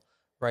simple,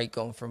 right?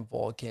 Going from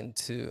Vulkan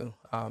to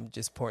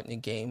just porting a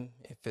game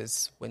if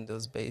it's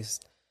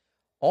Windows-based.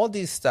 All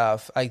these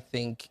stuff, I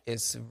think,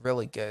 is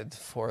really good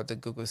for the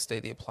Google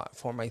Stadia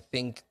platform. I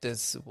think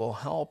this will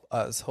help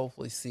us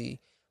hopefully see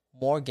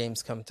more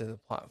games come to the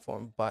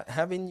platform. But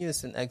having you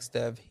as an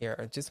ex-dev here,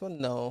 I just want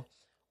to know,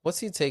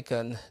 what's your take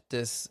on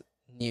this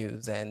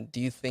news? And do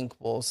you think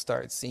we'll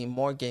start seeing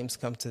more games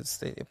come to the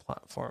Stadia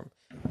platform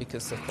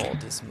because of all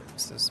these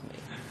moves this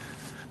made?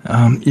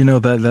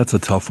 That's a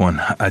tough one.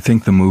 I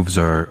think the moves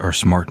are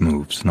smart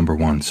moves, number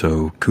one.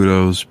 So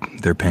kudos,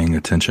 they're paying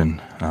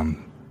attention.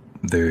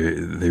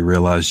 They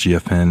realized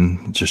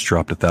GFN just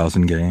dropped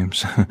 1,000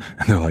 games, and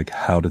they're like,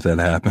 "How did that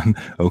happen?"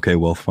 Okay,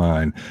 well,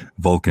 fine.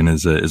 Vulkan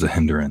is a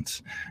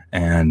hindrance,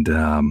 and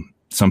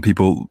some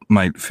people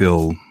might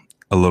feel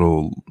a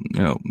little,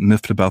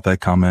 miffed about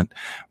that comment,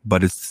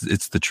 but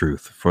it's the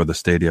truth. For the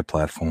Stadia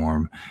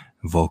platform,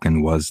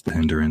 Vulkan was the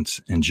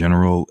hindrance. In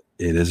general,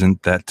 it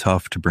isn't that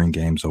tough to bring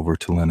games over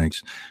to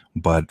Linux,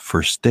 but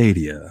for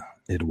Stadia,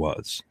 it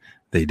was.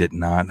 They did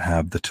not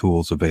have the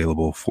tools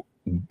available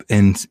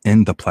in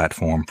the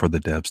platform for the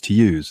devs to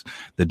use.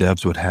 The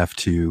devs would have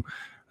to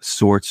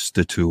source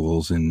the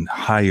tools and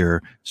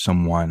hire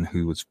someone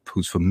who's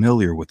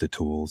familiar with the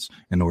tools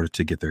in order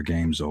to get their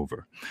games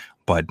over.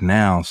 But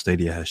now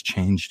Stadia has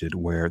changed it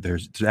where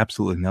there's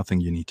absolutely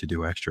nothing you need to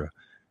do extra.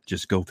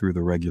 Just go through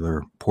the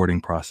regular porting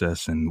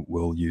process and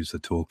we'll use the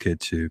toolkit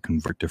to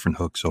convert different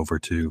hooks over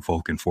to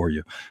Vulkan for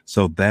you.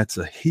 So that's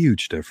a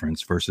huge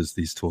difference versus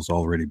these tools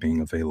already being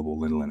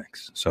available in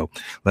Linux. So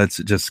let's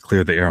just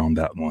clear the air on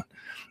that one.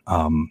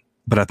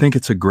 But I think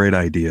it's a great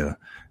idea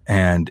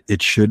and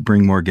it should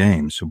bring more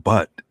games.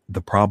 But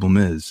the problem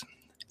is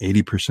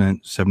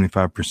 80%,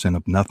 75%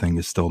 of nothing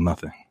is still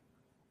nothing.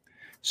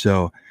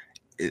 So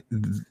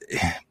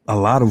a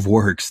lot of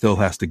work still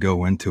has to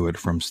go into it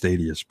from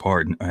Stadia's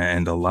part,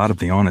 and a lot of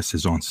the onus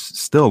is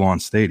still on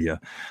Stadia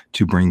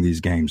to bring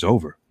these games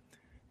over.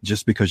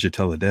 Just because you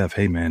tell a dev,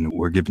 hey man,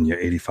 we're giving you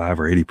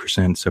 85 or 80%,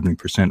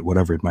 70%,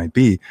 whatever it might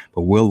be,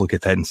 but we'll look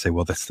at that and say,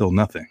 well, that's still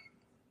nothing.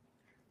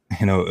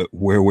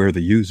 We're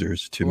the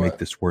users to make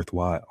this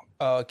worthwhile.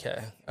 Oh,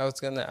 okay. I was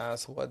going to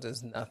ask, what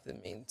does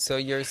nothing mean? So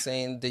you're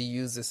saying the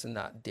users are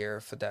not there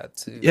for that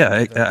to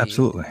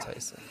absolutely.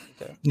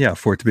 Okay. Yeah,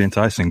 for it to be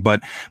enticing.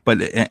 But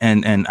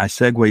and I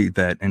segue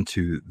that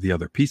into the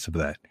other piece of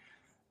that.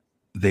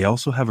 They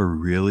also have a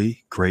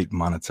really great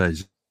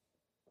monetization.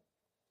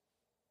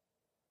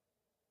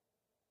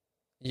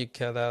 You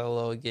cut out a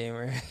little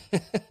gamer.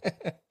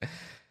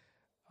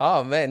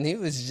 Oh man, he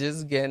was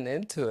just getting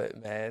into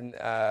it, man.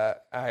 All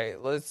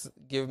right, let's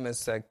give him a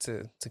sec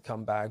to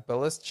come back, but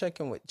let's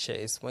check in with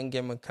Chase. When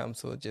Gamer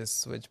comes, we'll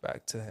just switch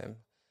back to him.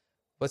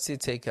 What's your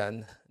take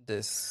on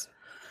this?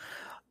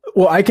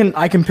 Well, I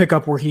can pick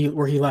up where he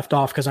left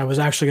off because I was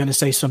actually going to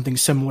say something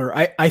similar.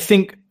 I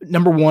think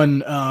number one,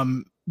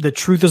 the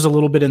truth is a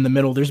little bit in the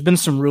middle. There's been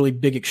some really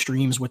big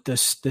extremes with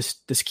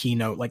this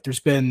keynote. Like there's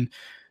been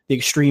the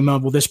extreme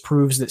of, well, this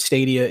proves that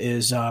Stadia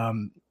is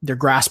they're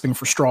grasping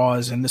for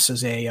straws, and this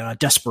is a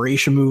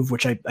desperation move,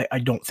 which I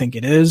don't think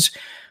it is.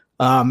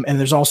 And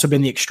there's also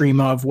been the extreme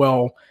of,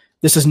 well,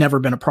 this has never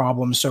been a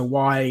problem, so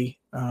why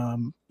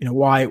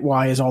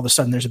is all of a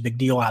sudden there's a big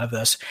deal out of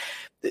this?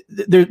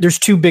 There's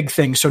two big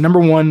things. So number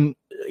one,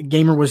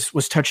 Gamer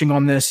was touching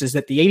on this, is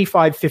that the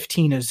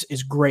 8515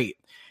 is great.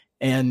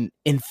 And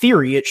in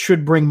theory, it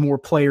should bring more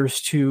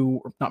players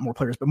not more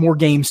players, but more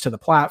games to the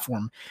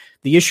platform.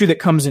 The issue that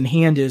comes in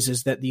hand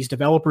is that these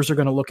developers are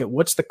going to look at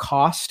what's the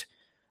cost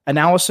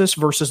analysis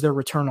versus their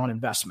return on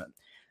investment.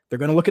 They're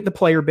going to look at the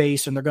player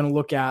base, and they're going to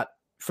look at,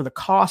 for the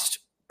cost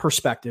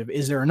perspective,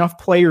 is there enough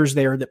players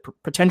there that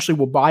potentially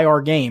will buy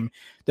our game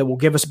that will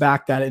give us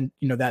back that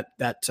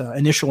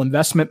initial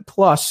investment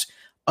plus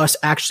us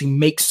actually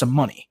make some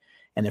money.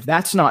 And if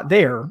that's not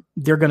there,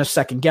 they're going to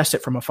second guess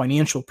it from a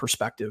financial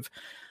perspective.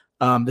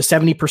 The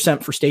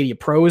 70% for Stadia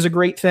Pro is a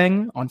great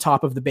thing on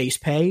top of the base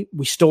pay.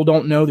 We still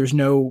don't know. There's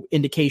no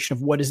indication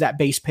of what is that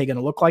base pay going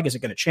to look like. Is it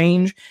going to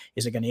change?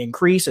 Is it going to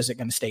increase? Is it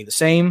going to stay the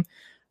same?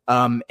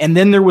 And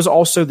then there was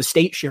also the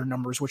state share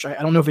numbers, which I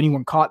don't know if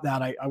anyone caught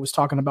that. I was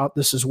talking about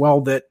this as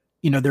well, that,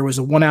 there was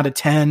a 1 out of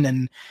 10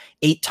 and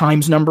 8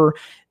 times number.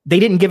 They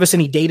didn't give us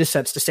any data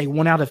sets to say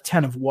 1 out of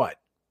 10 of what,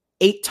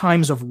 8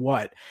 times of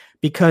what,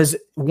 because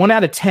 1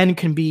 out of 10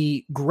 can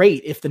be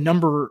great if the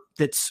number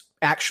that's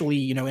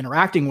actually,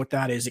 interacting with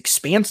that is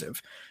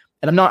expansive.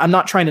 And I'm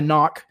not trying to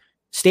knock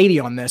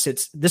Stadia on this.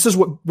 This is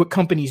what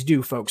companies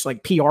do, folks.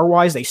 Like PR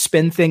wise, they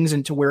spin things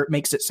into where it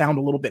makes it sound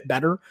a little bit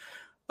better.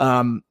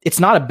 It's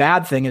not a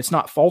bad thing. It's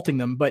not faulting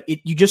them, but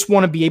you just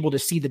want to be able to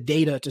see the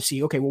data to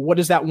see, okay, well, what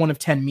does that 1 of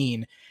 10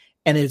 mean?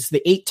 And it's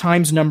the 8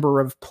 times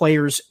number of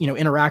players,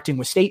 interacting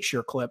with state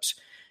share clips.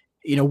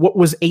 What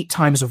was 8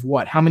 times of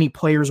what? How many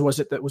players was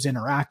it that was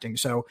interacting?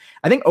 So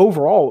I think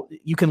overall,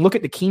 you can look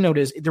at the keynote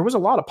as there was a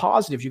lot of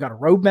positives. You got a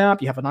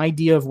roadmap, you have an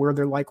idea of where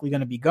they're likely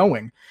going to be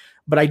going.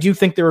 But I do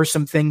think there are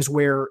some things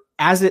where,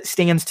 as it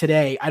stands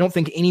today, I don't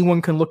think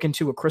anyone can look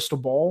into a crystal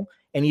ball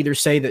and either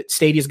say that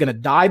Stadia is going to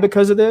die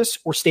because of this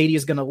or Stadia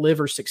is going to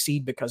live or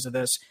succeed because of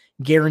this,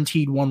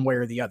 guaranteed one way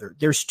or the other.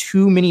 There's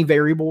too many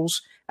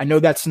variables. I know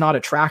that's not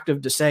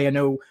attractive to say. I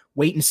know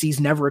wait and see is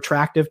never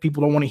attractive.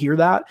 People don't want to hear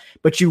that,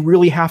 but you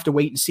really have to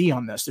wait and see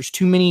on this. There's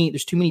too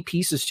many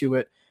pieces to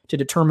it to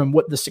determine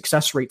what the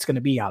success rate's going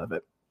to be out of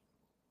it.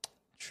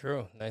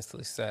 True.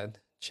 Nicely said,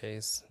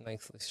 Chase.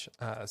 Nicely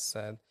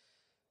said.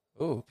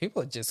 Ooh,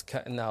 people are just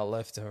cutting out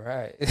left and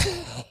right. I don't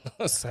know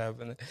what's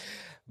happening.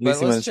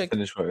 But let's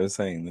finish what we were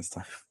saying this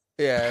time.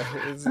 Yeah,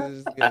 it's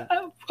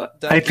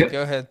good.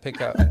 Go ahead,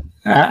 pick up.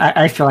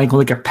 I feel like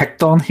we'll get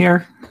picked on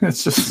here.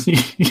 It's just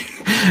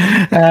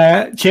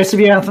Chase, have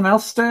you anything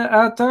else to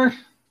add there?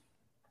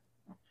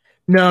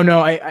 No,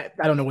 I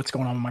don't know what's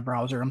going on with my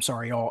browser. I'm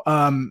sorry, y'all.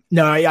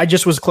 No, I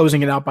just was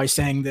closing it out by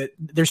saying that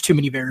there's too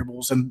many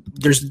variables and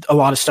there's a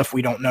lot of stuff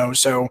we don't know.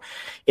 So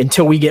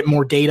until we get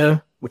more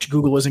data, which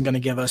Google isn't going to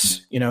give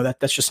us,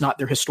 that's just not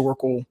their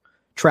historical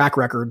track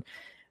record.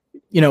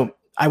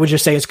 I would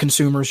just say as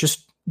consumers,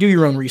 just do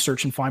your own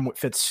research and find what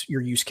fits your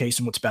use case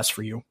and what's best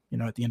for you,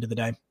 at the end of the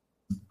day.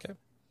 Okay.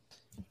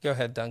 Go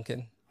ahead,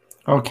 Duncan.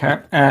 Okay.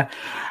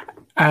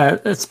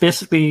 It's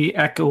basically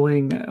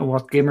echoing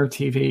what Gamer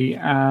TV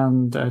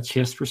and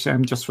Chase were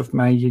saying, just with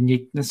my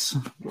uniqueness,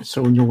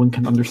 so no one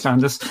can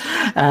understand this.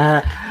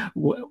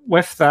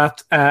 With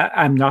that,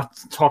 I'm not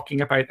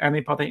talking about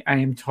anybody. I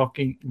am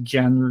talking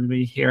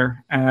generally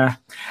here.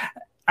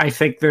 I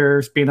think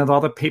there's been a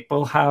lot of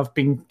people have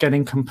been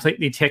getting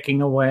completely taken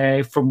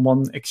away from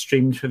one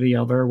extreme to the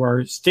other,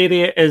 where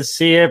Stadia is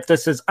safe.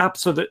 This is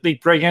absolutely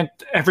brilliant.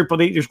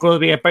 Everybody, there's going to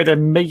be about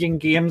 1 million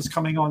games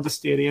coming on the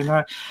Stadia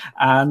now.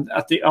 And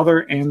at the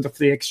other end of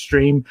the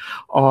extreme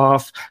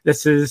of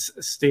this is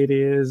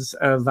Stadia's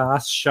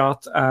last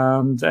shot,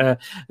 and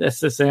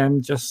this is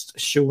them just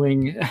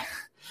showing...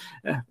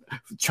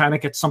 trying to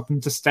get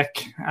something to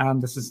stick,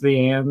 and this is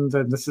the end,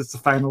 and this is the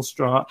final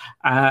straw.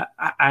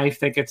 I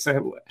think it's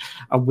a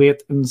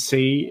wait and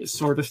see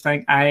sort of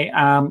thing. I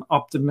am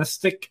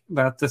optimistic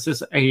that this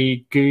is a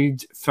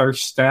good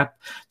first step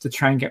to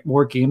try and get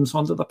more games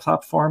onto the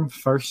platform,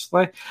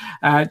 firstly.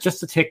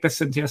 Just to take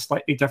this into a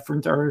slightly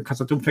different area,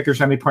 because I don't think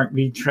there's any point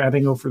me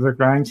treading over the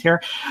ground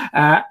here.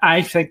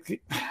 I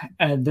think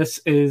this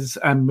is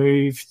a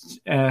move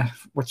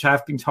which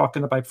I've been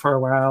talking about for a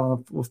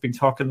while. We've been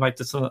talking about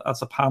this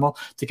as a panel,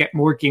 to get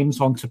more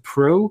games onto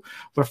Pro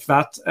with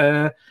that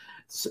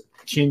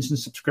change in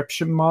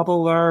subscription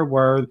model there,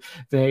 where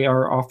they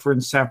are offering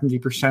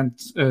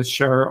 70%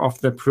 share of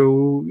the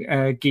Pro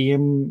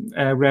game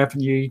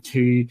revenue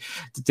to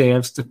the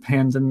devs,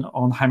 depending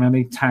on how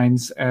many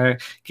times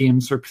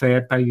games are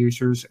played by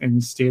users in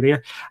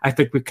Stadia. I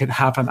think we could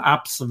have an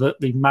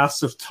absolutely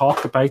massive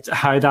talk about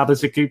how that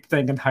is a good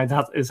thing and how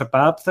that is a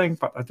bad thing,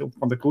 but I don't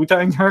want to go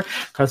down here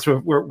because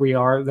we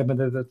are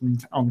limited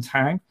on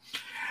time.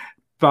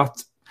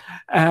 But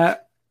I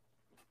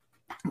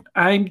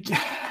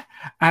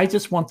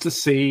just want to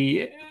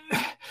see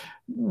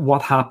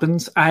what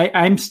happens.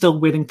 I'm still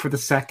waiting for the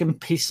second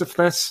piece of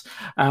this.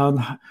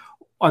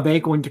 Are they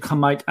going to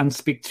come out and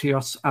speak to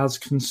us as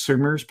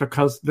consumers?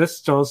 Because this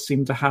does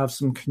seem to have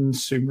some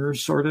consumer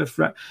sort of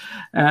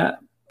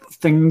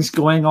things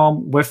going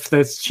on with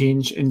this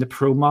change in the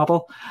Pro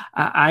model.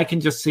 I can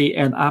just see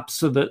an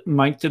absolute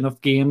mountain of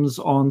games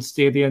on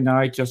Stadia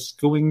now just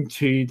going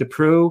to the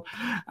Pro,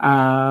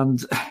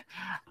 and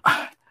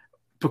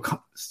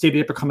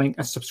Stadia becoming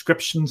a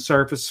subscription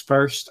service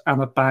first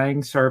and a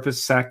buying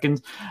service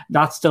second.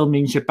 That still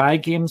means you buy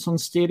games on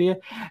Stadia.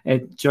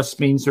 It just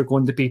means they're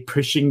going to be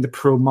pushing the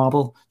Pro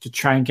model to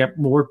try and get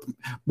more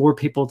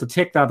people to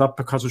take that up,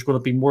 because there's going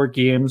to be more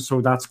games.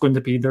 So that's going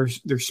to be their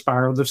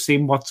spiral. They've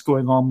seen what's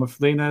going on with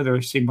Luna.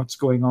 They've seen what's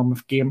going on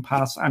with Game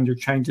Pass, and they're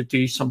trying to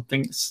do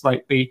something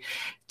slightly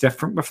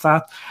different with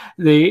that.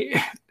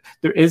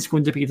 There is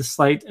going to be the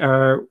slight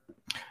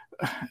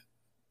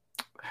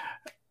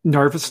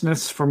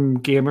nervousness from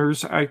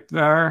gamers out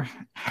there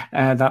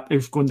that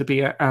there's going to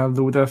be a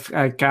load of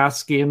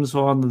gas games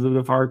on, a load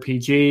of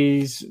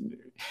RPGs,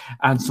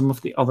 and some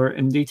of the other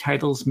indie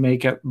titles may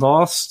get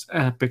lost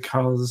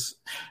because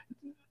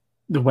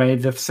the way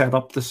they've set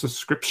up the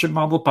subscription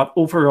model. But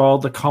overall,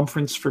 the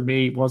conference for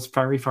me was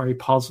very, very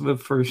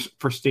positive for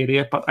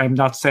Stadia, but I'm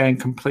not saying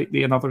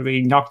completely and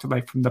utterly knocked it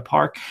out from the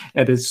park.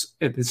 It is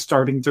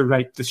starting to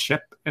right the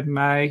ship in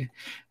my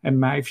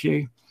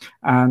view.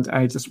 And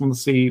I just want to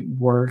see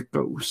where it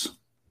goes.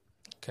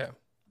 Okay.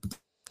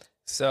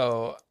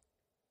 So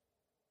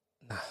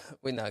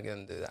we're not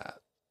going to do that.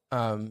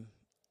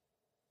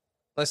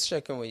 Let's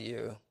check in with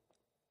you,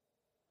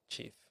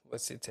 Chief.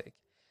 What's your take?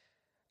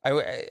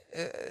 I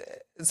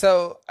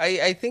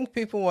think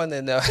people want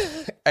to know.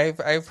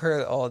 I've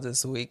heard all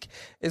this week.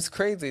 It's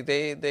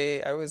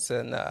crazy. I was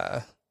in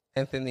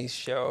Anthony's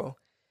show,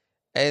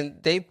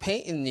 and they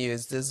painting you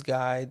as this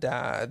guy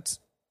that,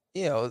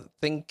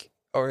 think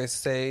or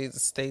say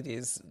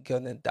Stadia's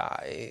gonna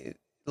die.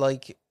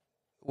 Like,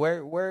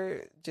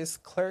 we're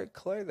just clear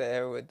the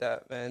air with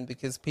that, man,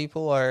 because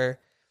people are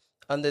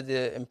under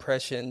the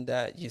impression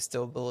that you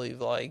still believe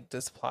like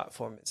this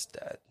platform is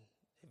dead,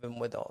 even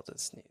with all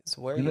this news.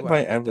 Where you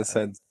nobody ever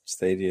said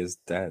Stadia is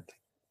dead.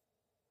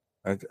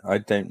 I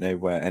don't know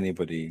where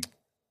anybody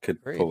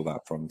could pull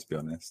that from, to be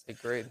honest.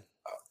 Agreed.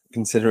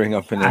 Considering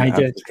I've been an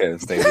advocate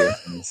of Stadia,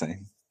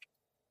 insane.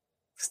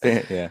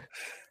 Yeah.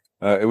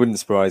 It wouldn't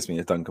surprise me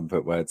if Duncan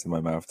put words in my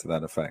mouth to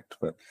that effect,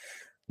 but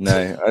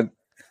no,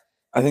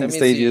 I think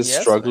Stadia is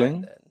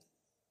struggling.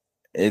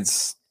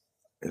 It's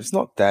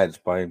not dead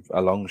by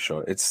a long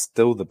shot. It's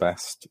still the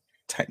best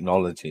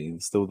technology,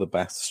 it's still the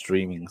best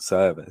streaming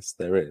service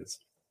there is.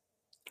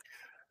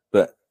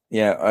 But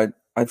yeah,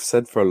 I've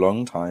said for a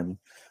long time,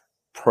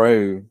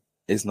 Pro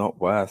is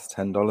not worth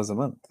 $10 a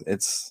month.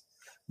 It's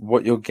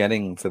what you're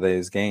getting for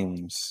those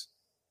games,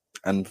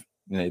 and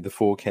the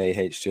 4K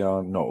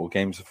HDR, not all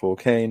games are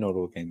 4K, not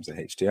all games are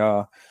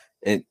HDR.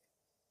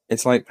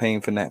 It's like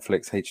paying for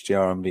Netflix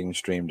HDR and being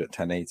streamed at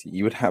 1080.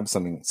 You would have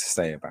something to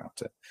say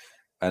about it.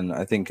 And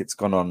I think it's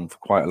gone on for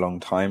quite a long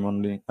time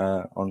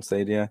on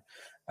Stadia.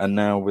 And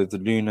now with the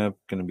Luna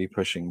going to be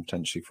pushing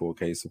potentially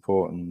 4K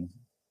support and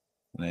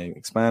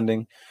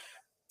expanding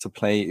to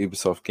play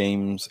Ubisoft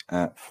games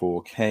at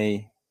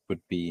 4K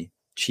would be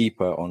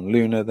cheaper on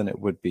Luna than it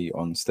would be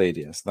on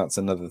Stadia. So that's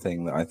another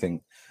thing that I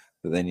think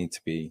that they need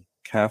to be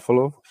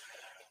careful of.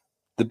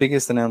 The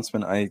biggest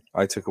announcement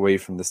I took away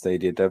from the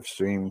Stadia dev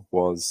stream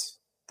was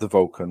the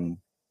Vulkan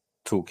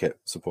toolkit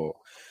support.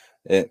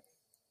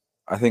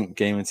 I think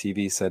Gamer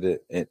TV said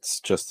it's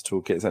just the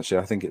toolkit. It's actually,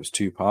 I think it was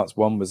two parts.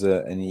 One was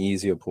an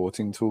easier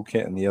porting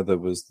toolkit, and the other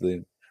was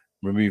the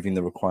removing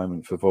the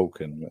requirement for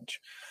Vulkan,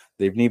 which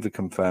they've neither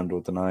confirmed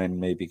or denied.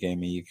 Maybe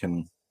Gamer, you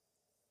can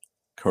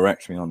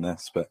correct me on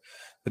this, but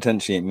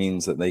potentially it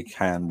means that they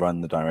can run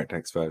the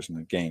DirectX version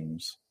of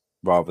games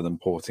rather than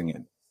porting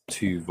it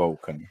to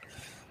Vulkan.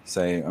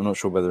 So I'm not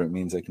sure whether it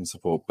means they can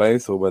support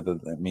both or whether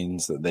that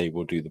means that they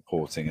will do the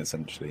porting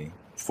essentially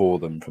for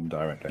them from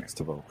DirectX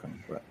to Vulkan.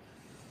 But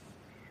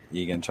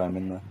you going to chime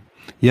in there?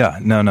 Yeah,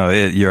 no,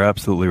 you're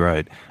absolutely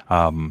right.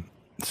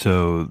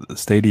 So the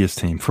Stadia's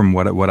team, from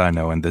what I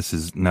know, and this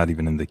is not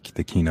even in the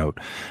keynote,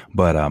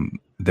 but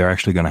they're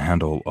actually going to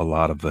handle a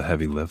lot of the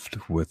heavy lift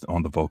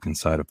on the Vulkan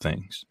side of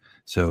things.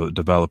 So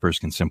developers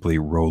can simply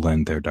roll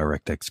in their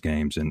DirectX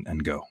games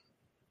and go.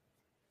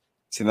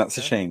 See, that's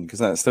a shame, because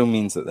that still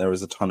means that there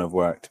is a ton of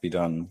work to be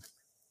done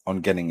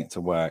on getting it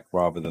to work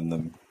rather than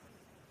them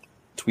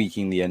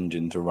tweaking the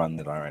engine to run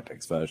the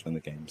DirectX version of the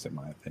games, in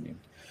my opinion.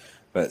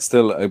 But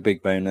still a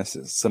big bonus.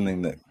 It's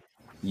something that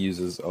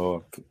users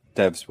or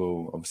devs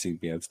will obviously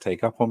be able to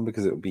take up on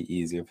because it will be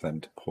easier for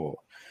them to port.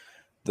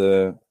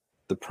 The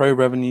pro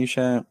revenue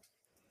share,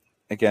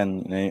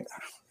 again,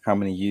 how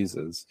many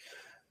users?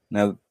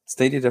 Now,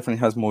 Stadia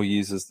definitely has more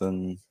users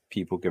than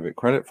people give it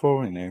credit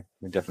for. We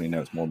definitely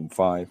know it's more than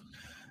 5.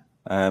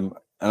 And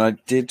I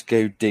did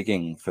go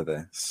digging for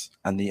this,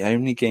 and the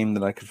only game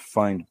that I could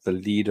find the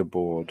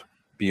leaderboard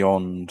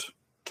beyond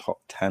top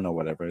 10 or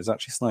whatever is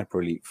actually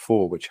Sniper Elite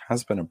 4, which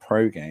has been a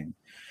pro game.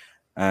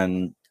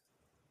 And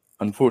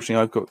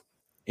unfortunately, I've got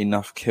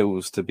enough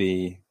kills to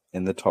be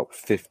in the top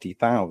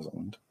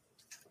 50,000.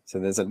 So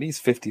there's at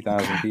least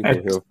 50,000 people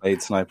who have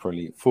played Sniper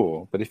Elite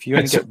 4. But if you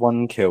only get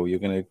one kill, you're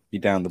going to be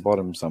down the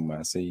bottom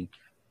somewhere. So you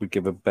would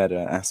give a better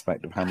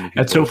aspect of how many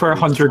people. It's over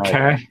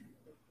 100k.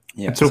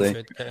 Yeah,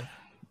 so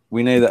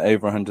we know that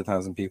over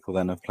 100,000 people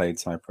then have played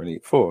Sniper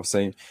Elite 4.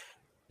 So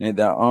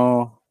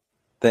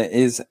there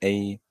is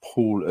a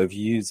pool of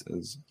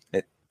users.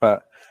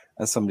 But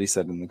as somebody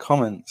said in the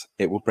comments,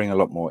 it will bring a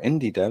lot more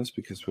indie devs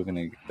because they're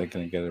going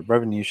to get a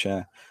revenue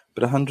share.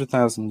 But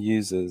 100,000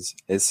 users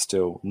is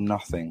still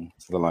nothing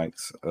to the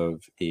likes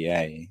of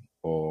EA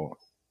or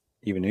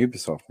even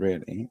Ubisoft,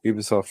 really.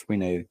 Ubisoft, we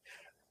know,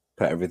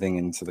 put everything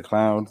into the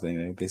cloud.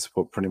 They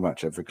support pretty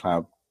much every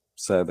cloud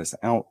service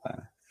out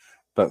there.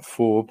 But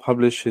for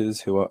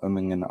publishers who are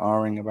umming and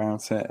ahhing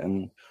about it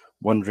and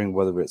wondering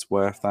whether it's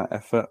worth that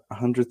effort,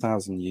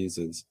 100,000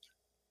 users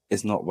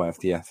is not worth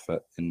the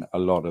effort in a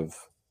lot of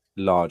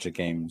larger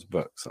games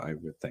books, I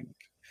would think.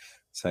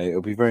 So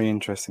it'll be very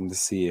interesting to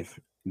see if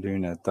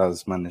Luna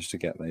does manage to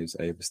get those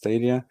over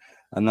Stadia,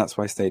 and that's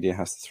why Stadia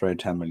has to throw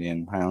 £10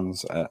 million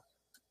at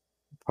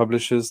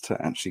publishers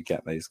to actually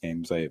get those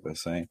games over.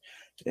 So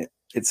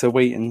it's a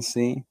wait and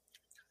see.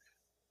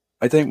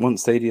 I don't want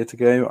Stadia to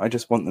go. I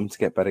just want them to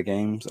get better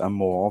games and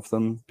more of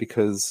them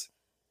because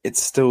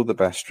it's still the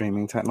best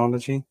streaming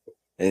technology.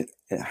 It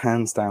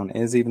hands down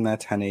is. Even their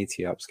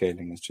 1080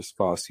 upscaling is just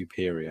far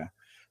superior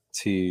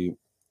to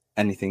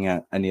anything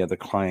any other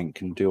client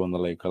can do on the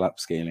local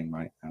upscaling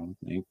right now.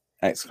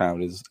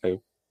 xCloud is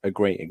a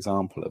great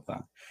example of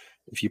that.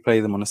 If you play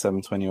them on a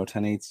 720 or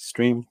 1080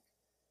 stream,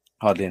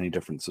 hardly any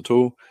difference at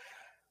all.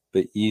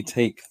 But you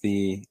take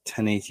the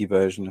 1080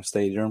 version of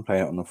Stadia and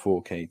play it on a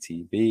 4K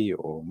TV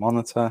or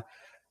monitor,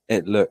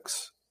 it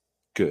looks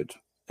good.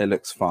 It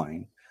looks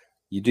fine.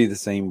 You do the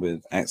same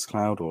with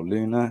xCloud or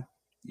Luna.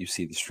 You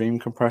see the stream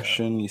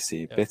compression, you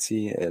see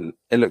bitty.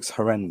 It looks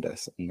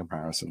horrendous in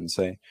comparison.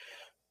 So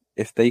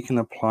if they can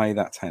apply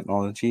that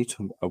technology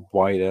to a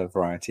wider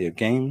variety of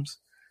games,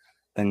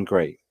 then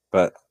great.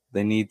 But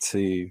they need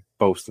to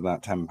bolster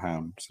that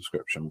 £10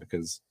 subscription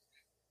because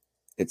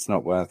it's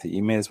not worth it.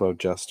 You may as well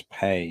just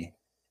pay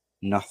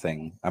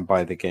nothing and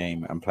buy the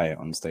game and play it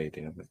on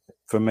Stadia.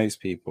 For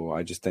most people,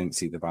 I just don't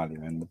see the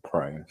value in the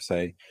Pro.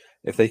 So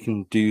if they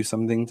can do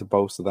something to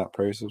bolster that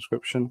Pro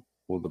subscription,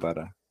 all the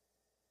better.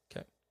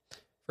 Okay,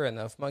 fair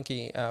enough.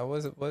 Monkey,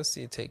 what's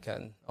your take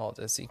on all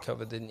this? You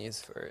covered the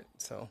news for it,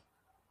 so.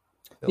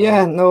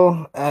 Yeah,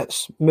 no,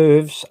 it's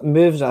moves.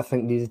 Moves I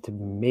think needed to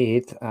be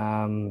made.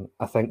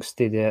 I think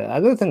Stadia,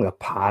 I don't think they're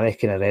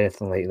panicking or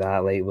anything like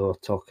that. Like we were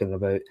talking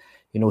about,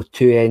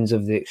 two ends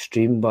of the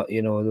extreme, but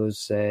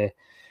those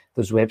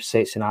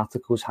websites and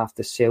articles have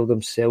to sell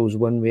themselves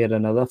one way or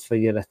another for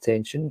your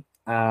attention.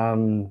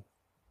 All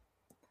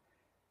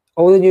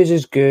the news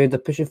is good. They're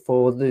pushing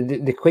forward.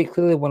 They quite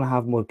clearly want to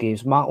have more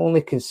games. My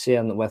only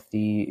concern with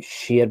the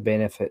sheer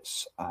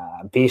benefits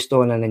based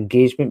on an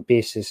engagement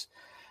basis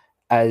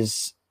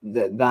is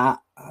that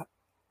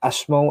a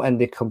small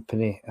indie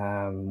company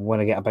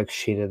want to get a big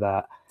share of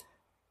that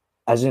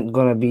isn't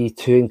going to be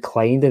too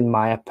inclined, in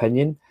my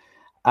opinion.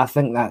 I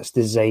think that's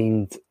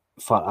designed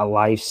for a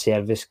live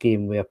service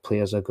game where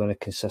players are going to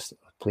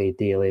consistently play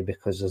daily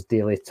because there's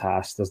daily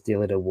tasks, there's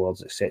daily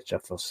rewards, etc.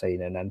 for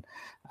signing in.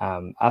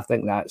 I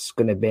think that's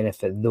going to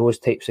benefit those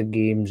types of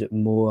games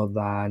more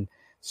than,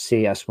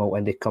 say, a small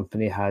indie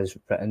company has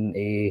written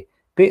a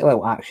great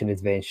little action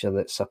adventure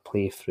that's a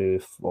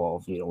playthrough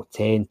of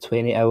 10,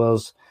 20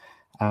 hours.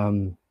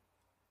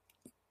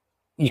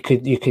 You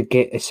could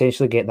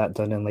essentially get that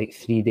done in like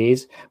 3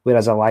 days,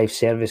 whereas a live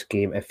service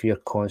game, if you're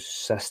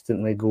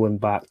consistently going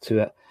back to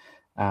it,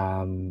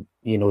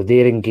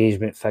 their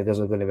engagement figures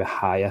are going to be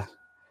higher.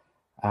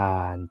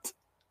 And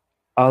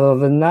other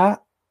than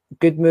that,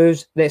 good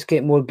moves. Let's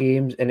get more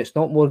games, and it's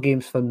not more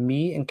games for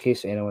me, in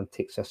case anyone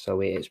takes this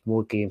away. It's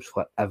more games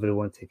for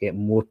everyone to get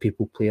more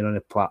people playing on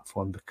the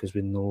platform, because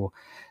we know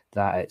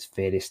that it's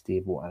very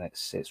stable and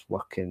it's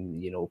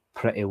working,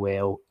 pretty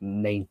well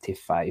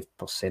 95%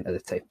 of the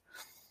time.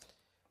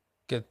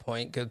 Good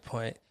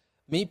point.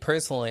 Me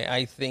personally,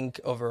 I think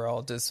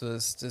overall this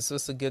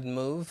was a good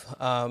move.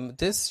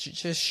 This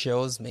just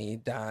shows me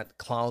that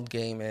cloud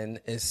gaming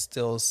is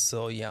still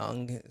so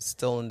young,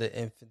 still in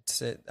the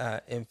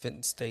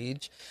infant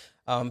stage.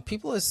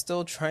 People are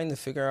still trying to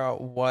figure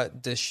out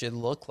what this should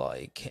look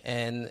like.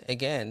 And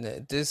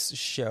again, this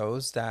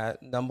shows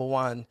that, number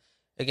one,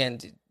 again,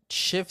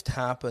 shift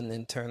happened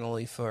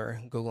internally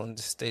for Google and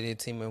the Stadia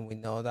team, and we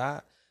know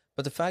that.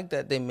 But the fact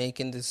that they're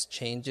making these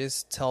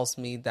changes tells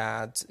me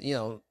that,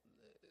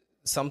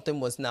 something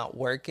was not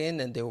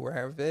working and they're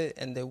aware of it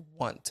and they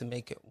want to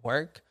make it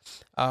work.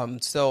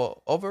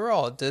 So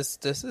overall, this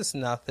is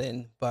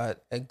nothing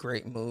but a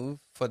great move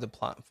for the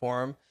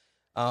platform.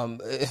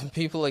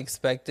 People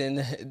expecting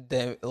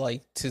them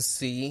to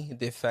see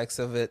the effects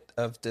of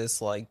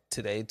this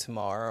today,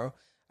 tomorrow.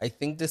 I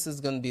think this is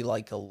going to be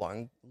like a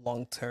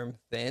long-term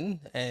thing,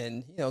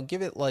 and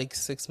give it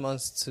 6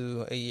 months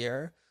to a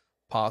year,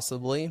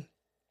 possibly.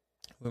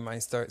 We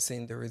might start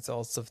seeing the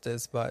results of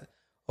this, but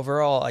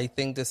overall, I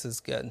think this is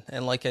good.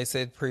 And like I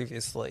said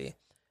previously,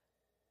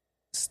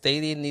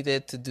 Stadia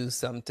needed to do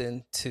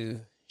something to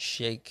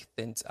shake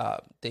things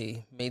up.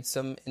 They made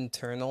some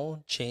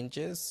internal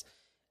changes,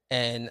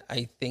 and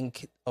I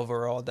think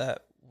overall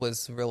that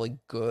was really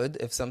good.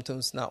 If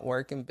something's not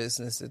working,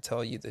 business will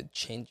tell you to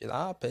change it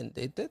up, and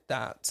they did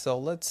that. So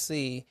let's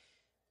see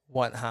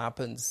what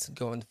happens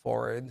going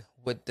forward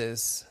with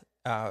this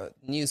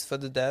news for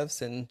the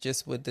devs, and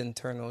just with the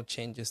internal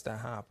changes that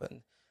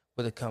happen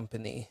with the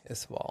company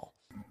as well.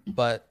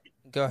 But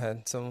go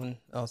ahead, someone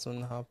else want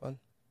to hop on?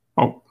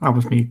 Oh, that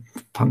was me,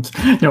 punt.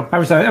 No, I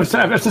was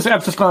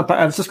just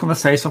going to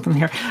say something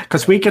here,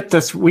 because we get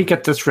this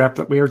rep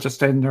that we are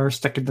just in there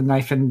sticking the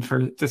knife in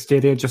for the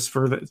Stadia just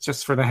for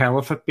the hell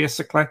of it,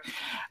 basically.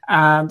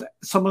 And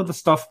some of the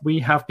stuff we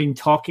have been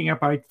talking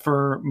about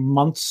for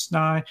months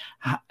now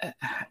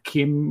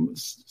came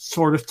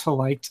sort of to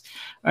light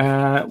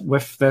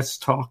with this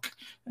talk.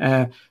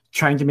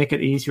 Trying to make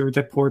it easier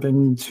to port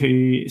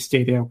into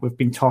Stadia. We've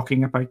been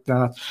talking about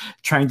that.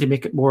 Trying to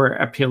make it more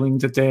appealing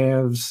to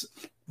devs.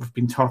 We've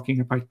been talking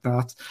about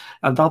that.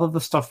 A lot of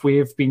the stuff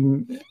we've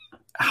been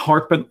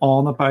harping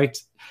on about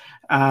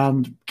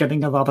and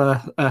getting a lot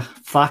of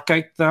flack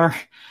out there,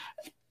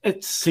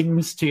 it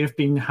seems to have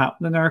been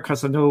happening there,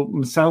 because I know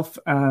myself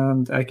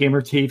and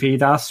Gamer TV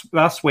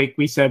last week,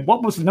 we said,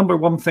 what was the number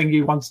one thing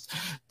you want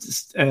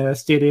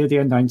Stadia to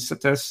announce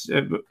at this?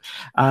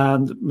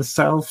 And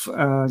myself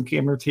and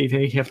Gamer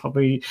TV have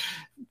probably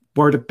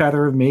worded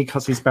better than me,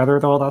 because he's better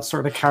at all that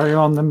sort of carry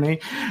on than me.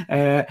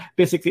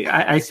 Basically,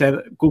 I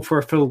said go for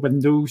a full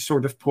Windows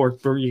sort of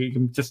port where you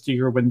can just do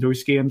your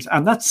Windows games,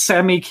 and that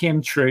semi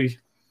came true.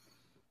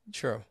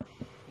 True.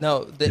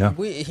 No,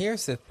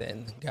 here's the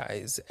thing,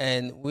 guys,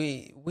 and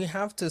we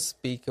have to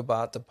speak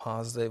about the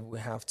positive. We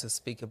have to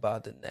speak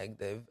about the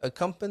negative. A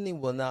company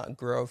will not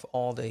grow if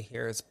all they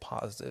hear is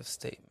positive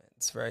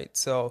statements, right?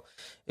 So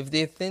if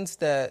there are things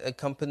that a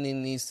company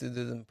needs to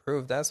do to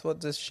improve, that's what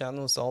this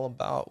channel is all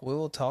about. We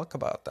will talk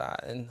about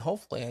that, and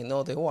hopefully, I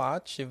know they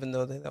watch, even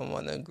though they don't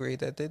want to agree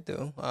that they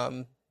do.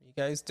 You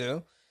guys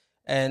do.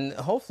 And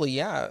hopefully,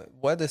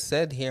 what is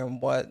said here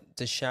and what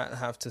the chat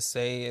have to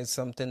say is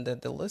something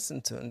that they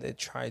listen to and they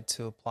try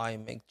to apply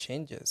and make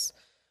changes.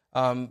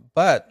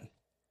 But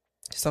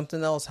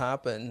something else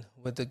happened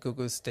with the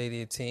Google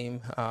Stadia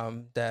team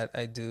that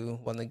I do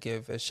want to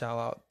give a shout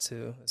out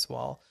to as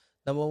well.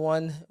 Number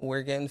one,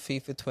 we're getting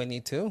FIFA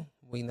 22.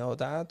 We know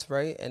that,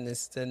 right? And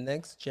it's the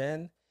next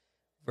gen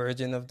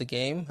version of the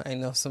game. I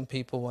know some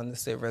people want to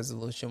say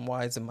resolution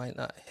wise, it might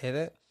not hit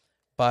it,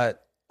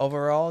 but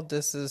overall,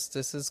 this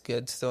is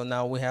good. So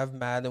now we have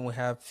Madden, we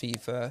have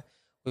FIFA,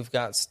 we've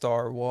got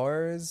Star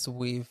Wars,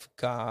 we've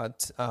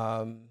got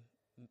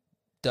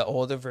the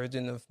older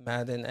version of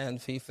Madden and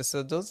FIFA.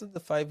 So those are the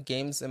 5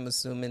 games I'm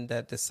assuming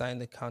that they signed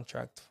the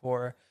contract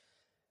for.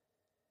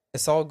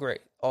 It's all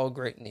great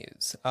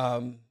news.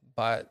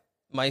 But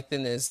my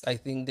thing is, I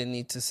think they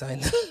need to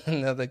sign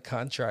another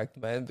contract,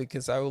 man,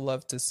 because I would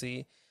love to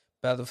see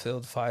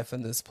Battlefield 5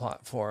 on this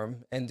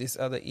platform and these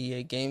other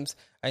EA games.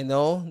 I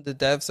know the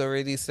devs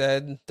already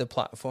said the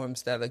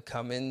platforms that are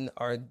coming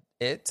are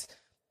it,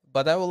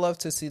 But I would love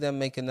to see them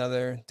make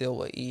another deal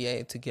with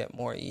EA to get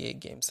more EA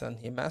games on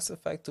here. Mass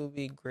Effect would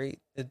be a great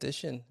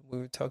addition. We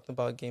were talking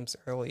about games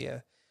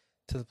earlier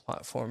to the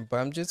platform, but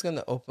I'm just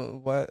gonna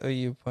open. What are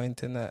you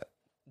pointing at?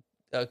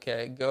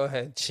 Okay, go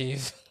ahead,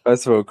 Chief.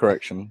 First of all,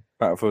 correction.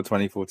 Battlefield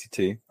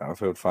 2042.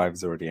 Battlefield 5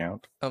 is already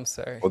out. I'm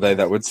sorry. Although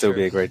that would still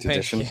be a great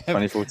addition.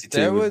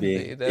 2042 would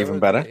be even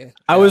better. Be.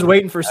 I was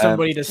waiting for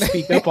somebody to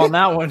speak up on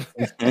that one.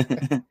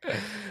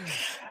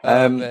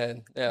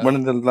 Man. Yeah. One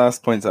of the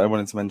last points I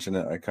wanted to mention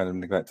that I kind of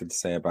neglected to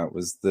say about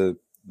was the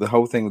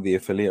whole thing with the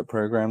affiliate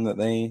program that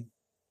they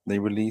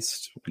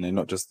released. You know,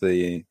 not just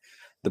the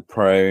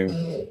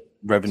pro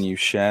revenue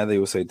share. They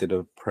also did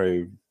a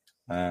pro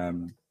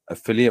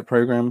affiliate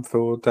program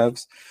for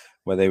devs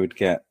where they would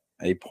get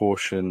a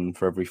portion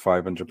for every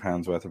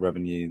 £500 worth of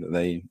revenue that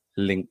they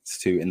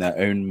linked to in their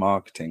own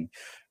marketing,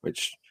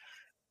 which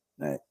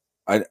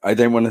I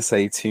don't want to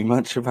say too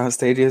much about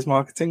Stadia's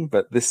marketing,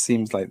 but this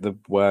seems like the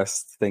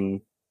worst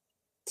thing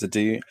to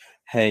do.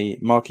 Hey,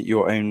 market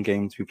your own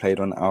game to be played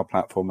on our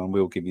platform and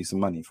we'll give you some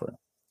money for it.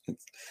 It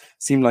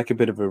seemed like a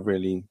bit of a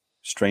really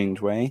strange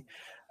way.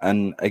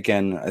 And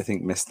again, I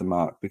think missed the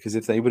mark, because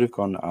if they would have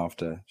gone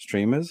after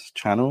streamers,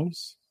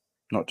 channels,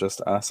 not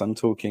just us, I'm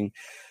talking,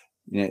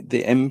 you know,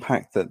 the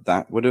impact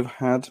that would have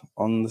had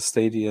on the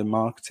Stadia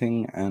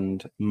marketing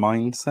and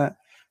mindset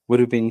would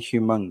have been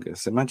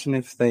humongous. Imagine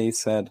if they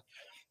said,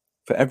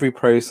 for every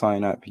pro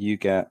sign up, you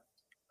get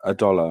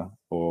 $1,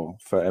 or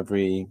for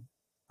every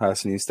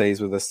person who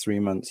stays with us 3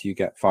 months, you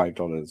get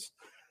 $5.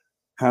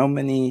 How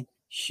many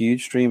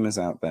huge streamers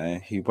out there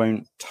who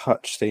won't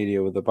touch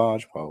Stadia with a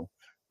barge pole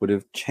would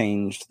have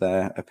changed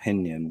their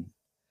opinion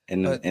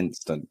in an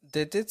instant?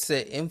 They did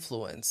say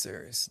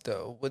influencers,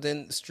 though.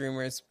 Wouldn't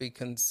streamers be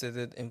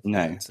considered influencers?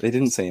 No, they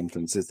didn't say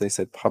influencers. They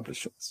said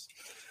publishers.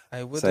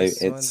 I would have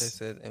sworn they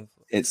said influencers.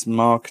 It's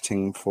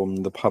marketing from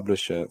the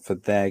publisher for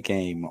their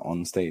game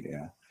on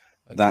Stadia.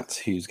 Okay. That's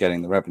who's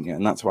getting the revenue.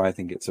 And that's why I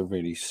think it's a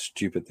really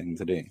stupid thing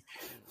to do.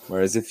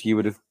 Whereas if you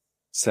would have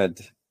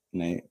said, you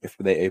know, if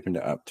they opened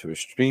it up to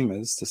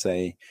streamers to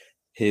say,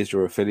 here's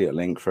your affiliate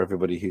link for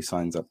everybody who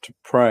signs up to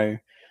Pro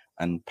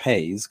and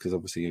pays, because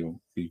obviously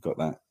you've got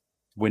that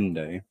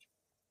window,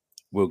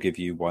 we'll give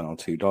you $1 or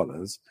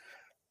 $2.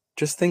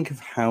 Just think of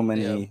how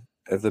many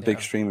of the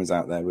big streamers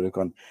out there would have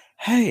gone,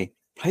 hey,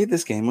 play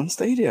this game on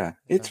Stadia.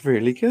 It's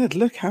really good.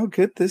 Look how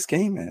good this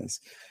game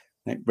is.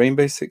 Like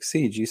Rainbow Six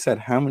Siege, you said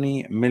how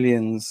many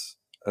millions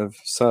of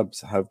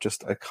subs have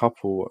just a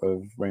couple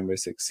of Rainbow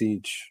Six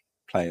Siege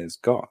players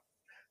got?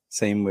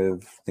 Same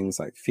with things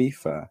like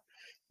FIFA.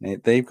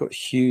 They've got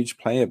huge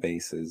player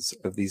bases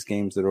of these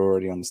games that are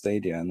already on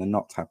Stadia, and they're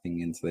not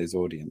tapping into those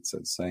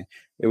audiences. So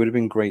it would have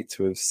been great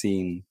to have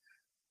seen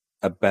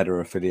a better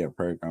affiliate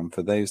program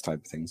for those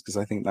type of things, because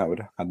I think that would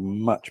have had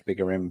much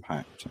bigger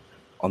impact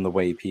on the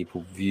way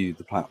people view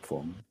the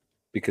platform,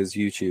 because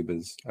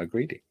YouTubers are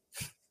greedy.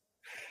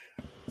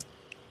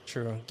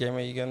 True.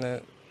 Gamer, you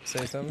gonna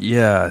say something?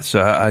 Yeah,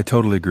 so I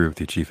totally agree with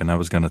you, Chief, and I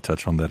was going to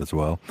touch on that as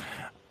well.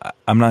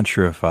 I'm not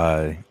sure if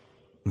I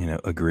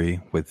agree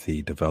with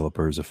the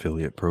developers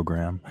affiliate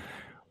program,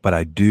 but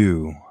I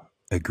do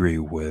agree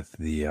with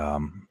the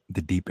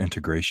deep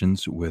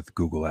integrations with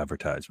Google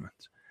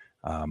advertisements.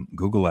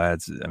 Google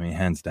Ads, I mean,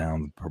 hands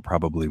down,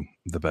 probably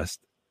the best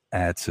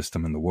ad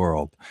system in the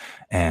world,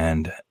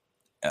 and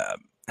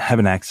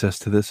having access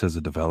to this as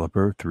a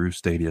developer through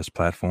Stadia's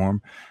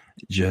platform,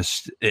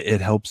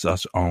 it helps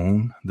us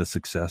own the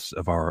success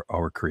of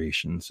our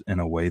creations in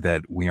a way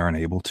that we aren't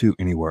able to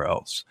anywhere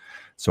else.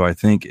 So I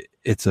think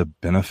it's a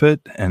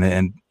benefit,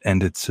 and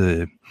it's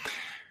a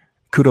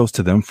kudos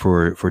to them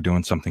for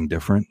doing something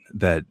different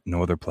that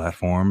no other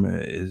platform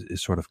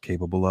is sort of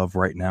capable of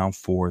right now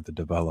for the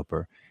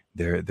developer.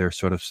 They're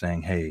sort of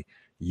saying, hey,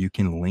 you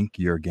can link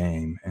your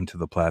game into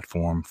the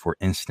platform for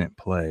instant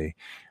play.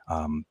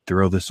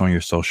 Throw this on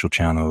your social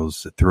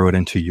channels, throw it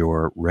into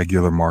your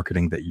regular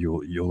marketing that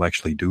you'll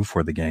actually do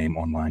for the game,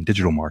 online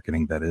digital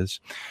marketing, that is,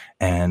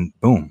 and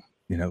boom,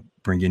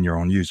 bring in your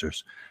own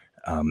users.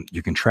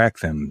 You can track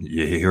them.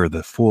 You hear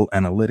the full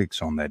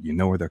analytics on that. You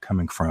know where they're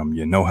coming from.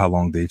 You know how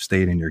long they've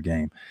stayed in your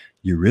game.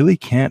 You really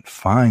can't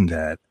find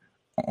that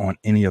on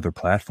any other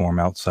platform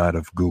outside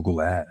of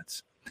Google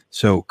Ads.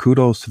 So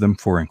kudos to them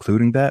for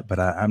including that, but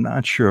I'm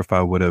not sure if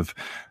I would have,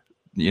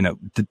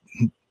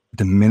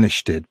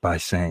 diminished it by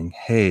saying,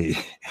 hey,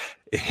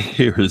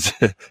 here's,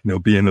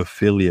 be an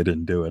affiliate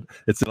and do it.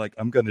 It's like,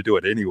 I'm going to do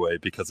it anyway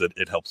because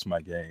it helps my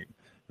game.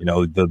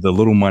 The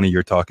little money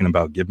you're talking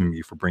about giving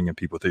me for bringing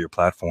people to your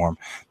platform,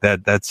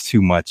 that's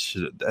too much.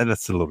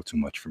 That's a little too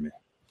much for me.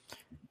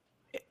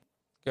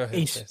 Go ahead.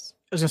 Ace, I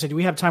was going to say, do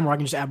we have time where I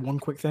can just add one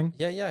quick thing?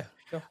 Yeah.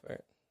 Go for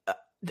it.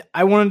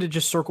 I wanted to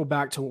just circle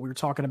back to what we were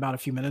talking about a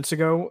few minutes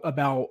ago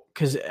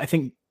because I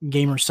think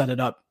Gamer set it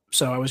up.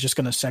 So I was just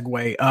going to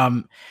segue.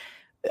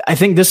 I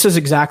think this is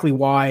exactly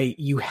why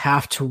you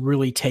have to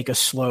really take a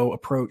slow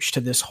approach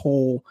to this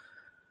whole,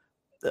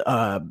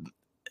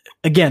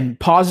 again,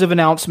 positive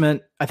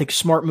announcement. I think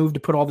smart move to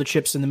put all the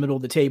chips in the middle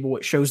of the table.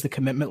 It shows the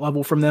commitment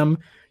level from them.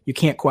 You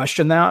can't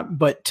question that.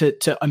 But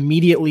to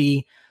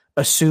immediately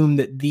assume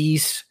that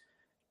these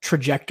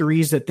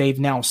trajectories that they've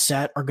now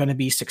set are going to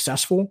be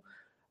successful,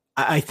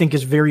 I think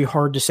is very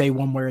hard to say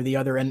one way or the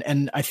other.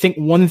 And I think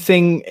one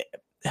thing,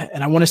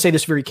 and I want to say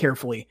this very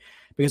carefully,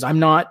 because I'm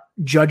not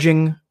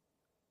judging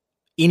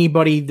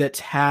anybody that's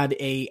had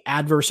a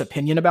adverse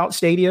opinion about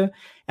Stadia,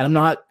 and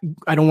I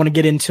don't want to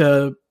get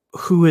into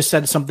who has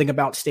said something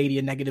about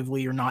Stadia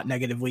negatively or not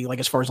negatively, like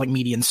as far as like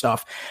media and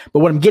stuff.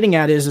 But what I'm getting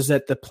at is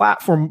that the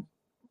platform,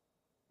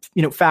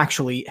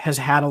 factually has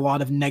had a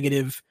lot of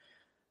negativity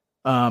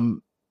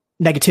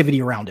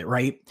around it,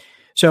 right?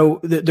 So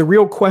the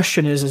real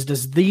question is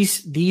does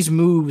these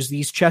moves,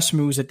 these chess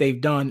moves that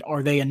they've done,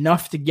 are they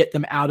enough to get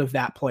them out of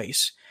that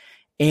place?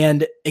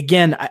 And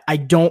again, I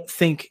don't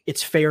think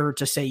it's fair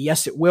to say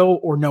yes, it will,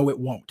 or no, it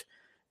won't.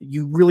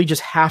 You really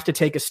just have to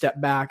take a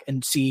step back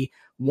and see,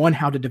 one,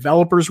 how do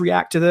developers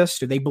react to this?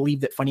 Do they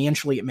believe that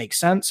financially it makes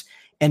sense?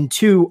 And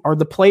two, are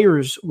the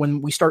players,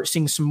 when we start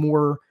seeing some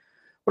more,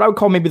 what I would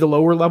call maybe the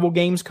lower level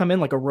games come in,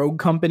 like a Rogue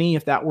Company,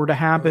 if that were to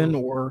happen,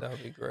 or that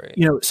would be great.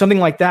 Something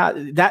like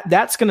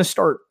that's going to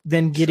start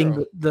then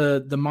getting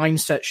the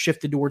mindset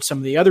shifted towards some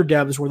of the other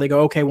devs where they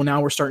go, okay, well,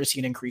 now we're starting to see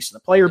an increase in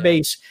the player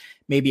base.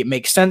 Maybe it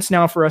makes sense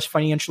now for us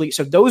financially.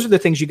 So those are the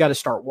things you got to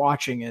start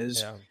watching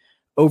is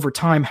over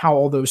time, how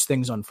all those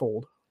things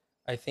unfold.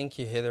 I think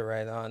you hit it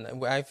right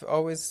on. I've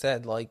always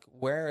said, like,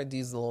 where are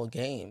these little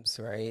games,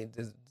 right?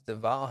 The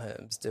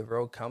Valheims, the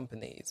Rogue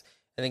Companies.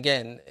 And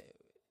again,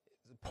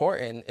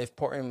 if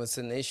Portland was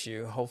an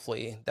issue,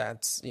 hopefully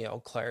that's,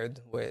 cleared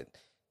with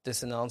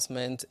this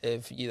announcement.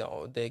 If,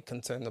 they're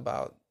concerned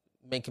about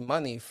making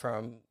money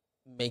from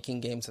making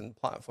games on the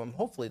platform,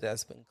 hopefully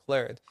that's been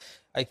cleared.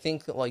 I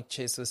think, like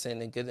Chase was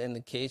saying, a good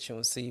indication,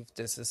 we'll see if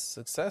this is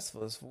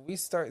successful, is we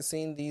start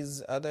seeing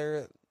these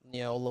other,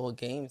 little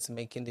games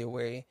making their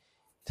way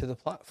to the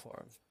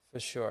platform, for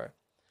sure.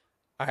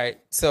 All right,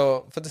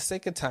 so for the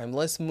sake of time,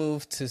 let's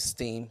move to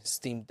Steam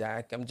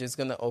Deck. I'm just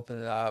going to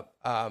open it up.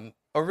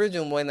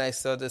 Originally, when I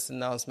saw this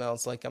announcement, I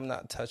was like, I'm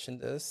not touching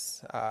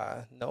this.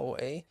 No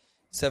way.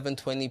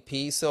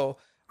 720p. So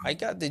I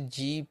got the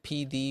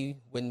GPD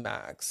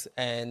WinMax,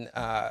 and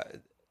I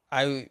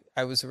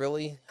was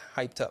really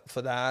hyped up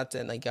for that,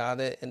 and I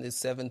got it, and the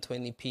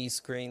 720p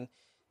screen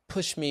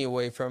pushed me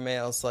away from it.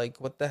 I was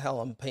like, what the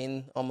hell? I'm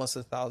paying almost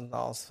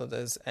 $1,000 for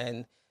this,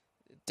 and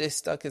they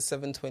stuck at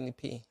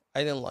 720p.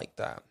 I didn't like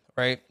that,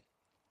 right?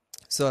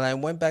 So I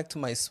went back to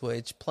my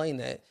Switch, playing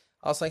it.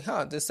 I was like,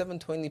 the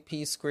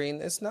 720p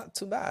screen is not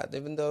too bad,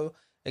 even though,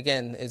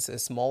 again, it's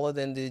smaller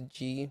than the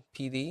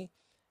GPD.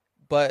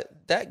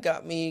 But that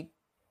got me,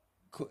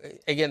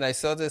 again, I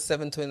saw the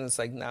 720, it's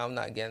like, I'm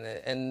not getting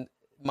it. And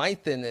my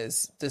thing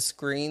is, the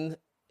screen,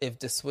 if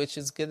the Switch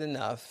is good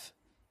enough,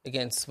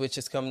 again, Switch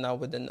is coming out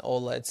with an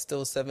OLED,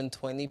 still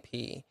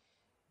 720p.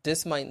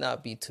 This might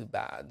not be too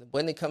bad.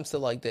 When it comes to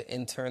like the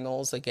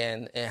internals,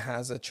 again, it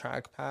has a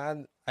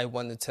trackpad. I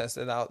want to test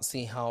it out,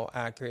 see how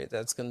accurate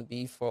that's going to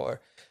be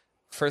for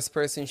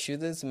first-person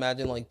shooters.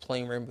 Imagine like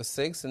playing Rainbow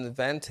Six. An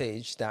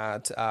advantage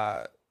that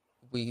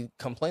we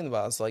complain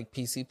about is like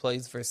PC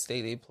plays versus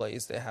Stadia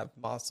plays. They have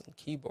mouse and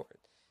keyboard.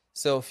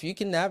 So if you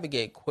can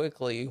navigate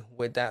quickly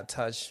with that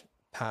touch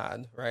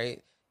pad,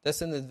 right,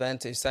 that's an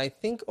advantage. So I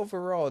think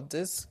overall,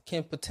 this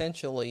can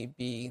potentially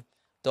be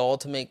the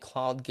ultimate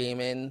cloud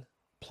gaming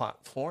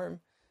platform.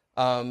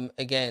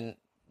 Again,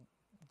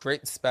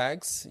 great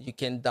specs. You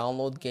can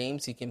download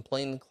games. You can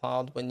play in the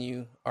cloud when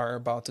you are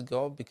about to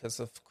go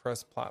because of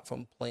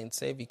cross-platform play and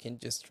save. You can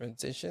just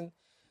transition.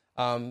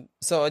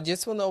 So I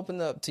just want to open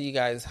it up to you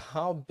guys.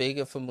 How big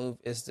of a move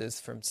is this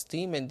from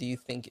Steam, and do you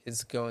think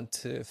it's going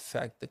to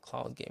affect the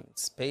cloud gaming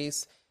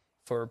space?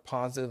 For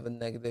positive and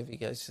negative, you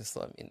guys just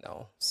let me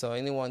know. So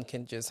anyone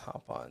can just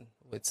hop on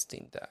with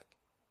Steam Deck.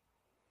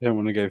 I don't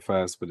want to go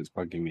first, but it's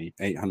bugging me.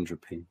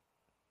 800p.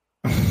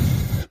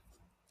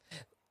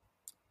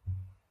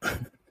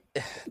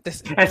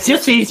 It's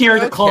just easier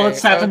to call it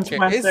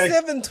 720. It's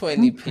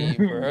 720p,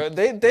 bro.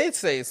 They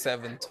say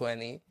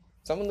 720,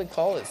 so I'm gonna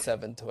call it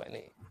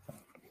 720.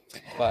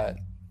 But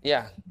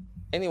yeah,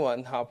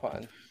 anyone hop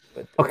on.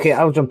 Okay,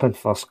 I'll jump in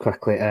first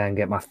quickly and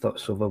get my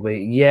thoughts over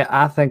with. Yeah,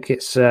 I think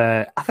it's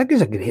a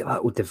great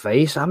little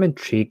device. I'm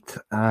intrigued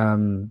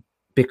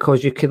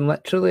because you can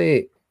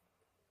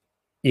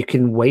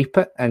wipe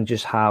it and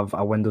just have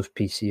a Windows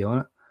PC on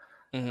it.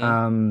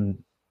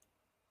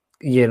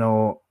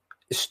 Mm-hmm.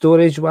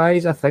 Storage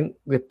wise, I think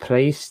the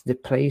price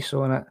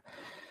on it,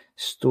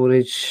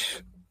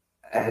 storage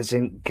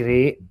isn't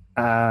great.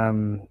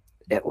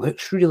 It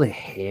looks really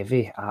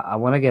heavy. I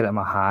want to get it in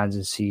my hands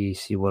and see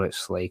what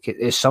it's like.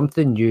 It's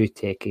something new,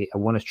 techie. I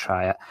want to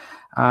try it.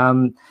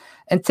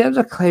 In terms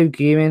of cloud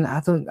gaming, I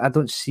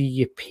don't see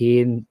you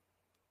paying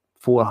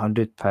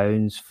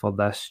 £400 for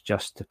this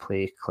just to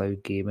play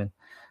cloud gaming.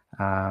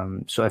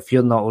 So if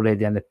you're not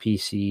already in the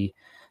PC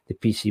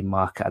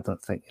market, I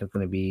don't think you're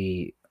going to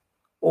be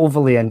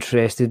overly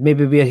interested.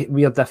 Maybe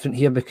we are different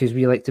here because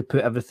we like to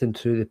put everything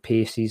through the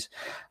paces.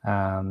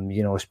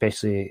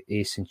 Especially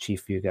Ace and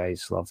Chief, you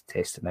guys love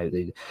testing out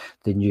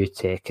the new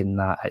tech and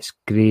that. It's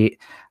great.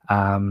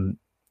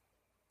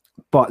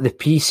 But the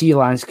PC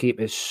landscape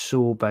is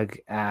so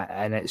big,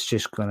 and it's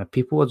just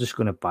people are just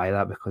going to buy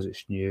that because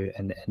it's new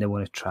and they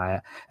want to try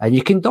it. And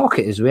you can dock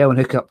it as well and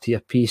hook it up to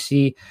your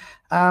PC.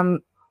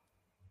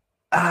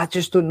 I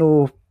just don't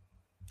know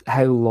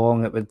how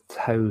long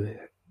the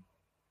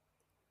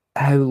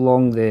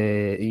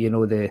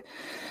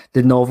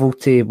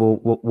novelty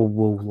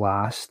will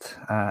last,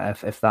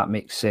 if that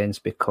makes sense,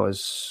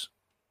 because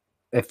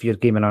if you're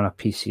gaming on a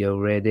PC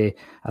already,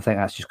 I think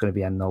that's just going to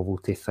be a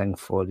novelty thing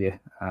for you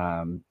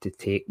to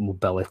take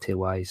mobility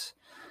wise,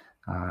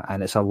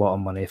 and it's a lot of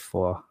money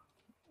for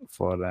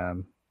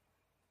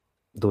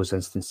those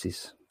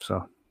instances.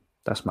 So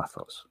that's my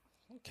thoughts.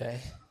 Okay,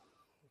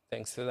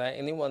 thanks for that.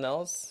 Anyone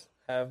else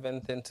have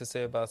anything to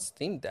say about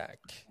Steam Deck?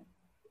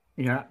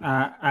 Yeah,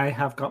 I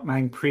have got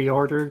mine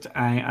pre-ordered.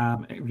 I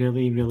am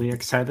really, really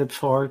excited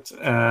for it.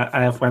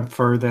 I have went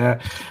for the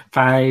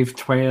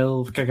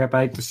 512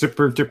 gigabyte, the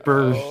super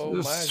duper. Oh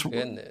my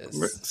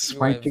goodness! You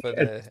went for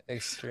the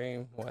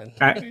extreme one.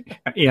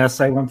 Yes,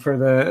 I went for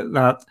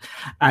that.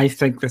 I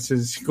think this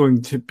is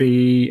going to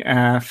be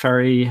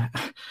very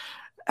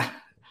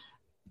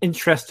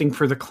interesting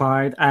for the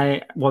cloud.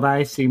 What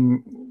I see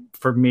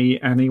for me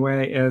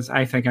anyway is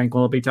I think I'm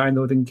going to be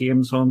downloading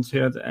games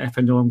onto it if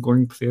I know I'm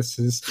going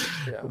places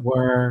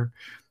where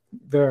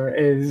there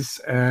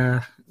is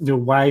no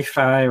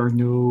Wi-Fi or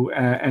no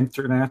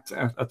internet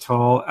at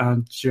all,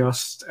 and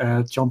just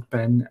jump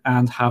in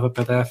and have a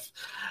bit of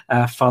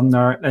fun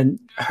there and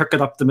hook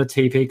it up to my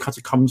TV because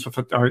it comes with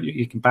it, or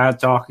you can buy a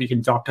dock, you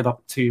can dock it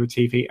up to your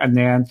TV and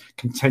then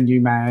continue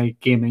my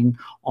gaming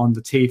on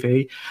the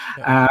TV.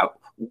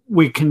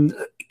 We can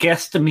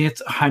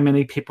guesstimate how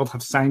many people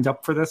have signed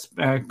up for this,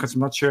 because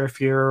I'm not sure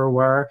if you're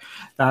aware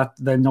that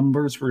the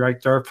numbers were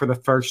out there for the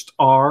first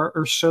hour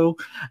or so.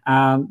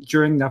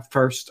 During that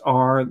first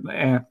hour,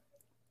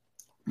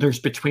 there's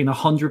between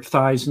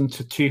 100,000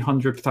 to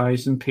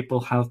 200,000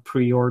 people have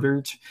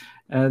pre-ordered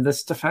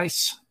this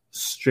device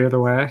straight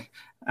away.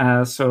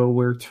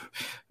 So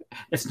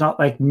it's not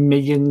like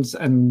millions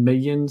and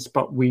millions,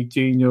 but we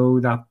do know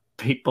that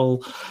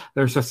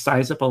there's a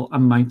sizable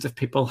amount of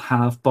people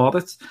have bought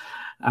it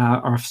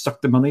or have stuck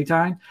the money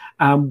down.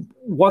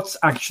 What's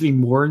actually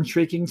more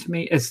intriguing to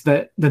me is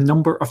the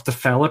number of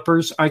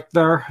developers out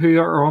there who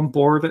are on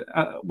board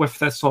with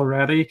this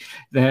already.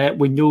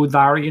 We know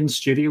Larian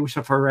Studios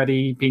have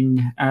already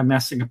been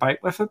messing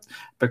about with it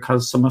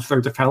because some of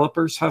their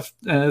developers have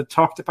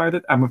talked about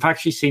it, and we've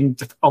actually seen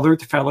other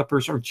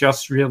developers are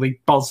just really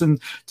buzzing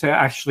to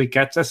actually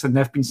get this, and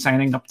they've been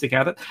signing up to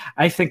get it.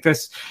 I think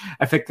this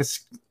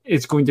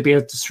is going to be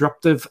a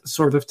disruptive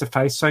sort of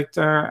device out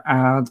there,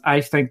 and I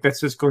think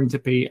this is going to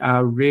be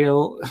a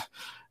real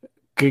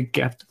good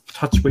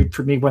touch wood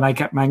for me when I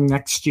get mine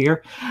next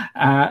year.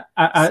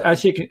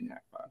 As you can,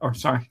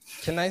 sorry.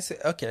 Can I say,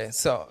 okay,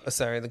 so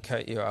sorry to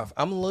cut you off.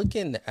 I'm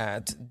looking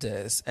at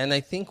this, and I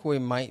think we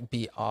might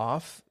be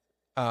off,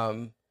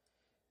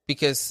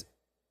 because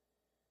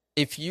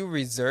if you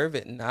reserve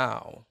it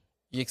now,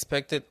 you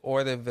expected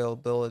order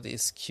availability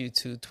is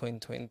Q2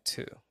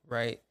 2022,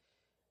 right?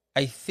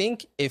 I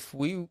think if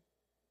we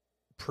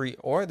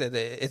pre-ordered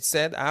it, it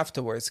said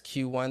afterwards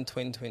Q1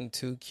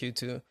 2022,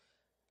 Q2.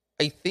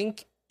 I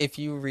think if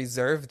you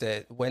reserved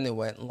it when it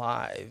went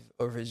live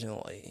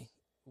originally,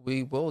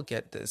 we will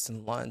get this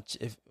in launch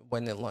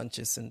when it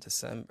launches in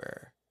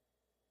December.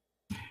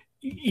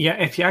 Yeah,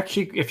 if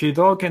you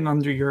log in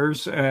under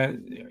yours,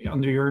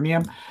 under your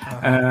name,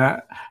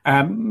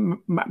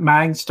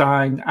 mine's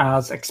down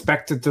as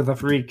expected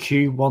delivery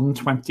Q1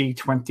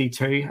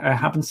 2022. I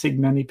haven't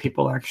seen many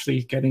people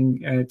actually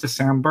getting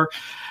December.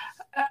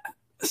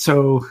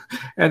 So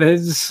it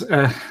is.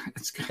 I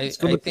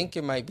think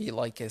it might be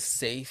like a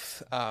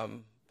safe,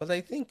 but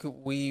I think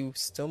we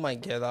still might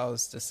get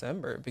ours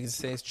December because it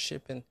says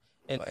shipping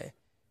anyway.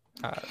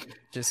 And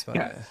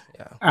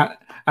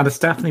it's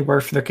definitely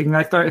worth looking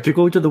like that. If you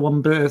go to the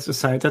one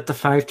beside it, the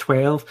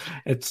 512,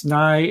 it's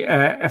now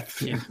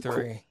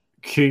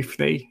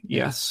Q3.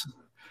 Yes.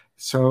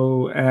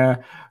 So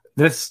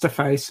this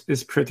device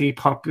is pretty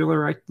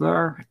popular out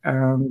there,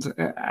 and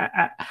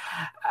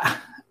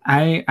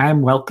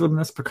I'm welcoming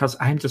this because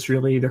I'm just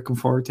really looking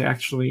forward to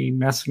actually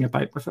messing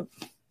about with it.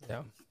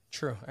 Yeah,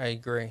 true. I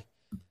agree.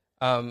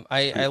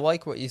 I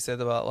like what you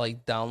said about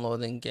like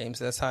downloading games.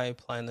 That's how I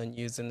plan on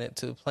using it,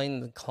 to play in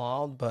the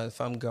cloud. But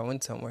if I'm going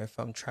somewhere, if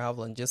I'm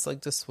traveling, just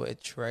like the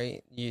Switch,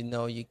 right?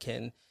 You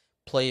can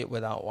play it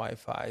without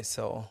Wi-Fi.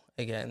 So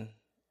again,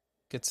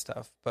 good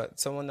stuff. But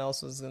someone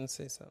else was going to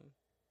say something.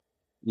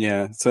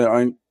 Yeah. So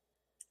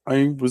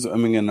I was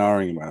umming and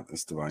ahhing about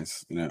this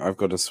device. I've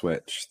got a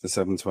Switch, the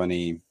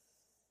 720.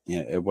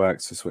 Yeah, it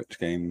works for Switch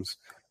games,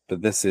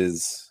 but this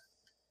is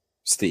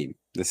Steam.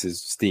 This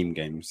is Steam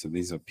games. So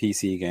these are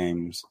PC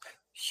games,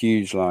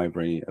 huge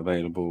library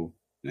available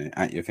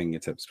at your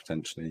fingertips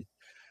potentially.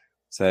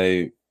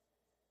 So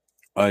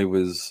I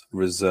was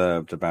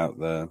reserved about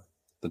the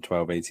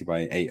 1280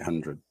 by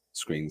 800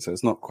 screen. So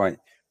it's not quite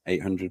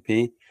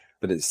 800p,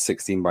 but it's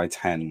 16 by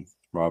 10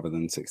 rather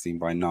than 16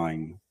 by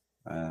 9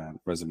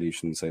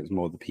 resolution. So it's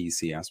more the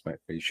PC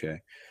aspect ratio.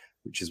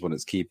 which is what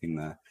it's keeping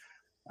there.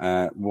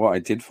 What I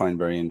did find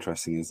very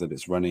interesting is that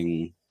it's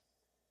running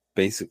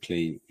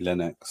basically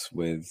Linux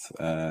with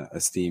a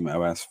Steam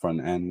OS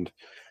front end,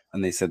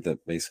 and they said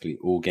that basically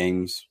all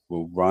games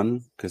will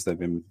run because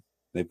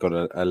they've got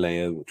a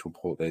layer which will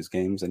port those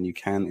games, and you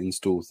can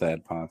install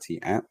third-party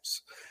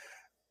apps,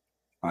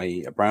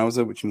 i.e. a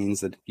browser, which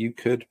means that you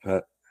could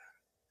put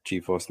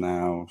GeForce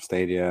Now,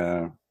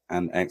 Stadia,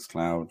 and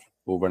xCloud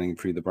all running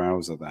through the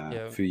browser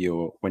there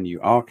for when you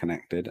are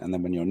connected, and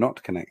then when you're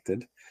not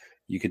connected,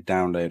 you could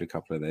download a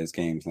couple of those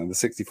games. Now, the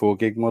 64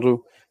 gig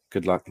model,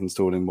 good luck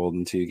installing more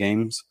than 2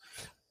 games.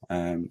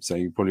 So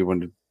you probably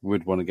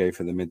would want to go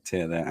for the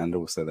mid-tier there, and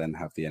also then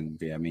have the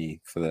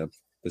NVMe for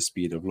the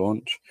speed of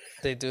launch.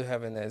 They do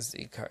have an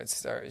SD card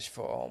storage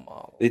for all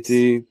models. They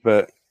do,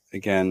 but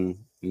again,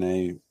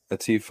 a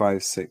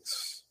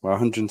 256,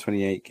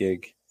 128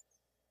 gig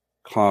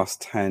class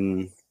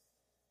 10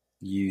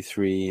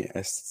 U3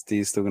 SSD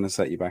is still going to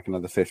set you back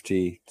another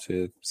 50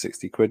 to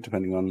 60 quid,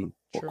 depending on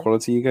what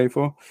quality you go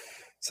for.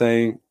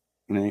 So,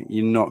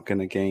 you're not going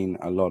to gain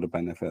a lot of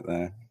benefit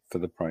there for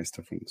the price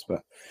difference.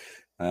 But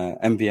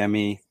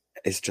NVMe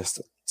is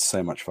just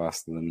so much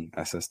faster than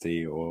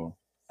SSD or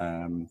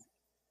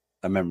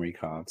a memory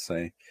card.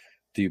 So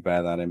do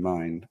bear that in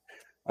mind.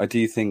 I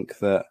do think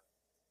that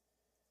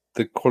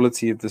the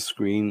quality of the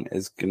screen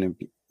is going to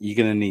be, you're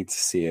going to need to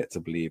see it to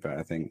believe it,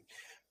 I think.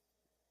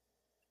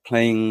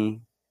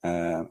 Playing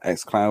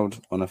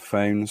xCloud on a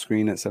phone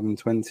screen at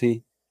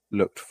 720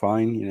 looked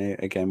fine.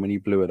 Again, when you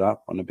blew it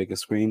up on a bigger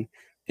screen,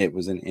 it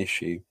was an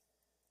issue.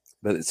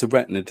 But it's a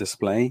Retina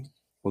display,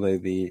 although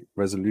the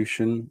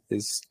resolution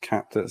is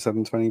capped at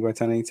 720 by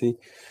 1080.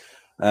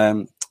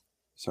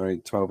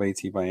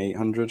 1280 by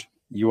 800.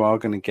 You are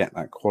going to get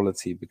that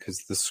quality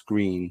because the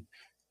screen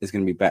is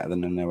going to be better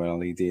than an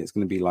OLED. It's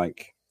going to be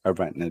like a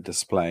Retina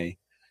display.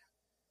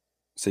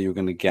 So you're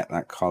going to get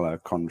that color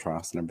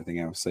contrast and everything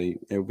else. So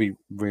it'll be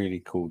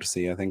really cool to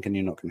see, I think, and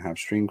you're not going to have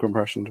stream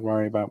compression to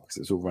worry about because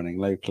it's all running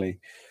locally.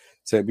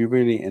 So it'd be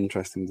really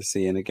interesting to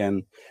see. And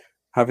again,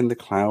 having the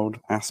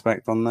cloud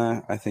aspect on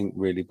there, I think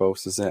really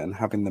bolsters it, and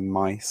having the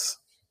mice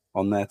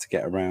on there to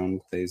get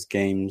around those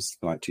games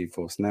like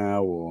GeForce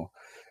Now or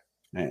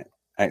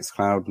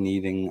xCloud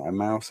needing a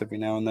mouse every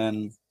now and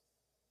then,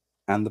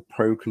 and the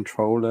Pro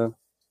controller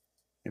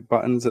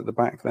buttons at the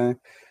back there.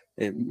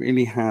 It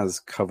really has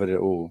covered it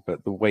all,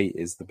 but the weight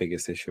is the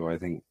biggest issue, I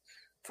think,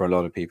 for a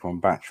lot of people. On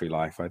battery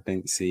life, I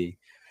don't see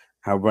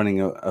how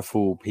running a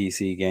full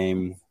PC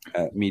game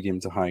at medium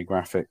to high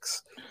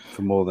graphics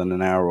for more than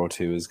an hour or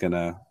two is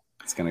gonna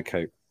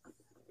cope.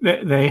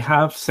 They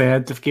have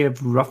said, they've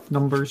gave rough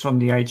numbers on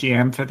the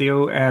IGN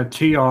video,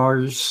 2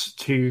 hours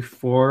to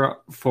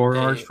 4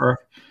 hours for,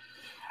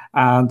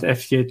 and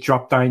if you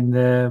drop down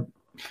the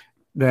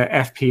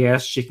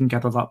FPS, you can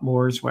get a lot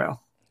more as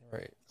well.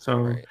 Right. So.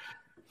 Right.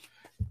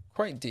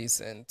 Quite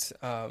decent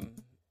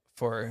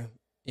for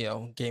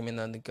gaming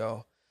on the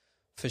go,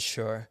 for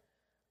sure.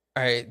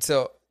 All right,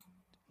 so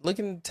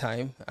looking at the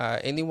time,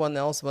 anyone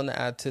else want to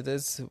add to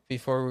this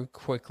before we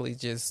quickly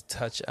just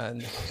touch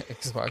on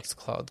Xbox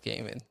Cloud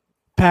Gaming?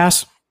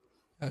 Pass.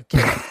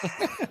 Okay.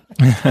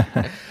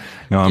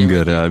 No, I'm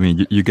good. I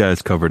mean, you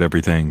guys covered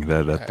everything.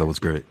 That was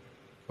great.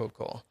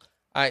 Cool.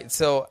 All right,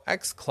 so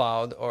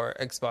xCloud or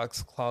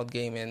Xbox Cloud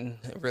Gaming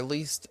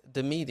released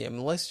the Medium.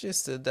 Let's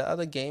just, the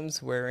other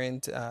games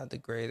weren't the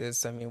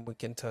greatest. I mean, we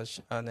can touch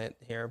on it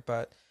here,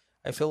 but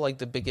I feel like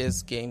the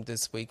biggest game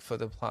this week for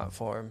the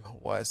platform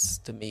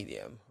was the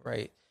Medium,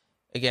 right?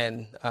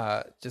 Again,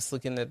 just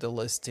looking at the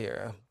list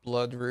here,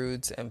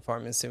 Bloodroots and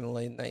Farming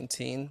Simulator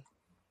 19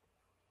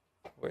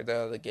 were the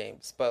other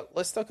games. But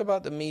let's talk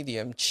about the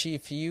Medium.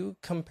 Chief, you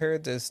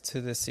compared this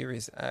to the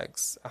Series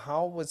X.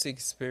 How was the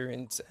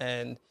experience,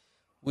 and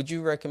would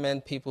you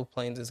recommend people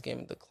playing this game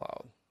in the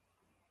cloud?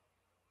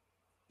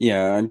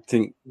 Yeah, I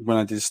think when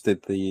I just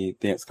did the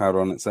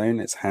xCloud on its own,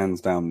 it's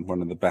hands down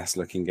one of the best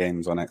looking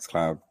games on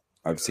xCloud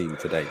I've seen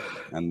to date.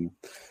 And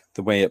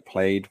the way it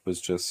played was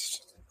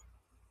just,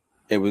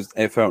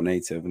 it felt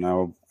native.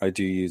 Now I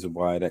do use a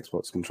wired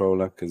Xbox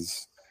controller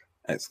because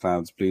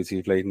xCloud's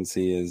Bluetooth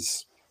latency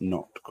is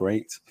not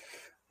great.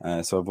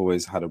 So I've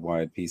always had a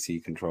wired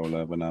PC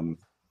controller when I'm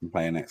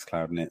playing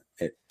xCloud, and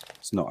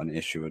it's not an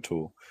issue at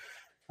all.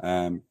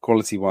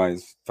 Quality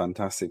wise,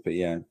 fantastic, but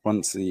yeah,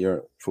 once you're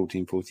at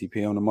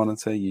 1440p on a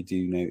monitor, you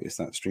do notice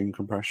that stream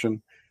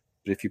compression.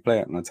 But if you play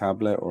it on a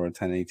tablet or a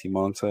 1080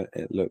 monitor,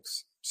 it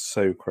looks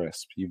so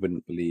crisp, you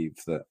wouldn't believe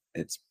that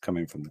it's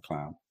coming from the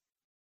cloud.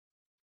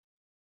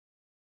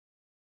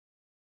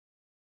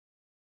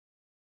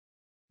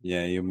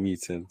 Yeah, you're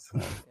muted. So.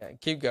 Yeah,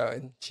 keep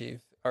going, Chief,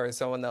 or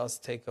someone else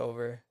take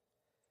over.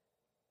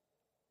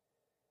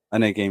 I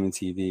know Gaming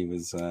TV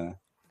was go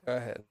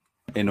ahead.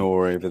 In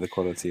awe over the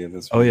quality of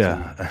this. Oh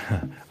yeah,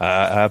 I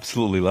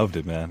absolutely loved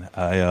it, man.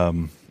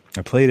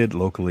 I played it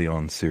locally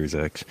on Series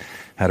X,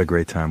 had a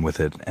great time with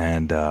it,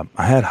 and I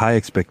had high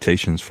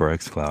expectations for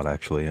xCloud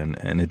actually, and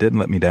it didn't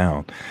let me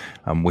down.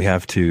 We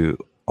have to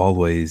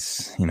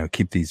always,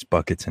 keep these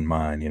buckets in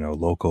mind,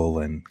 local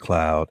and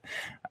cloud.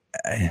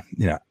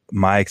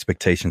 my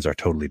expectations are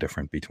totally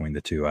different between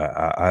the two.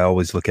 I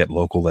always look at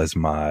local as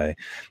my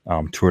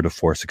tour de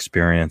force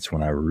experience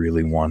when I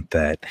really want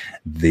that,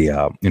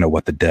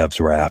 what the devs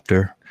were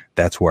after.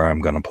 That's where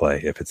I'm going to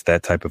play. If it's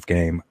that type of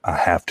game, I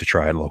have to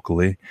try it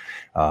locally.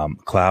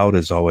 Cloud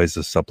is always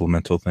a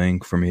supplemental thing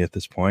for me at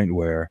this point,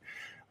 where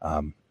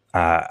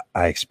I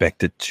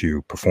expect it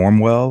to perform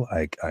well.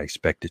 I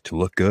expect it to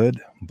look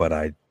good, but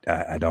I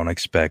don't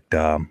expect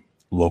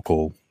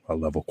local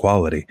level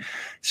quality.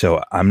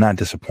 So I'm not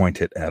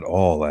disappointed at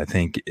all. I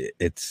think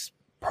it's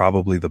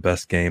probably the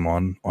best game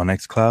on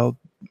xCloud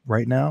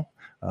right now,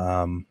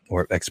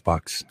 or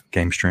Xbox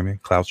game streaming,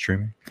 cloud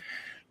streaming.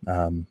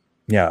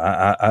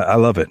 I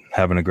love it.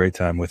 Having a great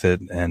time with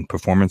it, and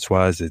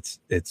performance-wise,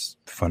 it's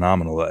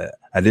phenomenal.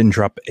 I didn't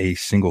drop a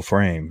single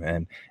frame,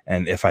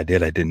 and if I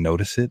did, I didn't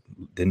notice it.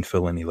 Didn't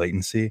feel any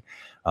latency.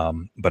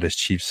 But as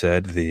Chief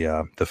said,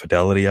 the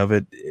fidelity of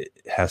it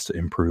has to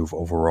improve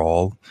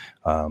overall,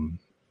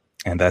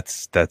 and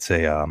that's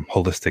a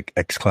holistic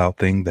xCloud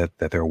thing that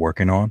they're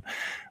working on.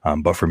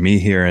 But for me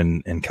here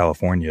in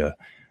California,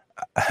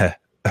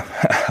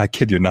 I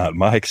kid you not,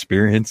 my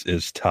experience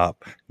is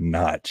top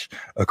notch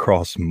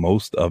across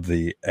most of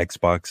the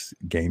Xbox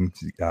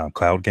games,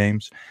 cloud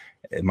games.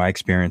 My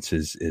experience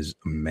is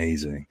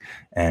amazing,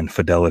 and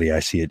fidelity,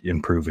 I see it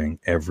improving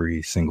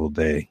every single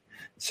day.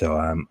 So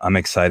I'm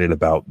excited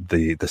about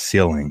the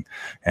ceiling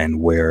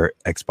and where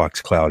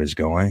Xbox Cloud is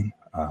going.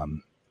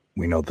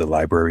 We know the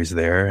library's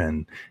there,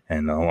 and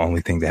the only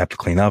thing they have to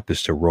clean up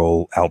is to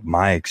roll out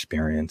my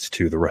experience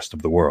to the rest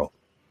of the world.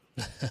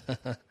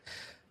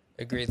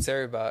 Agreed.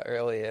 Sorry about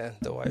earlier.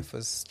 The wife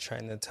was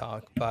trying to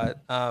talk, but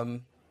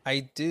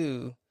I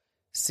do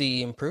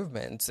see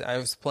improvements. I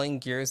was playing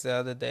Gears the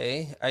other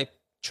day. I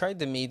tried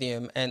the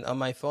medium, and on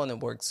my phone it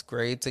works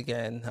great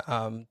again.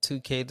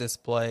 2K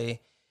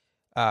display.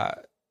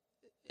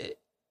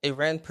 It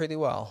ran pretty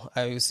well.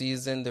 I was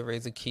using the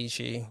Razer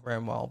Kishi,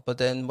 ran well. But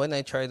then when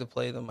I tried to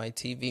play it on my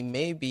TV,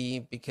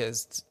 maybe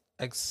because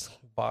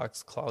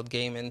Xbox Cloud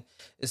Gaming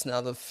is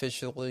not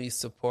officially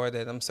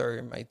supported, I'm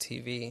sorry, my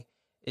TV,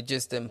 it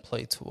just didn't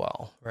play too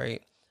well,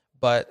 right?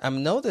 But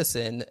I'm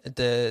noticing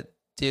that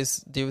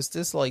there was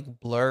this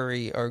like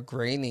blurry or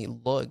grainy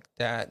look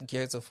that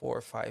Gears of War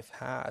 5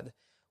 had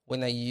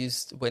when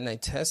I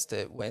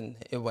tested when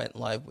it went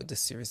live with the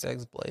Series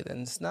X Blade,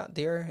 and it's not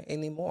there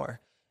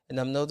anymore. And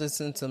I'm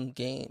noticing some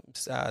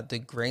games,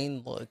 the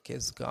grain look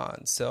is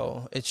gone.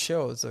 So it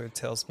shows, or it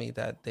tells me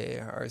that they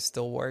are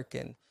still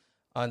working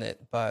on it.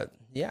 But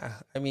yeah,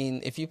 I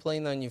mean, if you're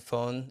playing on your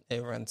phone,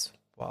 it runs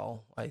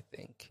well, I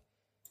think.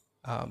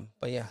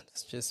 But yeah,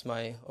 that's just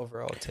my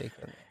overall take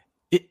on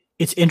it.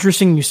 It's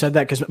interesting you said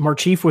that, because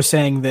Marchief was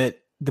saying that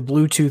the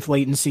Bluetooth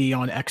latency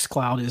on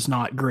xCloud is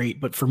not great.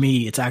 But for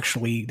me, it's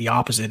actually the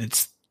opposite.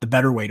 It's the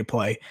better way to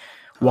play.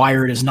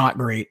 Wired is not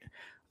great.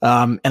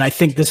 And I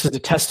think this is a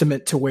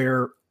testament to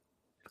where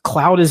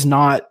cloud is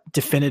not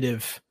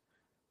definitive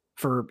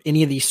for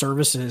any of these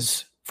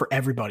services for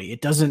everybody. It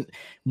doesn't,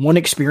 one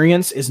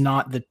experience is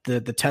not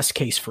the test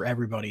case for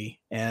everybody.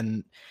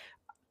 And,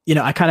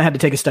 I kind of had to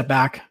take a step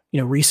back,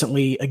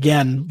 recently,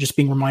 again, just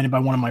being reminded by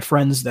one of my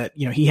friends that,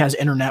 he has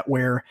internet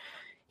where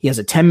he has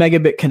a 10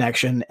 megabit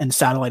connection and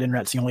satellite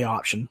internet's the only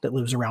option that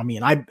lives around me.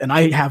 And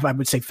I have, I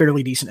would say,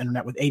 fairly decent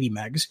internet with 80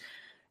 megs.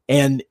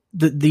 And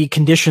the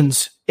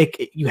conditions,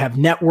 you have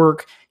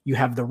network, you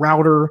have the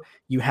router,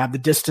 you have the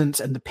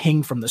distance and the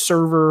ping from the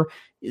server.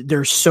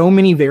 There's so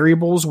many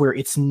variables where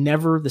it's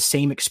never the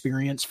same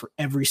experience for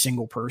every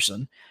single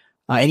person.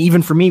 And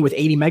even for me with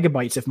 80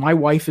 megabytes, if my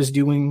wife is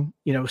doing,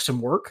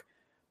 some work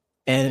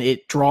and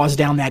it draws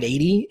down that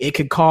 80, it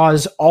could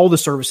cause all the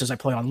services I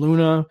play on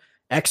Luna,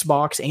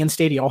 Xbox, and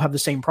Stadia all have the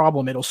same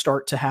problem. It'll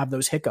start to have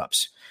those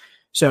hiccups.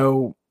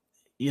 So,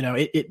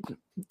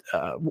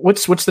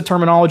 what's the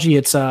terminology?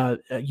 It's a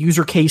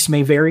user case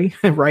may vary,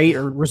 right?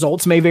 Or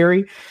results may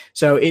vary.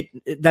 So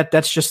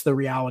that's just the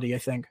reality, I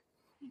think.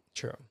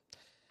 True.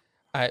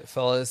 All right,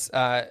 fellas.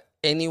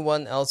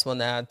 Anyone else want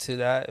to add to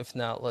that? If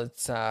not,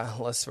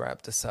 let's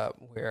wrap this up.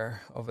 We're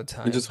over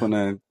time. I just want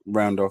to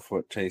round off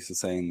what Chase is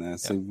saying there.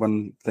 So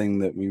one thing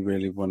that we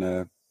really want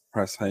to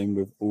press home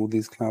with all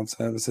these cloud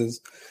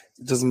services,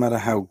 it doesn't matter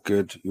how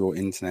good your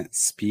internet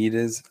speed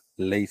is,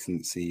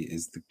 latency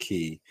is the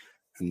key,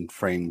 and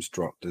frames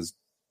dropped, as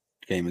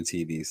Gamer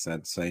TV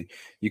said. So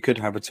you could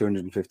have a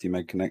 250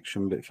 meg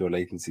connection, but if your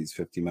latency is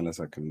 50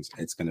 milliseconds,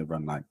 it's going to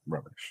run like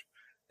rubbish.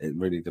 It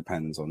really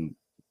depends on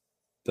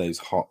those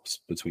hops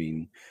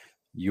between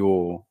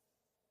your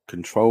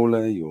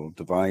controller, your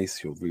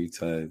device, your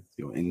router,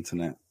 your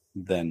internet,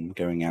 then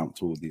going out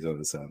to all these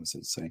other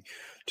services. So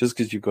just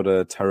because you've got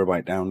a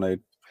terabyte download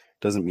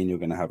doesn't mean you're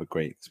going to have a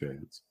great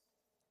experience.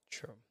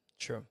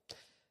 True.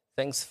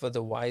 Thanks for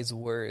the wise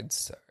words,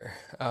 sir.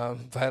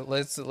 But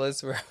let's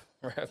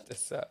wrap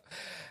this up.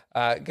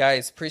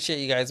 Guys, appreciate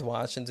you guys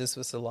watching. This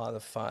was a lot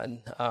of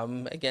fun.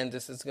 Again,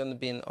 this is going to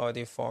be in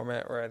audio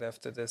format right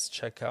after this.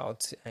 Check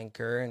out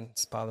Anchor and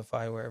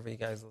Spotify, wherever you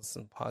guys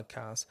listen to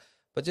podcasts.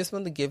 but just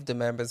want to give the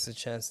members a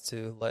chance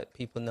to let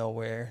people know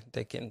where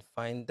they can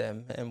find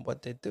them and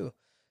what they do.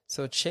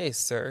 So Chase,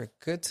 sir,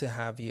 good to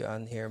have you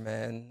on here,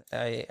 man.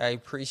 I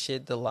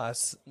appreciate the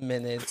last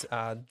minute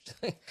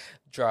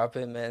drop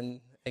in,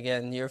 man.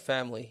 Again, your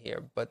family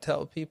here, but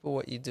tell people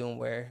what you do and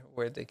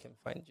where they can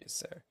find you,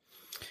 sir.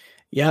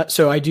 Yeah,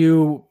 so I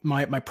do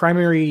my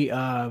primary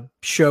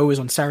show is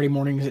on Saturday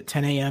mornings at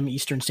 10 a.m.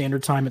 Eastern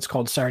Standard Time. It's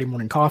called Saturday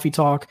Morning Coffee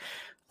Talk,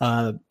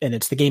 and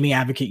it's the Gaming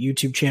Advocate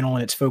YouTube channel,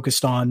 and it's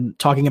focused on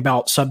talking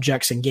about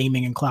subjects in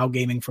gaming and cloud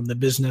gaming from the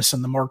business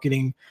and the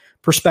marketing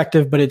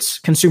perspective, but it's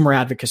consumer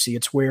advocacy.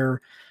 It's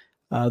where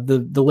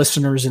the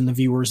listeners and the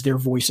viewers, their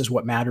voice is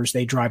what matters.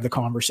 They drive the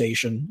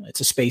conversation.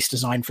 It's a space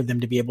designed for them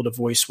to be able to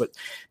voice what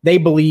they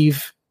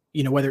believe,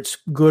 whether it's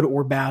good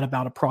or bad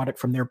about a product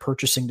from their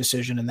purchasing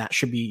decision, and that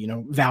should be,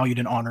 valued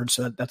and honored.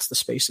 So that's the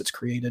space that's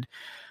created.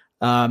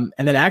 And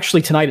then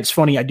actually tonight, it's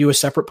funny, I do a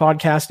separate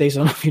podcast, Days.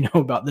 I don't know if you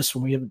know about this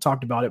one. We haven't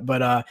talked about it,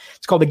 but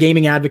it's called The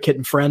Gaming Advocate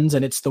and Friends.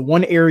 And it's the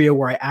one area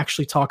where I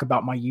actually talk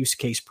about my use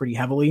case pretty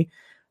heavily.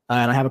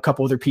 And I have a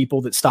couple other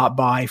people that stop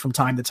by from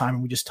time to time,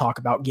 and we just talk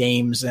about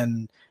games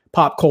and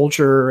pop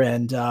culture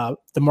and the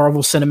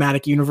Marvel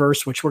Cinematic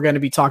Universe, which we're going to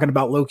be talking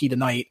about Loki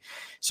tonight.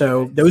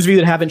 So those of you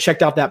that haven't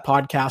checked out that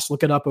podcast,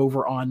 look it up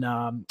over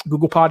on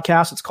Google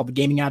Podcasts. It's called The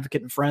Gaming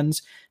Advocate and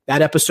Friends.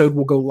 That episode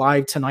will go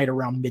live tonight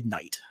around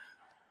midnight.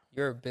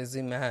 You're a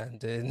busy man,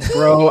 dude.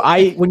 Bro,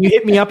 when you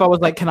hit me up, I was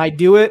like, can I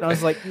do it? And I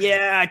was like,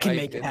 yeah, I can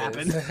make it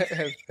happen.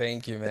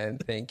 Thank you, man.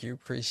 Thank you.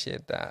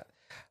 Appreciate that.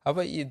 How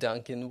about you,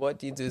 Duncan? What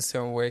do you do,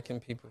 sir, and where can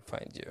people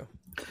find you?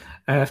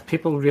 If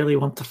people really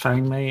want to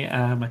find me,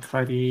 at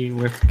Friday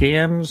with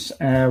Games,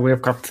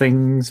 we've got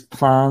things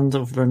planned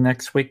over the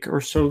next week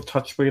or so.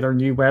 Touchwood, our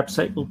new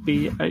website, will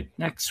be out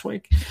next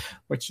week,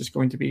 which is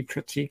going to be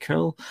pretty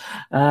cool.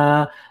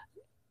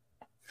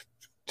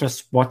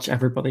 Just watch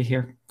everybody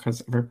here,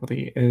 because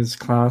everybody is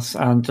class.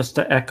 And just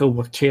to echo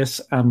what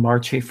Chase and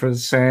Marchief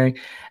was saying,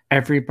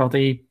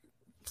 everybody's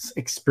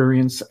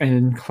experience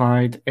in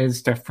cloud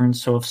is different.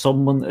 So if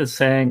someone is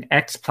saying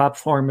X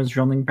platform is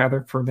running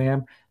better for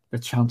them, the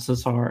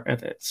chances are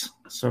it is.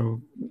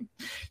 So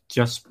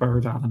just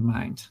bear that in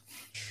mind.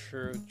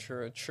 True.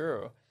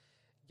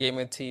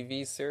 Gamer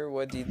TV, sir,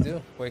 what do you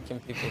do? Where can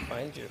people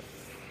find you?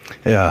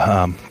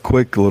 Yeah,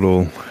 quick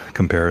little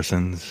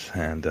comparisons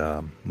and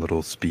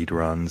little speed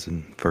runs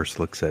and first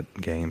looks at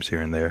games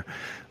here and there.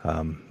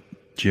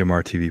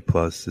 GMR TV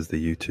Plus is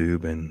the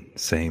YouTube, and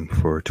same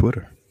for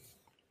Twitter.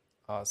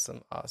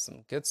 Awesome.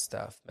 Good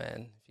stuff,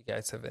 man. If you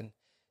guys haven't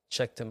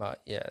checked them out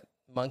yet.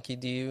 Monkey,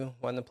 do you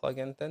want to plug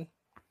anything?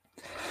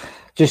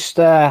 Just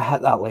hit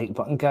that like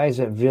button, guys.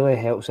 It really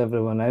helps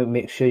everyone out.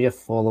 Make sure you're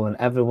following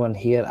everyone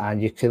here,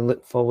 and you can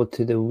look forward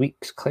to the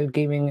week's Cloud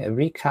Gaming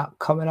recap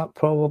coming up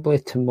probably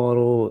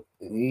tomorrow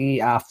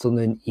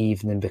afternoon,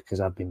 evening,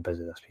 because I've been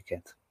busy this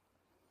weekend.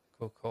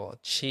 Cool.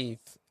 Chief,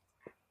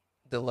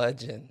 the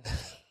legend.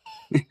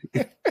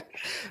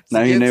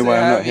 Now you know why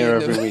I'm not here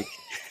every week.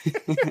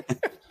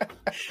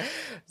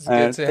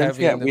 Don't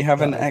forget, we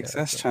have an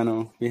XS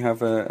channel. We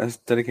have a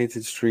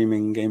dedicated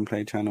streaming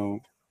gameplay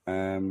channel,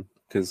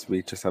 because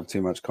we just have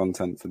too much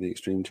content for the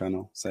Extreme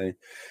channel. So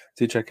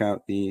do check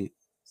out the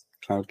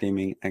Cloud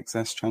Gaming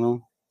XS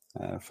channel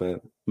for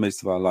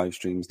most of our live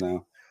streams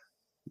now,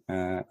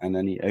 and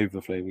any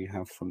overflow we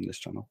have from this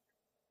channel.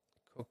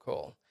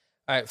 Cool.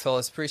 All right,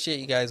 fellas, appreciate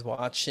you guys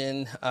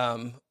watching.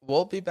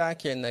 We'll be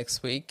back here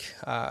next week,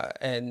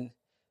 and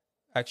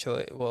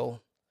actually,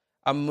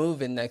 I'm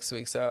moving next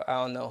week, so I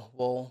don't know.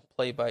 We'll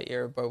play by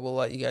ear, but we'll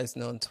let you guys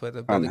know on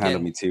Twitter. But Haven't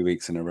handled me 2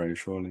 weeks in a row,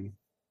 surely.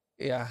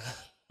 Yeah.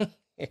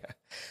 Yeah.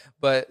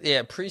 But yeah,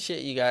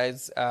 appreciate you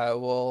guys.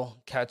 We'll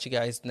catch you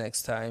guys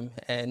next time.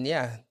 And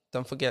yeah,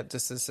 don't forget,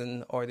 this is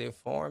in audio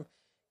form.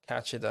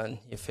 Catch it on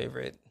your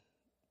favorite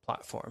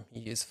platform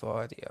you use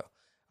for audio.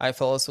 All right,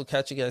 fellas, we'll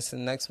catch you guys in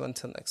the next one.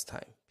 Till next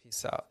time.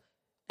 Peace out.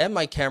 And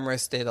my camera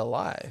stayed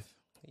alive.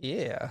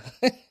 Yeah.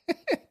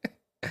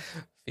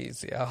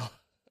 Peace, y'all.